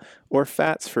fuel or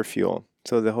fats for fuel.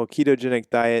 So the whole ketogenic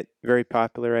diet, very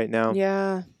popular right now.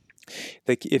 Yeah.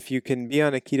 Like if you can be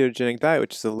on a ketogenic diet,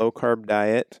 which is a low carb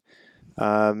diet,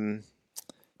 and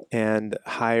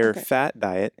higher fat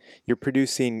diet, you're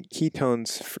producing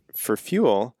ketones for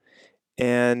fuel.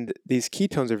 And these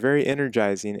ketones are very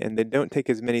energizing, and they don't take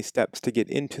as many steps to get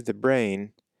into the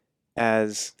brain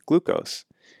as glucose.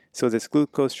 So this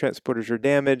glucose transporters are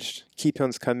damaged,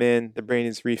 ketones come in, the brain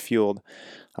is refueled.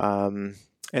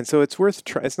 And so it's worth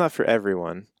it's not for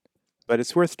everyone, but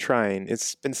it's worth trying.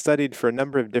 It's been studied for a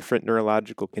number of different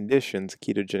neurological conditions a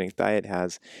ketogenic diet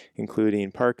has,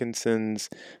 including Parkinson's,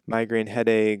 migraine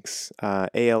headaches,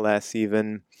 ALS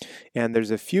even. And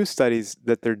there's a few studies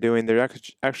that they're doing. They're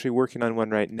actually working on one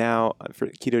right now for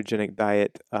ketogenic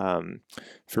diet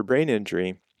for brain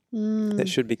injury. That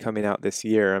should be coming out this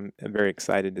year. I'm very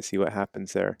excited to see what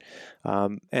happens there.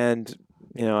 And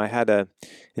I had an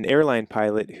airline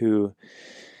pilot who,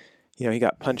 he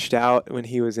got punched out when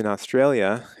he was in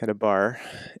Australia at a bar,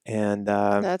 and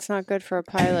that's not good for a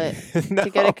pilot no. to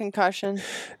get a concussion.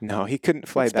 No, he couldn't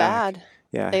fly it's back. Bad.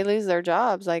 Yeah, they lose their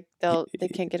jobs. Like they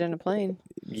can't get in a plane.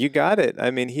 You got it. I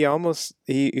mean, he almost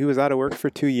he was out of work for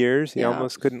 2 years. He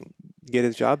almost couldn't get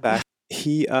his job back.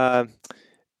 He was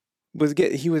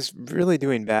really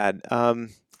doing bad,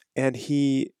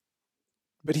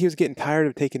 but he was getting tired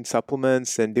of taking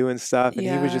supplements and doing stuff, and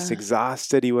he was just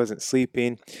exhausted. He wasn't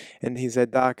sleeping, and he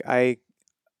said, "Doc,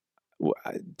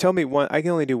 tell me one. I can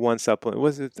only do one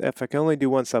supplement. If I can only do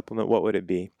one supplement, what would it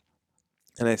be?"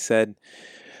 And I said,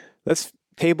 "Let's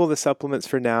table the supplements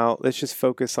for now. Let's just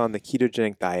focus on the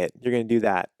ketogenic diet. You're going to do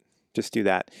that. Just do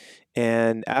that."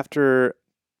 And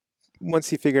once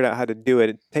he figured out how to do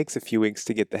it, it takes a few weeks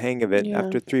to get the hang of it. Yeah.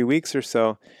 After 3 weeks or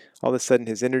so, all of a sudden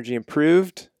his energy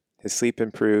improved, his sleep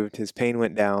improved, his pain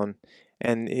went down,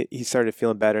 and he started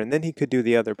feeling better. And then he could do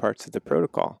the other parts of the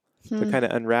protocol. So it kind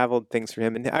of unraveled things for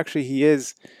him. And actually he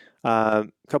is, a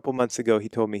couple months ago, he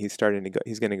told me he's going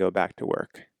to go back to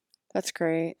work. That's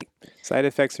great. Side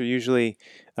effects are usually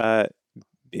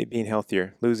being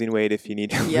healthier, losing weight if you need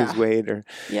to lose weight.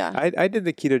 I did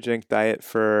the ketogenic diet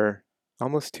for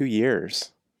almost 2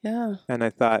 years. Yeah. And I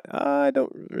thought,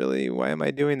 why am I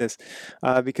doing this?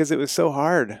 Because it was so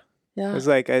hard. Yeah. It was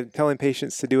like I'm telling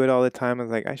patients to do it all the time. I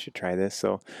was like, I should try this.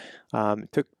 So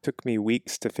it took me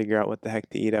weeks to figure out what the heck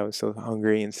to eat. I was so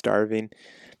hungry and starving.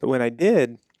 But when I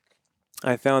did,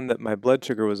 I found that my blood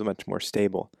sugar was much more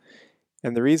stable.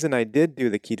 And the reason I did do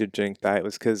the ketogenic diet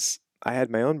was because I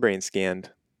had my own brain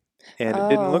scanned. And it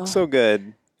didn't look so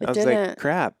good. I was like,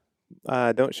 crap.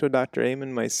 Don't show Dr.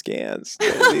 Amen my scans.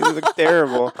 These look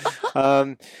terrible.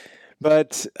 I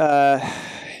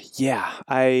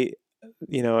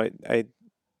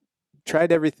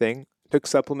tried everything. Took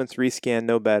supplements, rescan,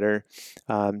 no better.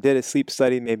 Did a sleep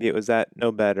study, maybe it was that,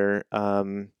 no better.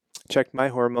 Checked my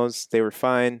hormones, they were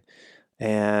fine.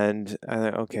 And I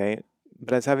thought, okay.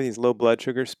 But I was having these low blood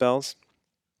sugar spells.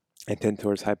 I tend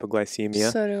towards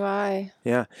hypoglycemia. So do I.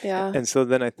 Yeah. Yeah. And so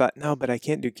then I thought, no, but I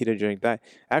can't do ketogenic diet.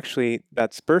 Actually,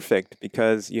 that's perfect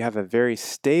because you have a very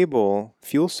stable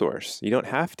fuel source. You don't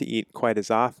have to eat quite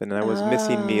as often. And I was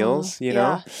missing meals,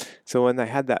 know? So when I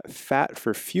had that fat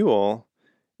for fuel,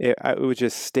 it was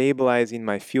just stabilizing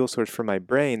my fuel source for my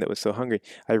brain that was so hungry.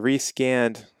 I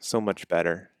rescanned so much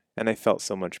better and I felt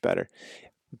so much better.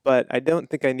 But I don't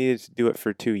think I needed to do it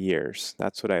for 2 years.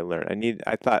 That's what I learned.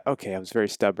 I thought, okay, I was very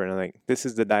stubborn. I'm like, this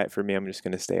is the diet for me. I'm just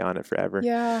going to stay on it forever.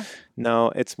 Yeah.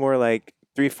 No, it's more like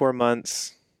 3-4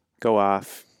 months, go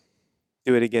off,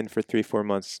 do it again for 3-4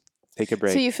 months, take a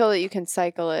break. So you feel that you can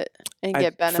cycle it and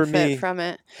get benefit from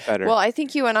it? Better. Well, I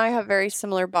think you and I have very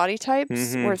similar body types.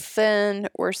 Mm-hmm. We're thin.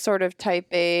 We're sort of type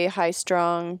A, high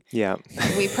strung. Yeah.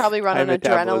 We probably run on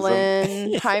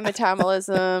adrenaline, high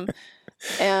metabolism.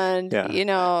 And,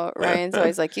 Ryan's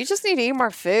always like, you just need to eat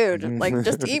more food. Like,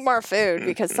 just eat more food.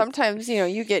 Because sometimes,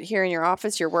 you get here in your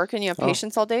office, you're working, you have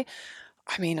patients all day.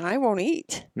 I mean, I won't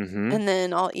eat. And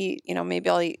then I'll eat, maybe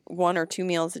I'll eat 1 or 2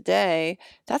 meals a day.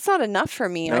 That's not enough for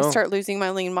me. No. I start losing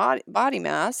my lean body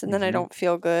mass, and then I don't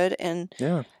feel good, and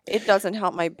it doesn't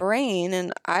help my brain.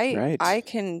 And I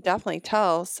can definitely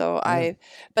tell. So I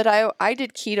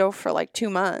did keto for like 2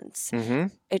 months.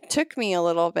 It took me a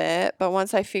little bit, but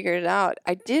once I figured it out,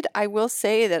 I will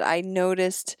say that I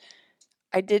noticed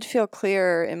I did feel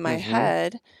clearer in my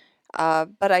head.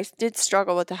 But I did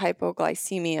struggle with the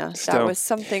hypoglycemia. That was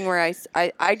something where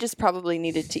I just probably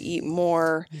needed to eat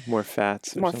more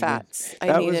fats.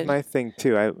 That was my thing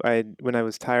too. I when I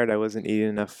was tired, I wasn't eating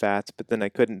enough fats, but then I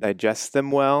couldn't digest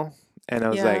them well, and I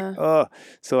was like, oh.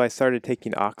 So I started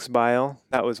taking ox bile.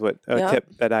 That was a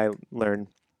tip that I learned.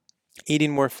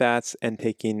 Eating more fats and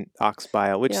taking ox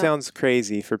bile, which sounds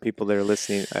crazy for people that are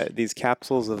listening. These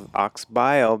capsules of ox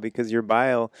bile, because your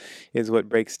bile is what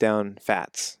breaks down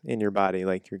fats in your body,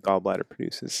 like your gallbladder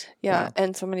produces. Yeah, wow.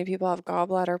 And so many people have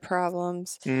gallbladder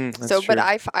problems. That's true. But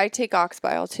I take ox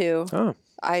bile too. Oh.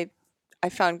 I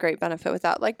found great benefit with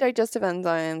that, like digestive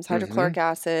enzymes, hydrochloric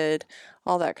acid,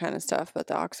 all that kind of stuff. But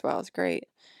the ox bile is great.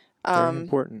 Very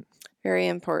important. Very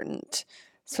important.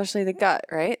 Especially the gut,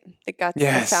 right? The gut's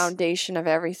the foundation of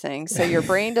everything. So your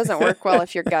brain doesn't work well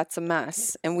if your gut's a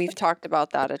mess. And we've talked about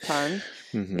that a ton.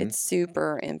 It's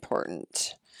super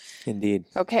important. Indeed.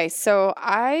 Okay, so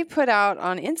I put out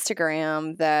on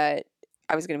Instagram that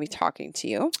I was going to be talking to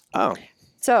you. Oh.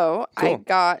 So cool. I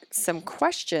got some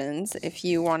questions if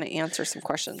you want to answer some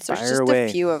questions. There's just away. A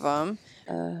few of them.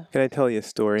 Can I tell you a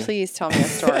story? Please tell me a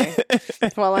story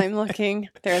while I'm looking.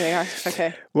 There they are.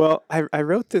 Okay. Well, I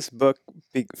wrote this book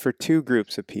for 2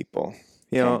 groups of people.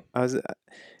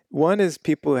 One is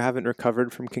people who haven't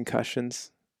recovered from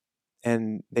concussions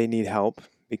and they need help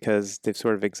because they've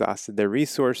sort of exhausted their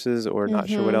resources or not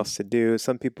sure what else to do.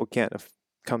 Some people can't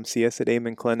come see us at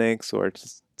Amen clinics or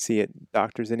just see at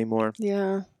doctors anymore.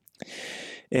 Yeah.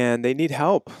 And they need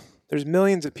help. There's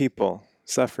millions of people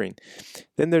suffering.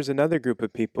 Then there's another group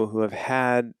of people who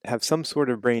have some sort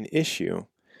of brain issue,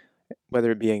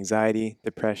 whether it be anxiety,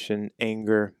 depression,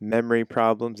 anger, memory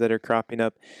problems that are cropping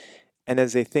up. And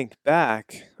as they think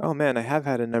back, oh man, I have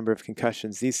had a number of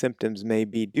concussions. These symptoms may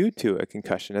be due to a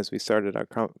concussion. As we started our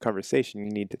conversation,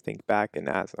 you need to think back and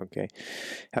ask, okay,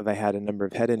 have I had a number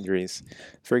of head injuries?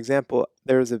 For example,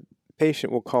 there was a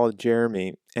patient we'll call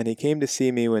Jeremy, and he came to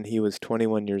see me when he was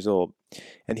 21 years old.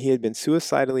 And he had been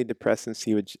suicidally depressed since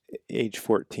he was age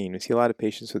 14. We see a lot of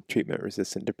patients with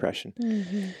treatment-resistant depression.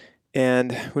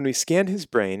 And when we scanned his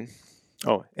brain,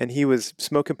 and he was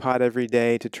smoking pot every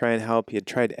day to try and help. He had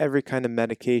tried every kind of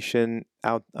medication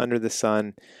out under the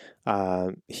sun.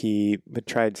 He had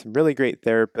tried some really great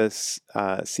therapists,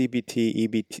 CBT,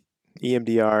 EBT,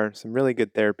 EMDR, some really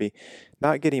good therapy,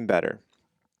 not getting better.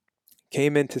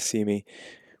 Came in to see me.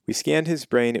 We scanned his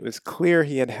brain. It was clear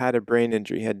he had a brain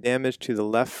injury. He had damage to the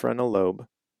left frontal lobe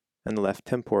and the left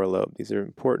temporal lobe. These are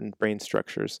important brain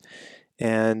structures.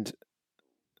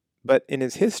 But in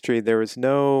his history, there was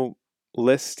no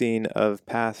listing of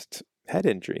past head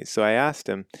injuries. So I asked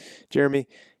him, Jeremy,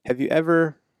 have you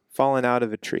ever fallen out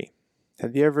of a tree?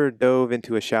 Have you ever dove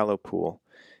into a shallow pool?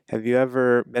 Have you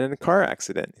ever been in a car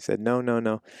accident? He said,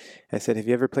 no. I said, have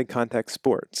you ever played contact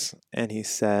sports? And he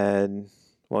said,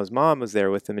 well, his mom was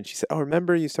there with him. And she said,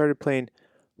 remember you started playing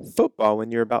football when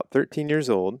you were about 13 years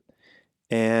old.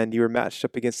 And you were matched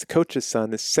up against the coach's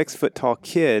son, this 6-foot-tall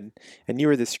kid. And you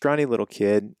were this scrawny little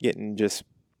kid getting just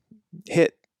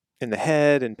hit in the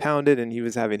head and pounded. And he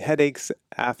was having headaches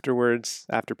afterwards,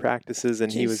 after practices.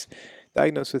 And he was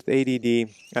diagnosed with ADD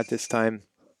at this time.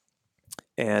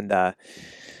 And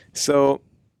so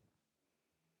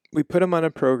we put him on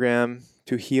a program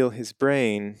to heal his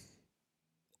brain.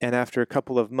 And after a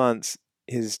couple of months,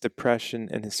 his depression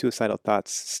and his suicidal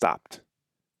thoughts stopped.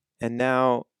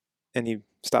 And he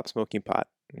stopped smoking pot.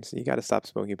 So you got to stop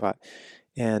smoking pot.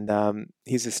 And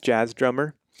he's this jazz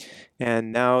drummer.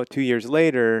 And now 2 years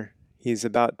later, he's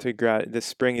about to this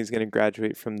spring, he's going to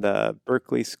graduate from the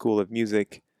Berklee School of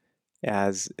Music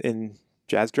as in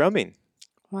jazz drumming.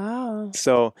 Wow.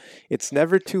 So it's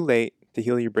never too late to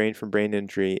heal your brain from brain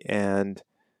injury. And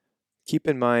keep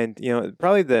in mind,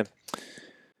 probably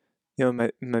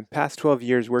my past 12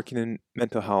 years working in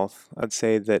mental health, I'd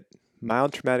say that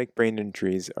mild traumatic brain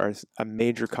injuries are a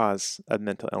major cause of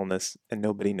mental illness, and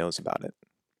nobody knows about it.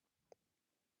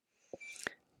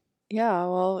 Yeah,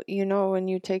 well, when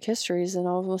you take histories, and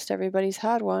almost everybody's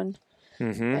had one,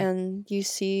 and you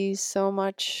see so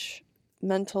much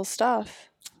mental stuff.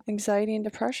 anxiety and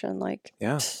depression. Like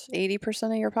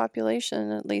 80% of your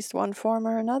population, at least one form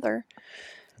or another.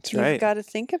 That's right. You've got to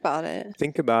think about it.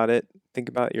 Think about it. Think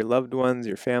about your loved ones,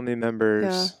 your family members.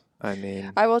 Yeah. I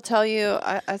mean, I will tell you,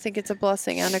 I think it's a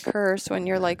blessing and a curse when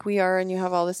you're like we are and you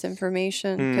have all this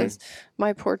information, because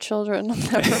my poor children will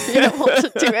never be able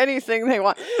to do anything they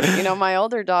want. You know, my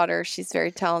older daughter, she's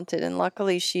very talented, and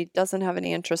luckily she doesn't have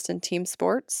any interest in team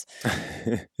sports.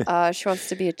 She wants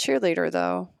to be a cheerleader,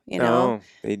 though, you know. Oh,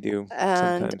 they do.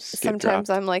 And sometimes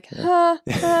I'm like,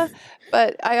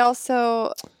 but I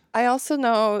also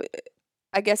know,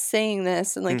 I guess, saying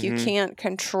this, and like you can't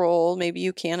control, maybe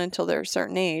you can until they're a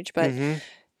certain age, but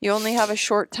you only have a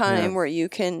short time where you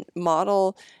can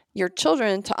model your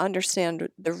children to understand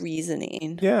the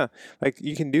reasoning. Yeah. Like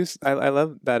you can do, I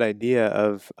love that idea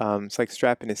of, it's like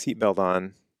strapping a seatbelt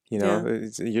on, you know,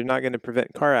 you're not going to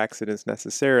prevent car accidents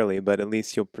necessarily, but at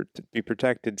least you'll be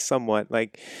protected somewhat.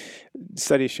 Like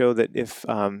studies show that if,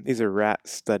 these are rat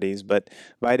studies, but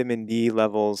vitamin D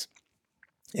levels,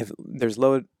 if there's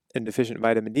low and deficient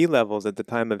vitamin D levels at the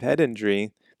time of head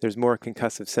injury, there's more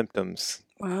concussive symptoms.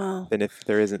 Wow. Than if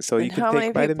there isn't. So and you can how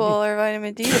take many people are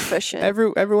vitamin D deficient?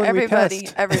 Everybody.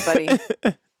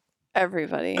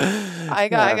 Everybody. I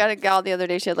got a gal the other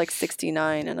day. She had like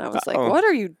 69, and I was like, "What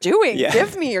are you doing?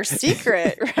 Give me your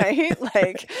secret, right?"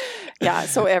 Like,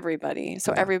 So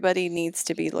everybody needs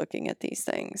to be looking at these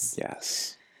things.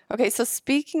 Yes. Okay. So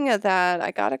speaking of that,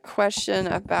 I got a question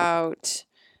about.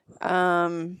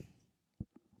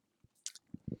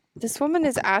 This woman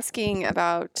is asking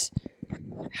about,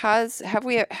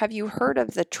 have you heard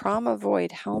of the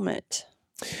TraumaVoid helmet?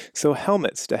 So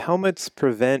do helmets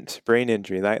prevent brain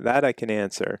injury? That I can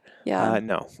answer. Yeah.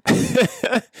 No.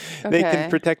 They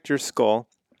can protect your skull.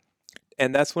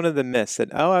 And that's one of the myths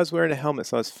that, I was wearing a helmet,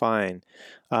 so I was fine.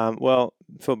 Well,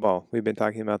 football, we've been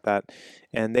talking about that.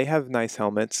 And they have nice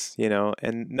helmets, you know,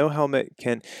 and no helmet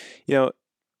can, you know,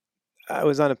 I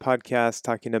was on a podcast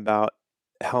talking about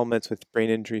helmets with brain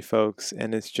injury folks,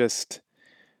 and it's just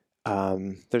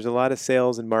there's a lot of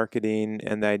sales and marketing,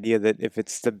 and the idea that if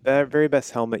it's the very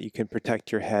best helmet, you can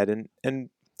protect your head,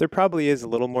 and there probably is a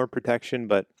little more protection,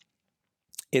 but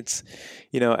it's,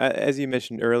 you know, as you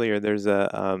mentioned earlier, there's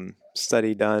a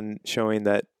study done showing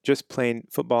that just playing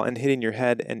football and hitting your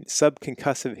head and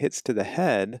subconcussive hits to the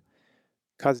head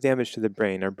cause damage to the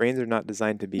brain. Our brains are not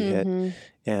designed to be hit,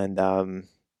 and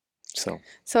So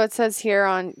it says here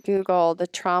on Google, the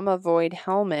TraumaVoid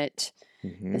helmet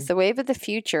is the wave of the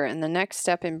future and the next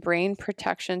step in brain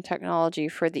protection technology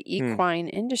for the equine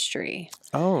industry.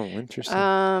 Oh, interesting.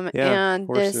 And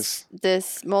horses.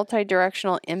 this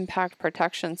multi-directional impact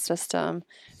protection system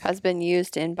has been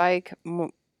used in bike,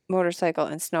 motorcycle,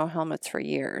 and snow helmets for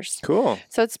years. Cool.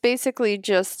 So it's basically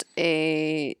just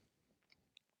a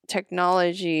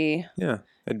technology. Yeah,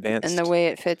 advanced. And the way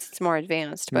it fits, it's more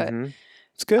advanced, but...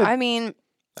 It's good. I mean,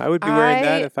 I would be wearing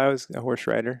that if I was a horse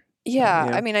rider.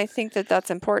 Yeah, I mean, I think that's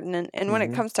important. And when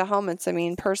it comes to helmets, I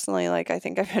mean, personally, like I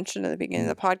think I mentioned at the beginning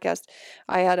of the podcast,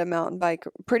 I had a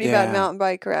pretty bad mountain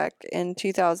bike wreck in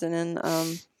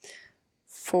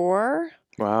 2004.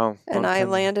 Wow. And I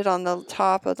landed on the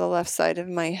top of the left side of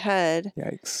my head.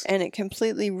 Yikes. And it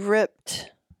completely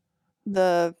ripped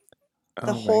the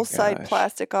whole side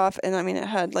plastic off, and I mean it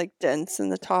had like dents in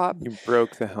the top. You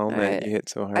broke the helmet. You hit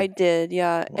so hard. I did,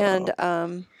 yeah. Wow.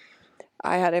 And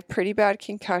I had a pretty bad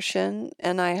concussion,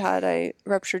 and I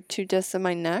ruptured 2 discs in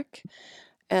my neck,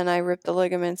 and I ripped the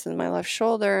ligaments in my left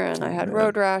shoulder, and I had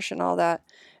road rash and all that.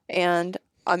 And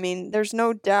I mean, there's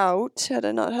no doubt, had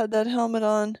I not had that helmet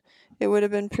on, it would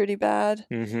have been pretty bad.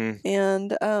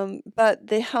 And but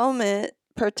the helmet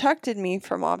protected me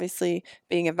from obviously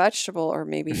being a vegetable or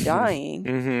maybe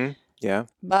dying. Yeah.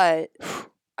 But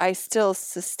I still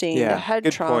sustained a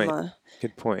head trauma.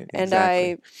 Good point. And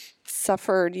exactly. I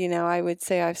suffered, you know, I would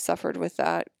say I've suffered with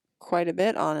that quite a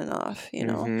bit on and off, you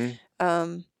know.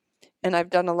 And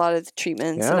I've done a lot of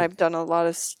treatments and I've done a lot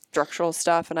of structural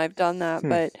stuff and I've done that,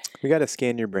 but we got to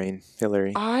scan your brain,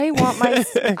 Hillary. I want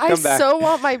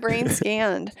my brain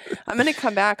scanned. I'm going to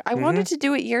come back. I wanted to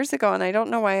do it years ago and I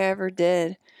don't know why I ever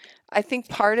did. I think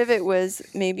part of it was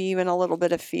maybe even a little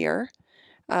bit of fear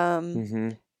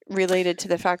related to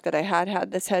the fact that I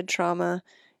had this head trauma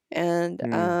and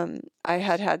I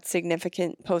had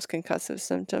significant post-concussive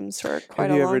symptoms for quite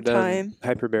a long time. Have you ever done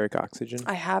hyperbaric oxygen?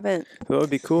 I haven't. So what would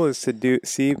be cool is to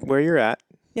see where you're at.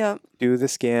 Yeah. Do the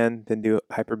scan, then do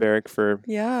hyperbaric for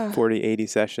 40, 80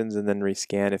 sessions, and then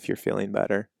rescan if you're feeling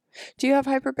better. Do you have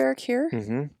hyperbaric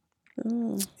here?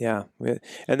 Yeah.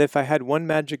 And if I had one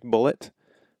magic bullet,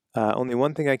 only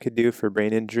one thing I could do for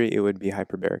brain injury, it would be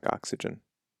hyperbaric oxygen.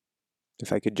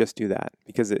 if I could just do that,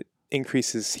 because it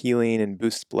increases healing and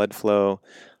boosts blood flow.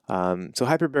 So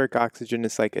hyperbaric oxygen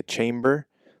is like a chamber,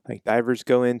 like divers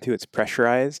go into. It's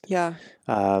pressurized. Yeah.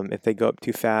 If they go up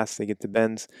too fast, they get the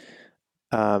bends.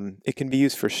 It can be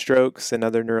used for strokes and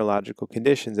other neurological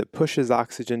conditions. It pushes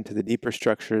oxygen to the deeper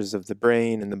structures of the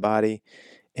brain and the body,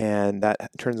 and that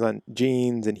turns on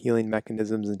genes and healing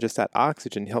mechanisms, and just that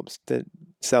oxygen helps the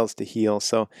cells to heal.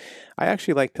 So I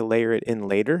actually like to layer it in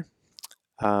later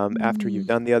after you've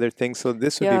done the other things. So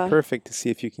this would be perfect to see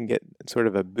if you can get sort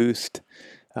of a boost.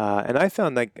 And I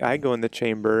found like I go in the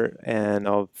chamber and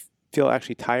I'll feel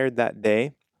actually tired that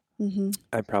day.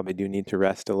 I probably do need to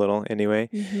rest a little anyway.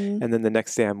 And then the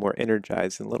next day I'm more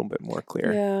energized and a little bit more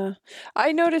clear. Yeah.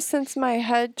 I noticed since my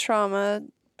head trauma,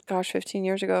 15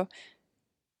 years ago,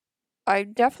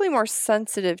 I'm definitely more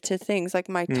sensitive to things. Like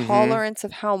my tolerance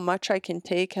of how much I can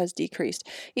take has decreased.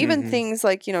 Even things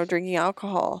like, drinking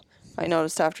alcohol. I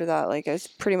noticed after that, like I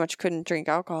pretty much couldn't drink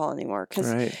alcohol anymore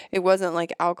because it wasn't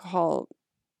like alcohol.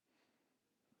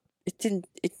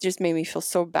 It just made me feel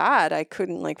so bad. I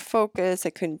couldn't like focus.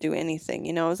 I couldn't do anything.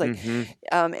 It was like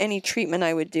any treatment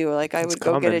I would do, like I would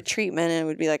go get a treatment and it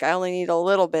would be like, I only need a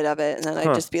little bit of it. And then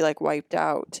I'd just be like wiped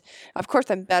out. Of course,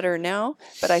 I'm better now,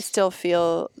 but I still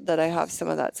feel that I have some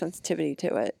of that sensitivity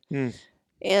to it.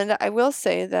 And I will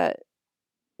say that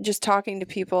just talking to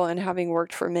people and having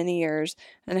worked for many years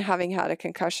and having had a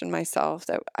concussion myself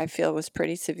that I feel was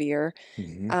pretty severe.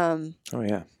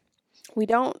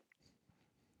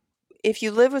 If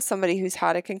you live with somebody who's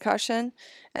had a concussion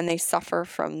and they suffer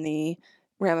from the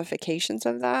ramifications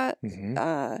of that,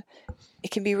 it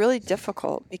can be really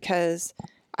difficult, because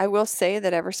I will say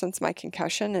that ever since my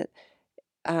concussion,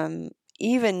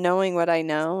 even knowing what I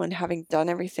know and having done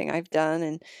everything I've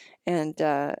done, and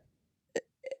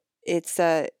it's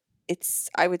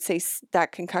I would say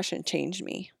that concussion changed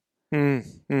me.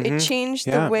 It changed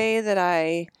the way that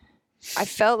I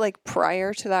felt like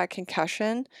prior to that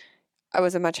concussion. I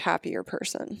was a much happier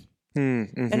person.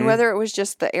 And whether it was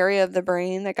just the area of the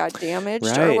brain that got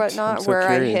damaged or whatnot, where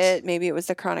I hit, maybe it was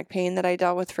the chronic pain that I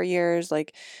dealt with for years.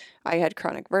 Like I had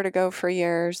chronic vertigo for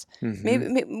years,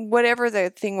 maybe whatever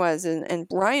the thing was. And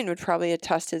Ryan would probably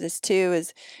attest to this too,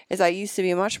 is I used to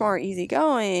be much more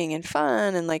easygoing and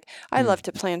fun. And like, I loved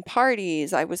to plan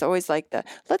parties. I was always like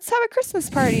let's have a Christmas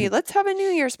party. Let's have a New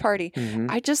Year's party.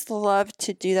 I just loved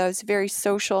to do that. I was very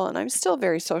social, and I'm still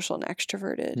very social and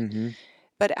extroverted.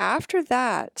 But after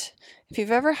that, if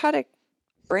you've ever had a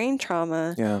brain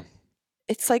trauma,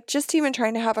 it's like just even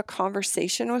trying to have a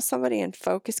conversation with somebody and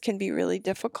focus can be really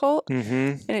difficult.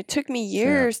 And it took me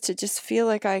years to just feel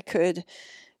like I could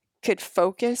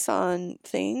focus on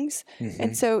things.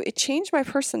 And so it changed my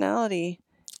personality.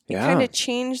 It kind of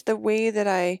changed the way that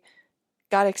I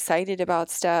got excited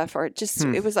about stuff, or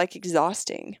it was like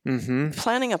exhausting.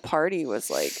 Planning a party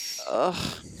was like,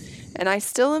 ugh. And I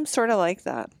still am sort of like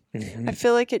that. I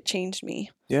feel like it changed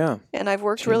me. Yeah. And I've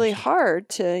worked really hard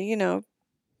to,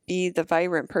 be the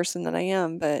vibrant person that I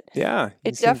am. But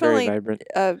it definitely,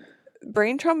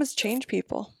 brain traumas change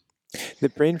people. The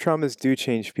brain traumas do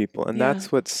change people. And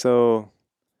that's what's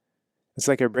it's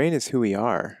like our brain is who we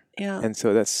are. Yeah. And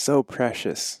so that's so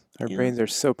precious. Our brains are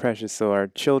so precious. So our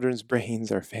children's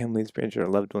brains, our family's brains, our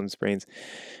loved ones' brains,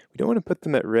 we don't want to put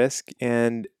them at risk.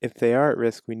 And if they are at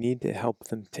risk, we need to help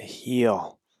them to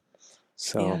heal.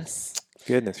 So,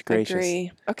 goodness gracious.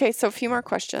 Agree. Okay, so a few more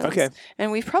questions. Okay.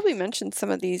 And we've probably mentioned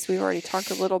some of these. We've already talked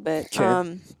a little bit.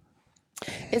 Okay.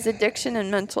 Is addiction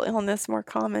and mental illness more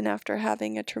common after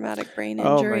having a traumatic brain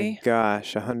injury? Oh my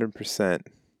gosh, 100%.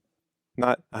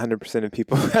 Not 100% of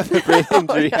people who have a brain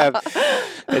injury have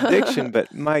addiction,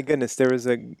 but my goodness, there was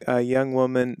a young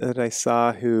woman that I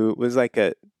saw who was like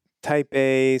a type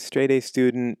A, straight A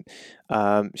student.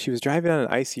 She was driving on an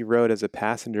icy road as a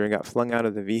passenger and got flung out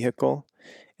of the vehicle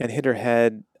and hit her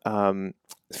head, flown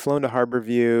to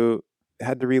Harborview,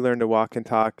 had to relearn to walk and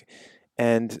talk.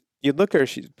 And you'd look at her,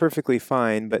 she's perfectly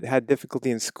fine, but had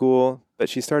difficulty in school. But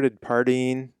she started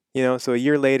partying, so a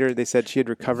year later, they said she had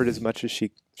recovered as much as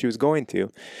she was going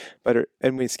to.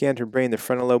 And we scanned her brain, the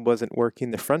frontal lobe wasn't working.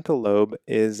 The frontal lobe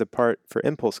is a part for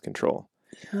impulse control.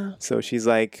 So she's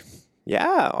like,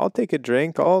 yeah, I'll take a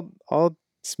drink. I'll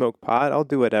smoke pot. I'll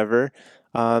do whatever.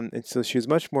 And so she was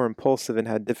much more impulsive and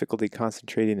had difficulty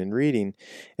concentrating and reading.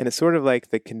 And it's sort of like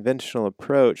the conventional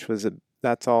approach was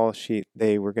that's all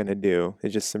they were going to do.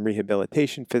 It's just some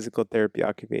rehabilitation, physical therapy,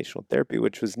 occupational therapy,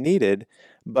 which was needed,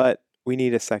 but we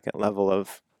need a second level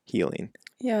of healing.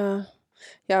 Yeah.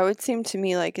 Yeah, it would seem to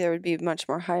me like there would be much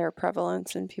more higher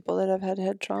prevalence in people that have had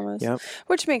head traumas,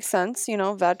 which makes sense.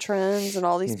 Veterans and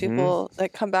all these people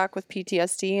that come back with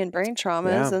PTSD and brain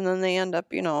traumas, and then they end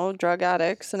up, drug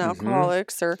addicts and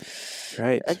alcoholics or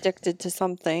addicted to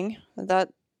something. That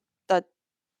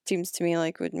seems to me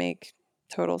like would make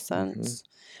total sense.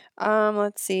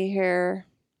 Let's see here.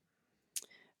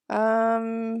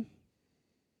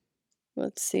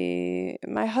 Let's see.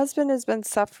 My husband has been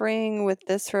suffering with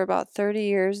this for about 30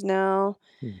 years now.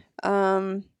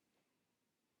 Her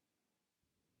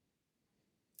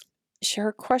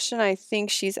question, I think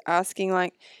she's asking,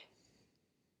 like,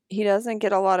 he doesn't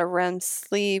get a lot of REM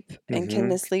sleep, and can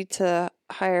this lead to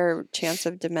higher chance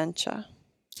of dementia?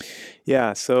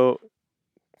 Yeah, so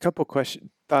a couple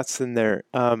thoughts in there.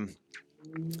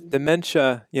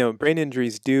 Dementia, brain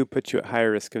injuries do put you at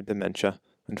higher risk of dementia,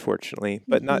 unfortunately,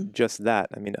 but not just that.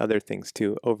 I mean, other things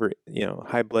too.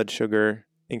 High blood sugar,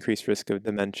 increased risk of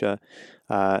dementia.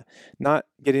 Not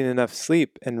getting enough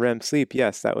sleep and REM sleep,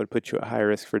 yes, that would put you at higher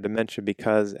risk for dementia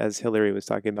because, as Hillary was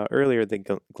talking about earlier,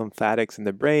 the lymphatics in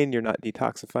the brain, you're not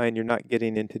detoxifying, you're not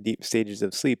getting into deep stages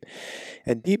of sleep.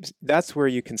 And that's where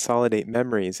you consolidate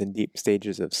memories in deep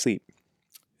stages of sleep.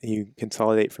 You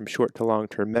consolidate from short to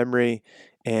long-term memory,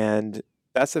 and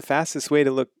that's the fastest way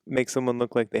to make someone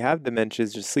look like they have dementia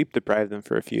is just sleep deprive them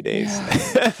for a few days.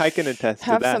 Yeah. I can attest to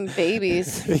that. Have some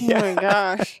babies. Oh my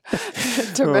gosh.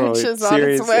 Dementia's on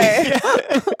its way.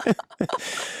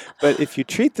 But if you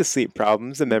treat the sleep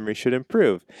problems, the memory should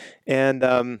improve. And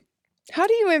how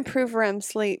do you improve REM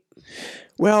sleep?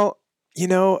 Well,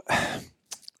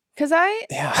 because I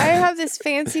have this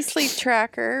fancy sleep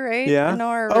tracker, right? Yeah. In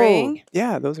our ring.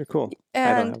 Yeah, those are cool. And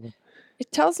I don't have them.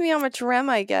 It tells me how much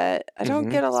REM I get. I don't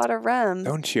get a lot of REM.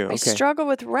 Don't you? Okay. I struggle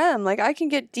with REM. Like, I can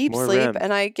get deep sleep REM.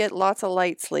 And I get lots of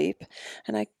light sleep.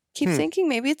 And I keep thinking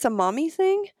maybe it's a mommy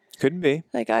thing. Could be.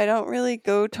 Like, I don't really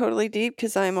go totally deep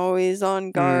because I'm always on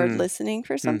guard listening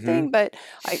for something. But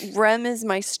REM is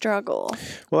my struggle.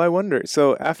 Well, I wonder.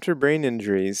 So after brain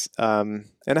injuries, and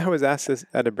I was asked this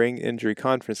at a brain injury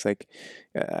conference, like,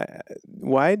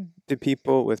 why do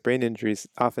people with brain injuries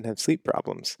often have sleep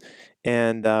problems?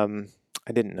 And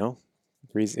I didn't know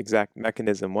the exact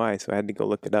mechanism why, so I had to go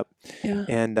look it up. Yeah.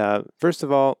 And first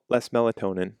of all, less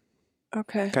melatonin.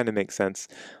 Okay. Kind of makes sense.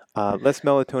 Less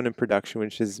melatonin production,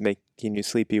 which is making you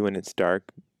sleepy when it's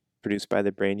dark, produced by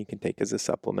the brain, you can take as a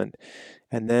supplement.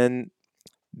 And then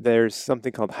there's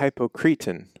something called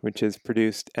hypocretin, which is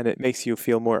produced, and it makes you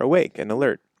feel more awake and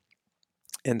alert.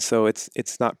 And so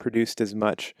it's not produced as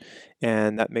much,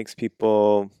 and that makes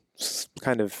people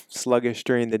kind of sluggish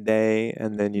during the day,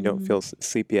 and then you don't feel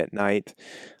sleepy at night.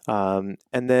 And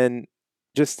then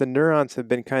just the neurons have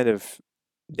been kind of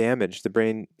damaged. The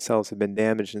brain cells have been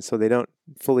damaged, and so they don't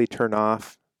fully turn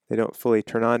off. They don't fully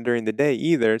turn on during the day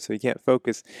either, so you can't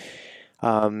focus.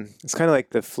 It's kind of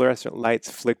like the fluorescent lights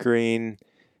flickering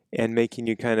and making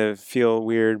you kind of feel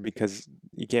weird because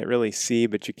you can't really see,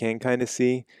 but you can kind of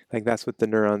see. Like, that's what the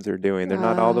neurons are doing. They're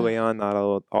not all the way on, not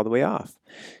all the way off.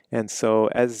 And so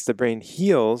as the brain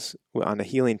heals on a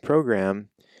healing program,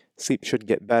 sleep should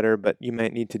get better, but you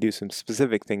might need to do some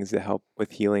specific things to help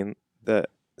with healing the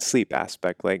sleep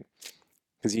aspect. Like,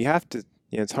 because you have to,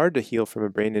 it's hard to heal from a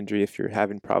brain injury if you're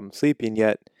having problems sleeping,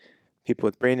 yet people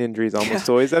with brain injuries almost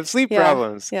always have sleep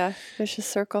problems. Yeah, vicious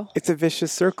circle. It's a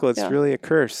vicious circle. It's really a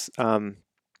curse.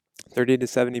 30 to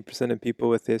 70% of people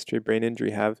with a history of brain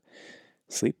injury have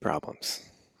sleep problems.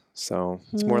 So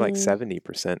it's more like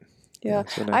 70%. Yeah.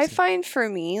 I find for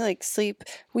me, like, sleep,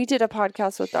 we did a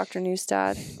podcast with Dr.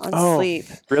 Neustadt on sleep.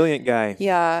 Brilliant guy.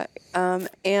 Yeah.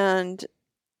 And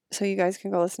so you guys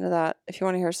can go listen to that if you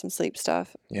want to hear some sleep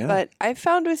stuff. Yeah. But I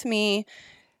found with me,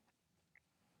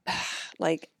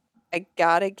 like, I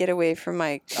gotta get away from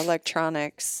my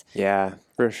electronics. Yeah,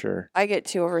 for sure. I get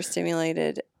too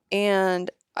overstimulated,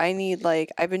 and I need,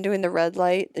 like, I've been doing the red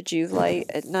light, the Juve light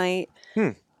at night,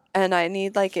 and I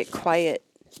need, like, it quiet.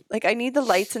 Like, I need the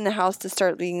lights in the house to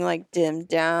start being, like, dimmed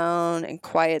down and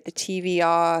quiet, the TV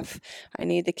off. I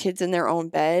need the kids in their own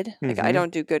bed. Like, I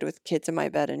don't do good with kids in my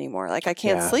bed anymore. Like, I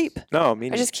can't sleep. No, I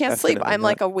just can't sleep. I'm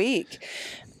like awake.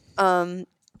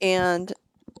 And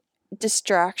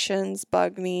distractions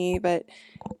bug me, but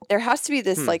there has to be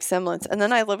this like semblance. And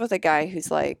then I live with a guy who's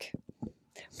like,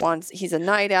 he's a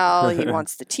night owl. He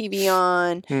wants the TV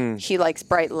on. He likes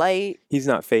bright light. He's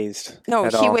not phased. No,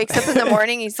 he wakes up in the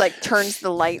morning. He's like, turns the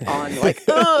light on, like,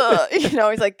 ugh, he's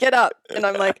like, get up. And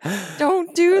I'm like,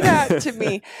 don't do that to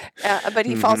me. But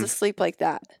he falls asleep like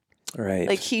that. Right.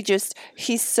 Like,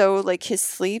 he's so, like, his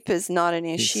sleep is not an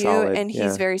issue, and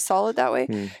he's very solid that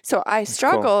way. So I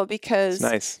struggle because it's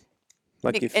nice.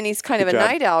 And he's kind of a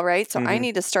night owl, right? So I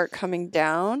need to start coming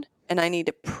down and I need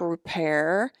to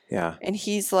prepare. Yeah. And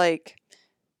he's like,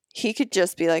 he could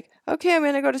just be like, okay, I'm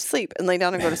going to go to sleep and lay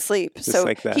down and go to sleep. So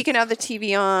like he can have the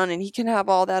TV on and he can have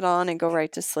all that on and go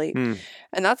right to sleep. And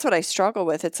that's what I struggle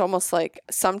with. It's almost like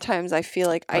sometimes I feel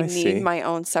like I need my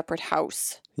own separate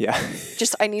house. Yeah.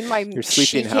 Just I need my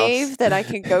she cave that I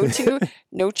can go to.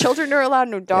 No children are allowed.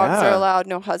 No dogs are allowed.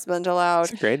 No husband allowed.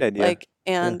 That's a great idea.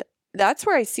 That's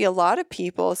where I see a lot of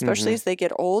people, especially as they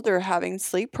get older, having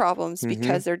sleep problems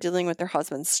because they're dealing with their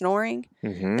husband snoring.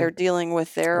 They're dealing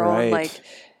with their own, like,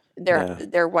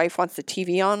 their wife wants the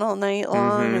TV on all night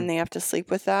long and they have to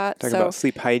sleep with that. Talk about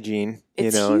sleep hygiene.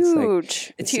 It's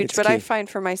huge. It's huge. But I find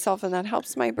for myself, and that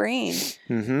helps my brain.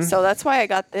 So that's why I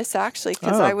got this, actually,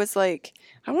 because I was like,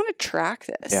 I want to track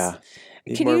this. Yeah.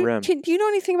 Do you know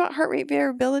anything about heart rate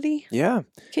variability? Yeah.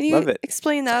 Can you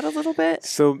explain that a little bit?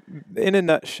 So in a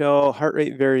nutshell, heart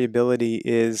rate variability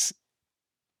is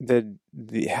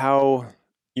how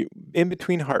you, in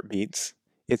between heartbeats,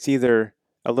 it's either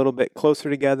a little bit closer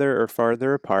together or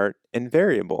farther apart and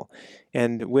variable.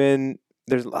 And when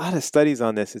there's a lot of studies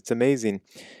on this, it's amazing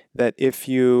that if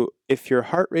your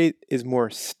heart rate is more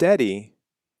steady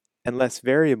and less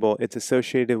variable, it's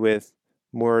associated with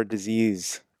more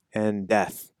disease and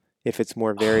death. If it's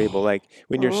more variable, like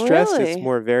when you're stressed, it's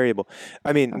more variable.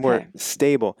 I mean, more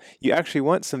stable. You actually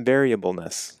want some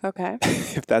variableness. Okay.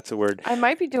 If that's a word. I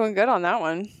might be doing good on that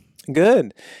one.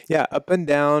 Good. Yeah. Up and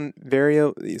down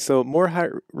so more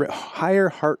higher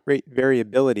heart rate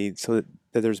variability, so that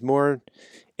there's more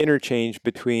interchange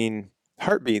between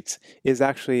heartbeats, is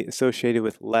actually associated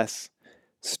with less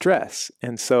stress.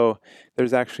 And so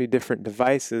there's actually different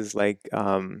devices like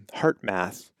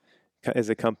HeartMath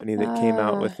is a company that came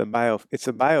out with it's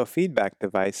a biofeedback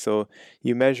device. So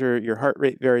you measure your heart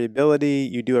rate variability,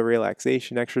 you do a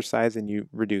relaxation exercise, and you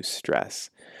reduce stress.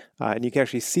 And you can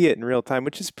actually see it in real time,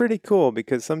 which is pretty cool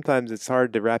because sometimes it's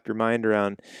hard to wrap your mind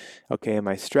around, okay, am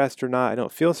I stressed or not? I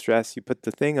don't feel stressed. You put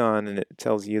the thing on and it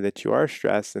tells you that you are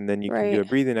stressed, and then you can do a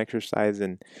breathing exercise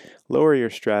and lower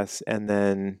your stress, and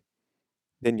then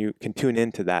you can tune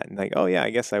into that and like, oh yeah,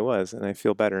 I guess I was, and I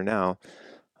feel better now.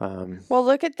 Well,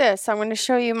 look at this. I'm going to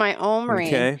show you my Omri.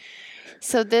 Okay.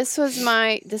 So this was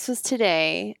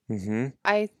today.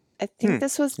 I think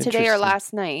this was today or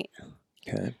last night.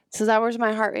 Okay. So that was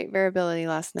my heart rate variability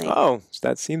last night. Oh,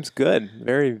 that seems good.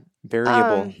 Very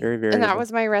variable. Very variable. And that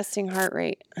was my resting heart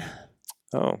rate.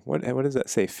 Oh, what does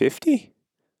that say? 50?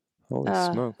 Holy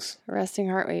smokes. Resting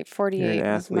heart rate, 48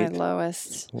 was my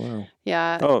lowest. Wow.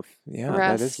 Yeah. Oh, yeah,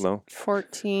 that is low.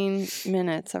 14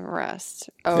 minutes of rest.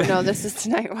 Oh, no, this is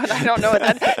tonight. What? I don't know what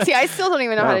that. See, I still don't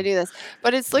even know how to do this.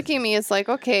 But it's looking at me, it's like,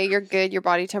 okay, you're good. Your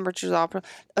body temperature's off.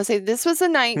 I'll say this was a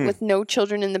night with no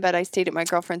children in the bed. I stayed at my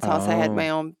girlfriend's house. I had my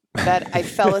own bed. I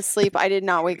fell asleep. I did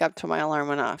not wake up till my alarm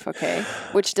went off, okay?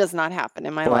 Which does not happen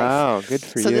in my life. Wow, good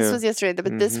for you. So this was yesterday,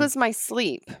 but this was my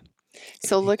sleep.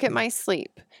 So look at my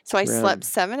sleep. So I slept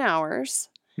 7 hours.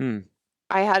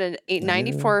 I had an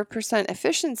 94%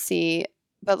 efficiency,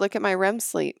 but look at my REM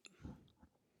sleep.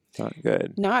 Not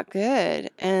good. Not good.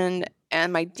 And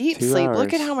my deep sleep. Hours.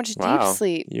 Look at how much deep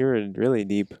sleep. You're really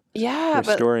deep. Yeah.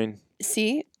 Restoring. But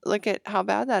see, look at how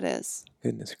bad that is.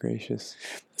 Goodness gracious.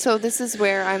 So this is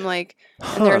where I'm like,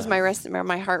 and there's my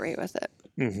my heart rate with it.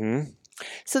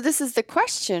 So this is the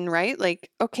question, right? Like,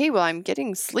 okay, well, I'm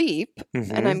getting sleep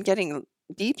and I'm getting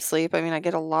deep sleep. I mean, I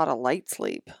get a lot of light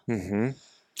sleep. Yeah.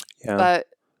 But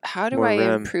how do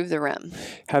I improve the REM?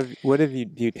 Do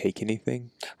you take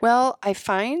anything? Well, I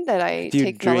find that I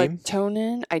take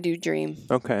melatonin. I do dream.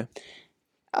 Okay.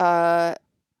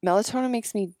 Melatonin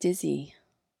makes me dizzy.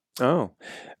 Oh.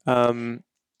 Not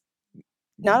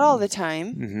all the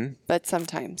time, but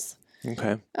sometimes.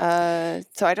 Okay.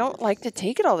 So I don't like to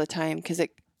take it all the time because I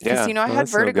had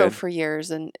vertigo for years,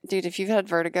 and dude, if you've had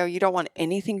vertigo, you don't want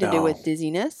anything to do with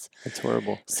dizziness. It's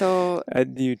horrible. So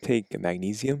do you take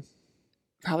magnesium?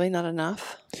 Probably not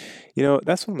enough. You know,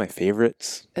 that's one of my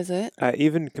favorites. Is it?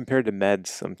 Even compared to meds,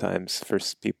 sometimes for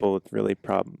people with really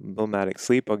problematic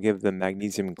sleep, I'll give them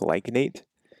magnesium glycinate.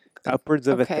 Upwards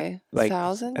of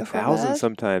 1,000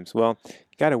 sometimes. Well,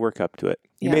 you got to work up to it.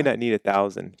 You may not need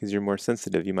 1,000 because you're more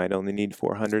sensitive. You might only need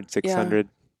 400, 600,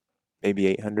 maybe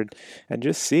 800, and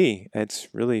just see. It's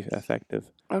really effective.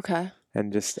 Okay.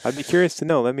 And I'd be curious to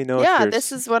know. Let me know. Yeah,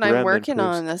 this is what I'm working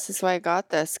on. This is why I got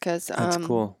this because that's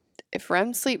cool. If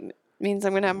REM sleep means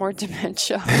I'm going to have more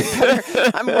dementia.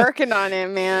 I'm working on it,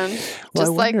 man. Well,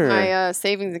 Just like my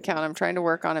savings account. I'm trying to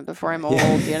work on it before I'm old,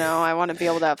 I want to be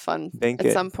able to have fun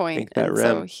at some point. And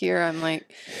so here I'm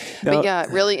like, but yeah,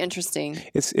 really interesting.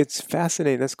 It's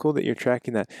fascinating. That's cool that you're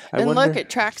tracking that. Look, it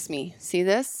tracks me. See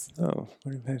this? Oh,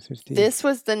 45:15. This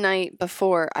was the night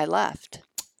before I left.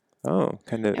 Oh,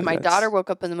 kind of. And my daughter woke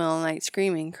up in the middle of the night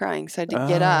screaming, crying. So I had to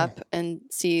get up and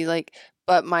see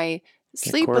but my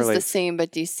sleep was the same,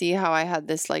 but do you see how I had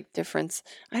this difference?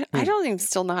 I don't even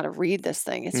still know how to read this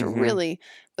thing. It's really,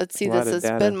 but see, this has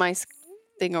been my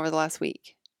thing over the last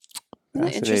week. Isn't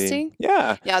it interesting?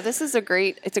 Yeah. Yeah, it's a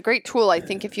great tool. I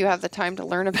think if you have the time to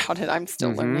learn about it, I'm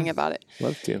still learning about it.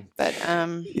 Love to. But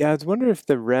yeah, I was wondering if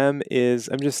the REM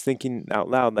I'm just thinking out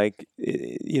loud,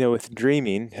 with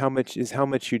dreaming, how much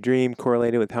you dream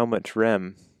correlated with how much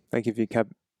REM? It's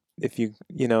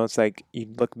like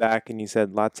you look back and you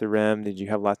said lots of REM. Did you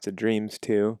have lots of dreams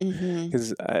too?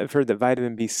 Because I've heard that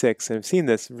vitamin B6, and I've seen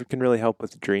this, can really help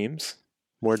with dreams,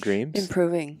 more dreams.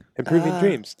 Improving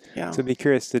dreams. Yeah. So I'd be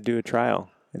curious to do a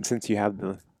trial. And since you have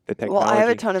the technology. Well, I have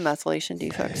a ton of methylation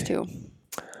defects too.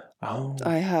 Oh.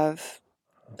 I have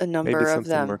a number maybe of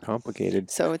them. More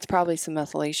complicated. So it's probably some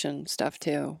methylation stuff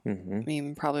too. Mm-hmm. I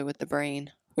mean, probably with the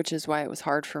brain, which is why it was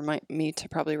hard for me to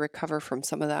probably recover from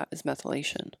some of that is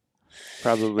methylation.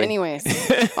 Probably. Anyways,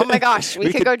 oh my gosh,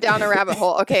 we could go down a rabbit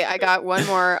hole. Okay, I got one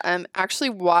more.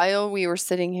 Actually, while we were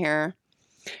sitting here,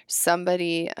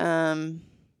 somebody that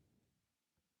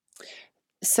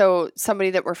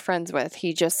we're friends with,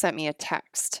 he just sent me a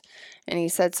text. And he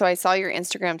said, so I saw your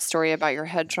Instagram story about your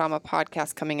head trauma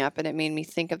podcast coming up, and it made me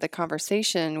think of the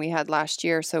conversation we had last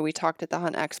year. So we talked at the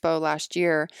Hunt Expo last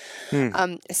year.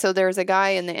 So there's a guy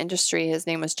in the industry. His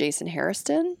name was Jason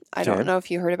Hairston. I don't know if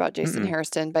you heard about Jason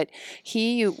Hairston, but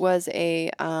he was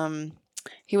a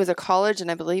college,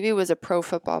 and I believe he was a pro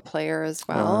football player as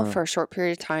well for a short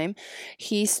period of time.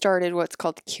 He started what's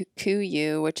called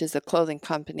KUIU, which is a clothing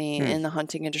company in the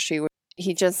hunting industry.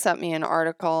 He just sent me an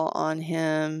article on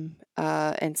him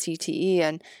and CTE,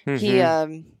 and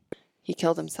he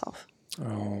killed himself.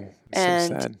 Oh,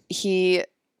 and so sad.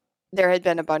 There had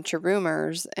been a bunch of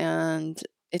rumors, and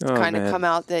it's kind of come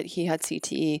out that he had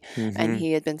CTE, and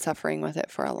he had been suffering with it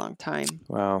for a long time.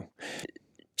 Wow.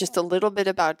 Just a little bit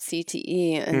about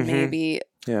CTE, and maybe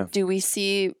do we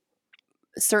see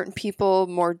certain people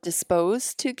more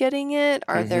disposed to getting it?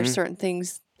 Are there certain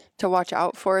things to watch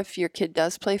out for if your kid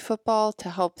does play football to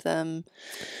help them?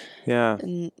 Yeah.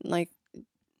 And like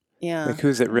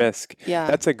who's at risk? Yeah.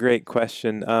 That's a great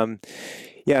question.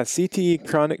 CTE,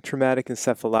 chronic traumatic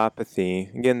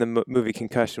encephalopathy. Again, the movie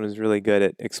Concussion was really good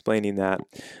at explaining that.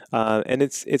 And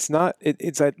it's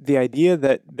the idea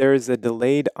that there is a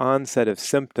delayed onset of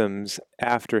symptoms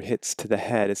after hits to the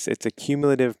head. It's a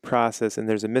cumulative process, and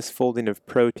there's a misfolding of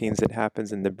proteins that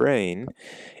happens in the brain,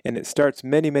 and it starts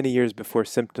many, many years before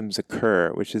symptoms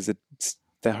occur, which is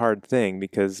the hard thing,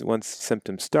 because once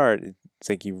symptoms start, it's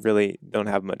like you really don't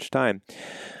have much time.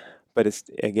 But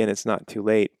it's not too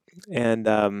late. And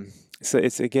so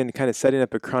it's, again, kind of setting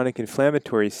up a chronic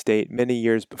inflammatory state many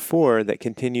years before that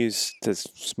continues to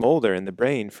smolder in the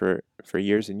brain for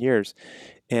years and years.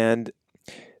 And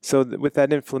so with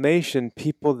that inflammation,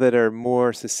 people that are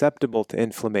more susceptible to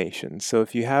inflammation. So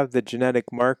if you have the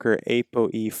genetic marker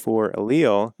ApoE4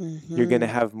 allele, you're going to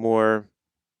have more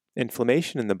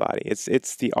inflammation in the body.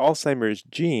 It's the Alzheimer's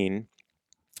gene.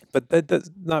 But that's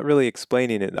not really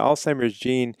explaining it. The Alzheimer's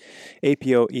gene,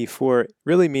 ApoE4,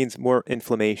 really means more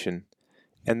inflammation.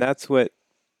 And that's what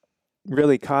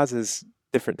really causes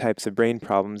different types of brain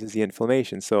problems, is the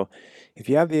inflammation. So if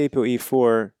you have the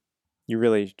ApoE4, you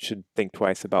really should think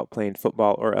twice about playing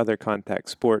football or other contact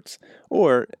sports.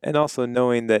 And also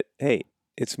knowing that, hey,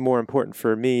 it's more important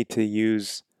for me to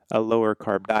use a lower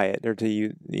carb diet, or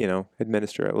to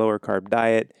administer a lower carb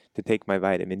diet, to take my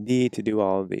vitamin D, to do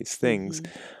all of these things.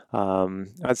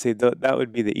 I'd say that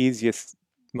would be the easiest,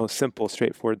 most simple,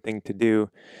 straightforward thing to do.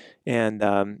 And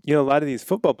a lot of these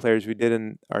football players we did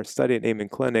in our study at Amen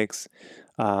Clinics,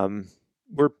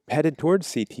 were headed towards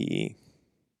CTE.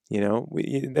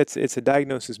 It's a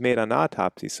diagnosis made on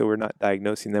autopsy, so we're not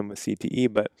diagnosing them with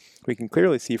CTE, but we can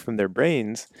clearly see from their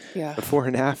brains before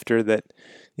and after that,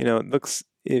 it looks,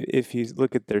 if you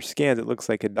look at their scans, it looks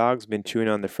like a dog's been chewing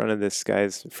on the front of this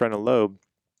guy's frontal lobe.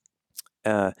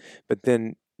 But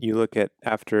then you look at,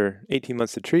 after 18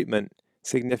 months of treatment,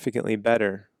 significantly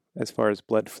better as far as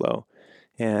blood flow,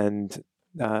 and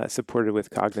supported with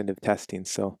cognitive testing.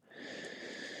 So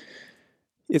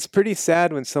it's pretty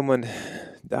sad when someone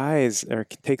dies or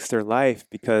takes their life,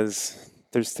 because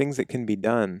there's things that can be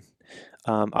done.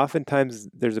 Oftentimes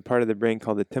there's a part of the brain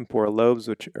called the temporal lobes,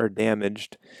 which are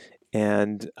damaged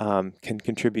and can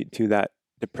contribute to that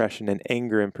depression and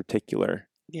anger in particular.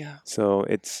 Yeah. So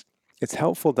it's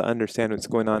helpful to understand what's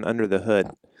going on under the hood.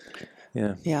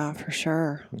 Yeah. Yeah, for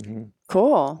sure. Mm-hmm.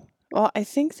 Cool. Well, I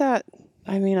think that,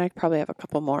 I probably have a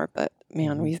couple more, but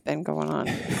man, we've been going on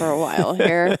for a while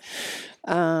here.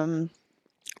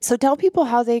 So tell people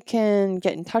how they can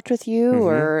get in touch with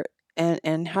you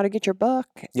and how to get your book.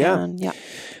 Yeah.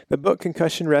 The book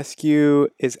Concussion Rescue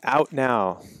is out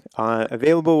now.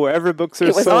 Available wherever books are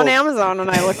sold. It was on Amazon when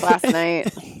I looked last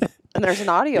night. And there's an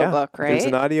audio book, right? There's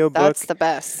an audio book. That's the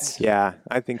best. Yeah,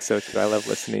 I think so too. I love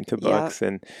listening to books,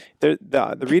 and the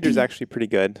reader's actually pretty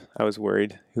good. I was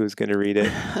worried who was going to read it,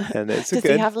 and it's Does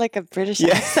good. he have like a British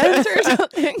accent or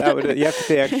something? You have to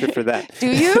pay extra for that. Do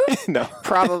you? No,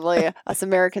 probably. Us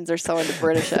Americans are so into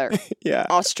British or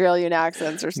Australian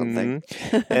accents or something.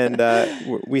 Mm-hmm.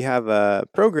 And we have a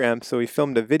program, so we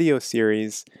filmed a video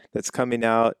series that's coming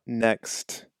out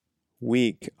next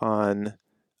week on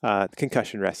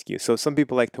Concussion Rescue. So some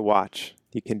people like to watch.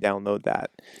 You can download that.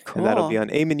 Cool. And that'll be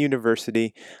on Amen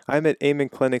University. I'm at Amen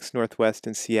Clinics Northwest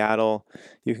in Seattle.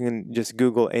 You can just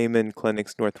Google Amen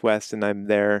Clinics Northwest and I'm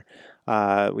there.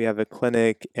 We have a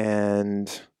clinic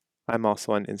and I'm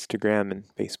also on Instagram and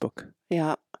Facebook.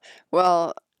 Yeah.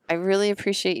 Well, I really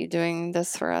appreciate you doing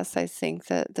this for us. I think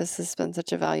that this has been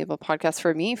such a valuable podcast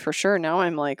for me, for sure. Now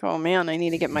I'm like, oh man, I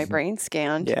need to get my brain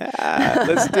scanned. Yeah,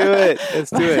 let's do it. Let's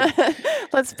do it.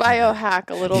 Let's biohack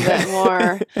a little bit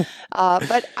more.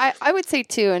 But I would say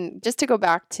too, and just to go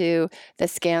back to the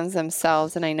scans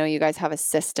themselves, and I know you guys have a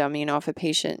system, if a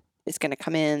patient is going to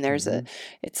come in, there's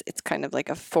it's kind of like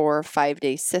a 4 or 5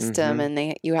 day system,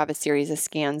 and you have a series of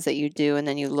scans that you do, and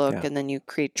then you look, and then you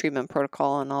create treatment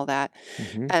protocol and all that.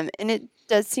 And it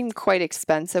does seem quite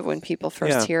expensive when people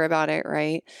first hear about it,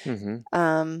 right?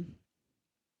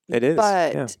 It is,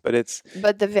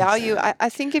 but the value. I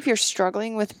think if you're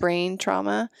struggling with brain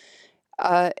trauma,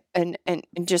 and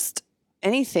just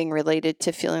anything related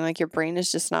to feeling like your brain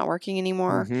is just not working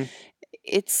anymore.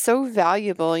 It's so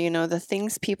valuable, the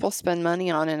things people spend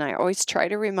money on. And I always try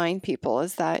to remind people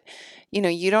is that,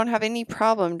 you don't have any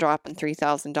problem dropping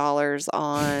 $3,000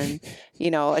 on,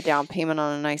 a down payment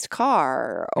on a nice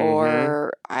car,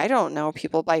 or I don't know,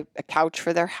 people buy a couch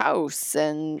for their house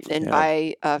and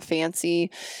buy a fancy,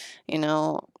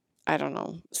 I don't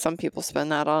know. Some people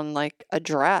spend that on like a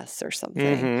dress or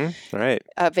something, right?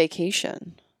 A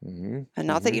vacation. And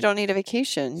not that you don't need a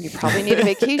vacation. You probably need a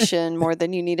vacation more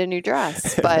than you need a new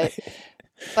dress. But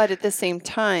at the same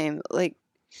time, like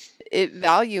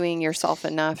valuing yourself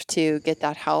enough to get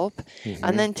that help.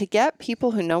 And then to get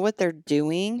people who know what they're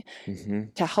doing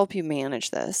to help you manage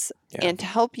this. And to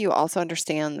help you also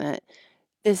understand that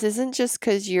this isn't just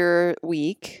because you're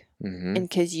weak and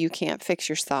because you can't fix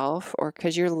yourself or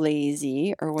because you're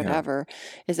lazy or whatever.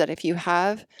 Is that if you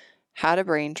have had a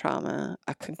brain trauma,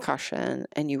 a concussion,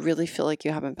 and you really feel like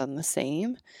you haven't been the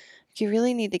same, you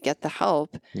really need to get the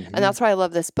help. And that's why I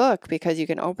love this book, because you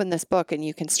can open this book and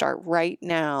you can start right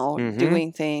now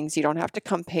doing things. You don't have to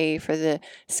come pay for the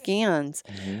scans,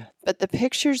 but the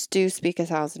pictures do speak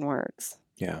 1,000 words.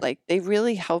 Yeah. Like they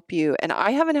really help you. And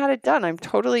I haven't had it done. I'm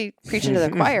totally preaching to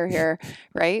the choir here,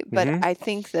 right? But I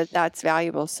think that that's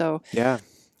valuable. So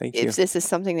thank you. If this is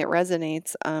something that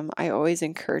resonates, I always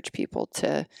encourage people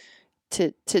to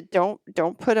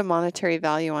don't put a monetary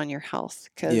value on your health,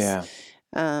 because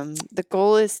the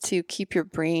goal is to keep your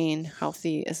brain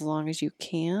healthy as long as you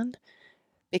can,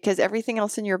 because everything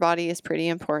else in your body is pretty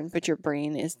important, but your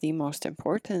brain is the most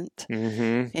important.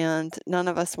 And none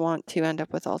of us want to end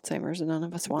up with Alzheimer's, and none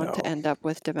of us want to end up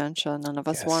with dementia. None of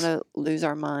us want to lose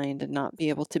our mind and not be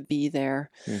able to be there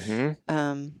when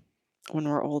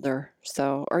we're older,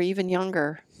 or even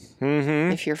younger.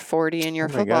 If you're 40 and you're a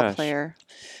football player.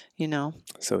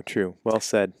 So true. Well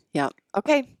said. Yeah.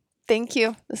 Okay. Thank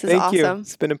you. This is awesome. Thank you.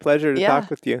 It's been a pleasure to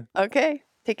talk with you. Okay.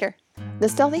 Take care. The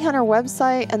Stealthy Hunter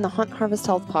website and the Hunt Harvest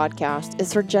Health podcast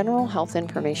is for general health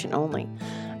information only.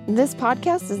 This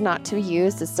podcast is not to be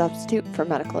used as a substitute for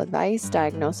medical advice,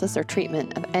 diagnosis, or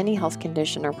treatment of any health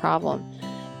condition or problem.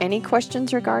 Any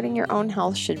questions regarding your own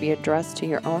health should be addressed to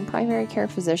your own primary care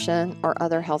physician or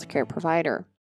other healthcare provider.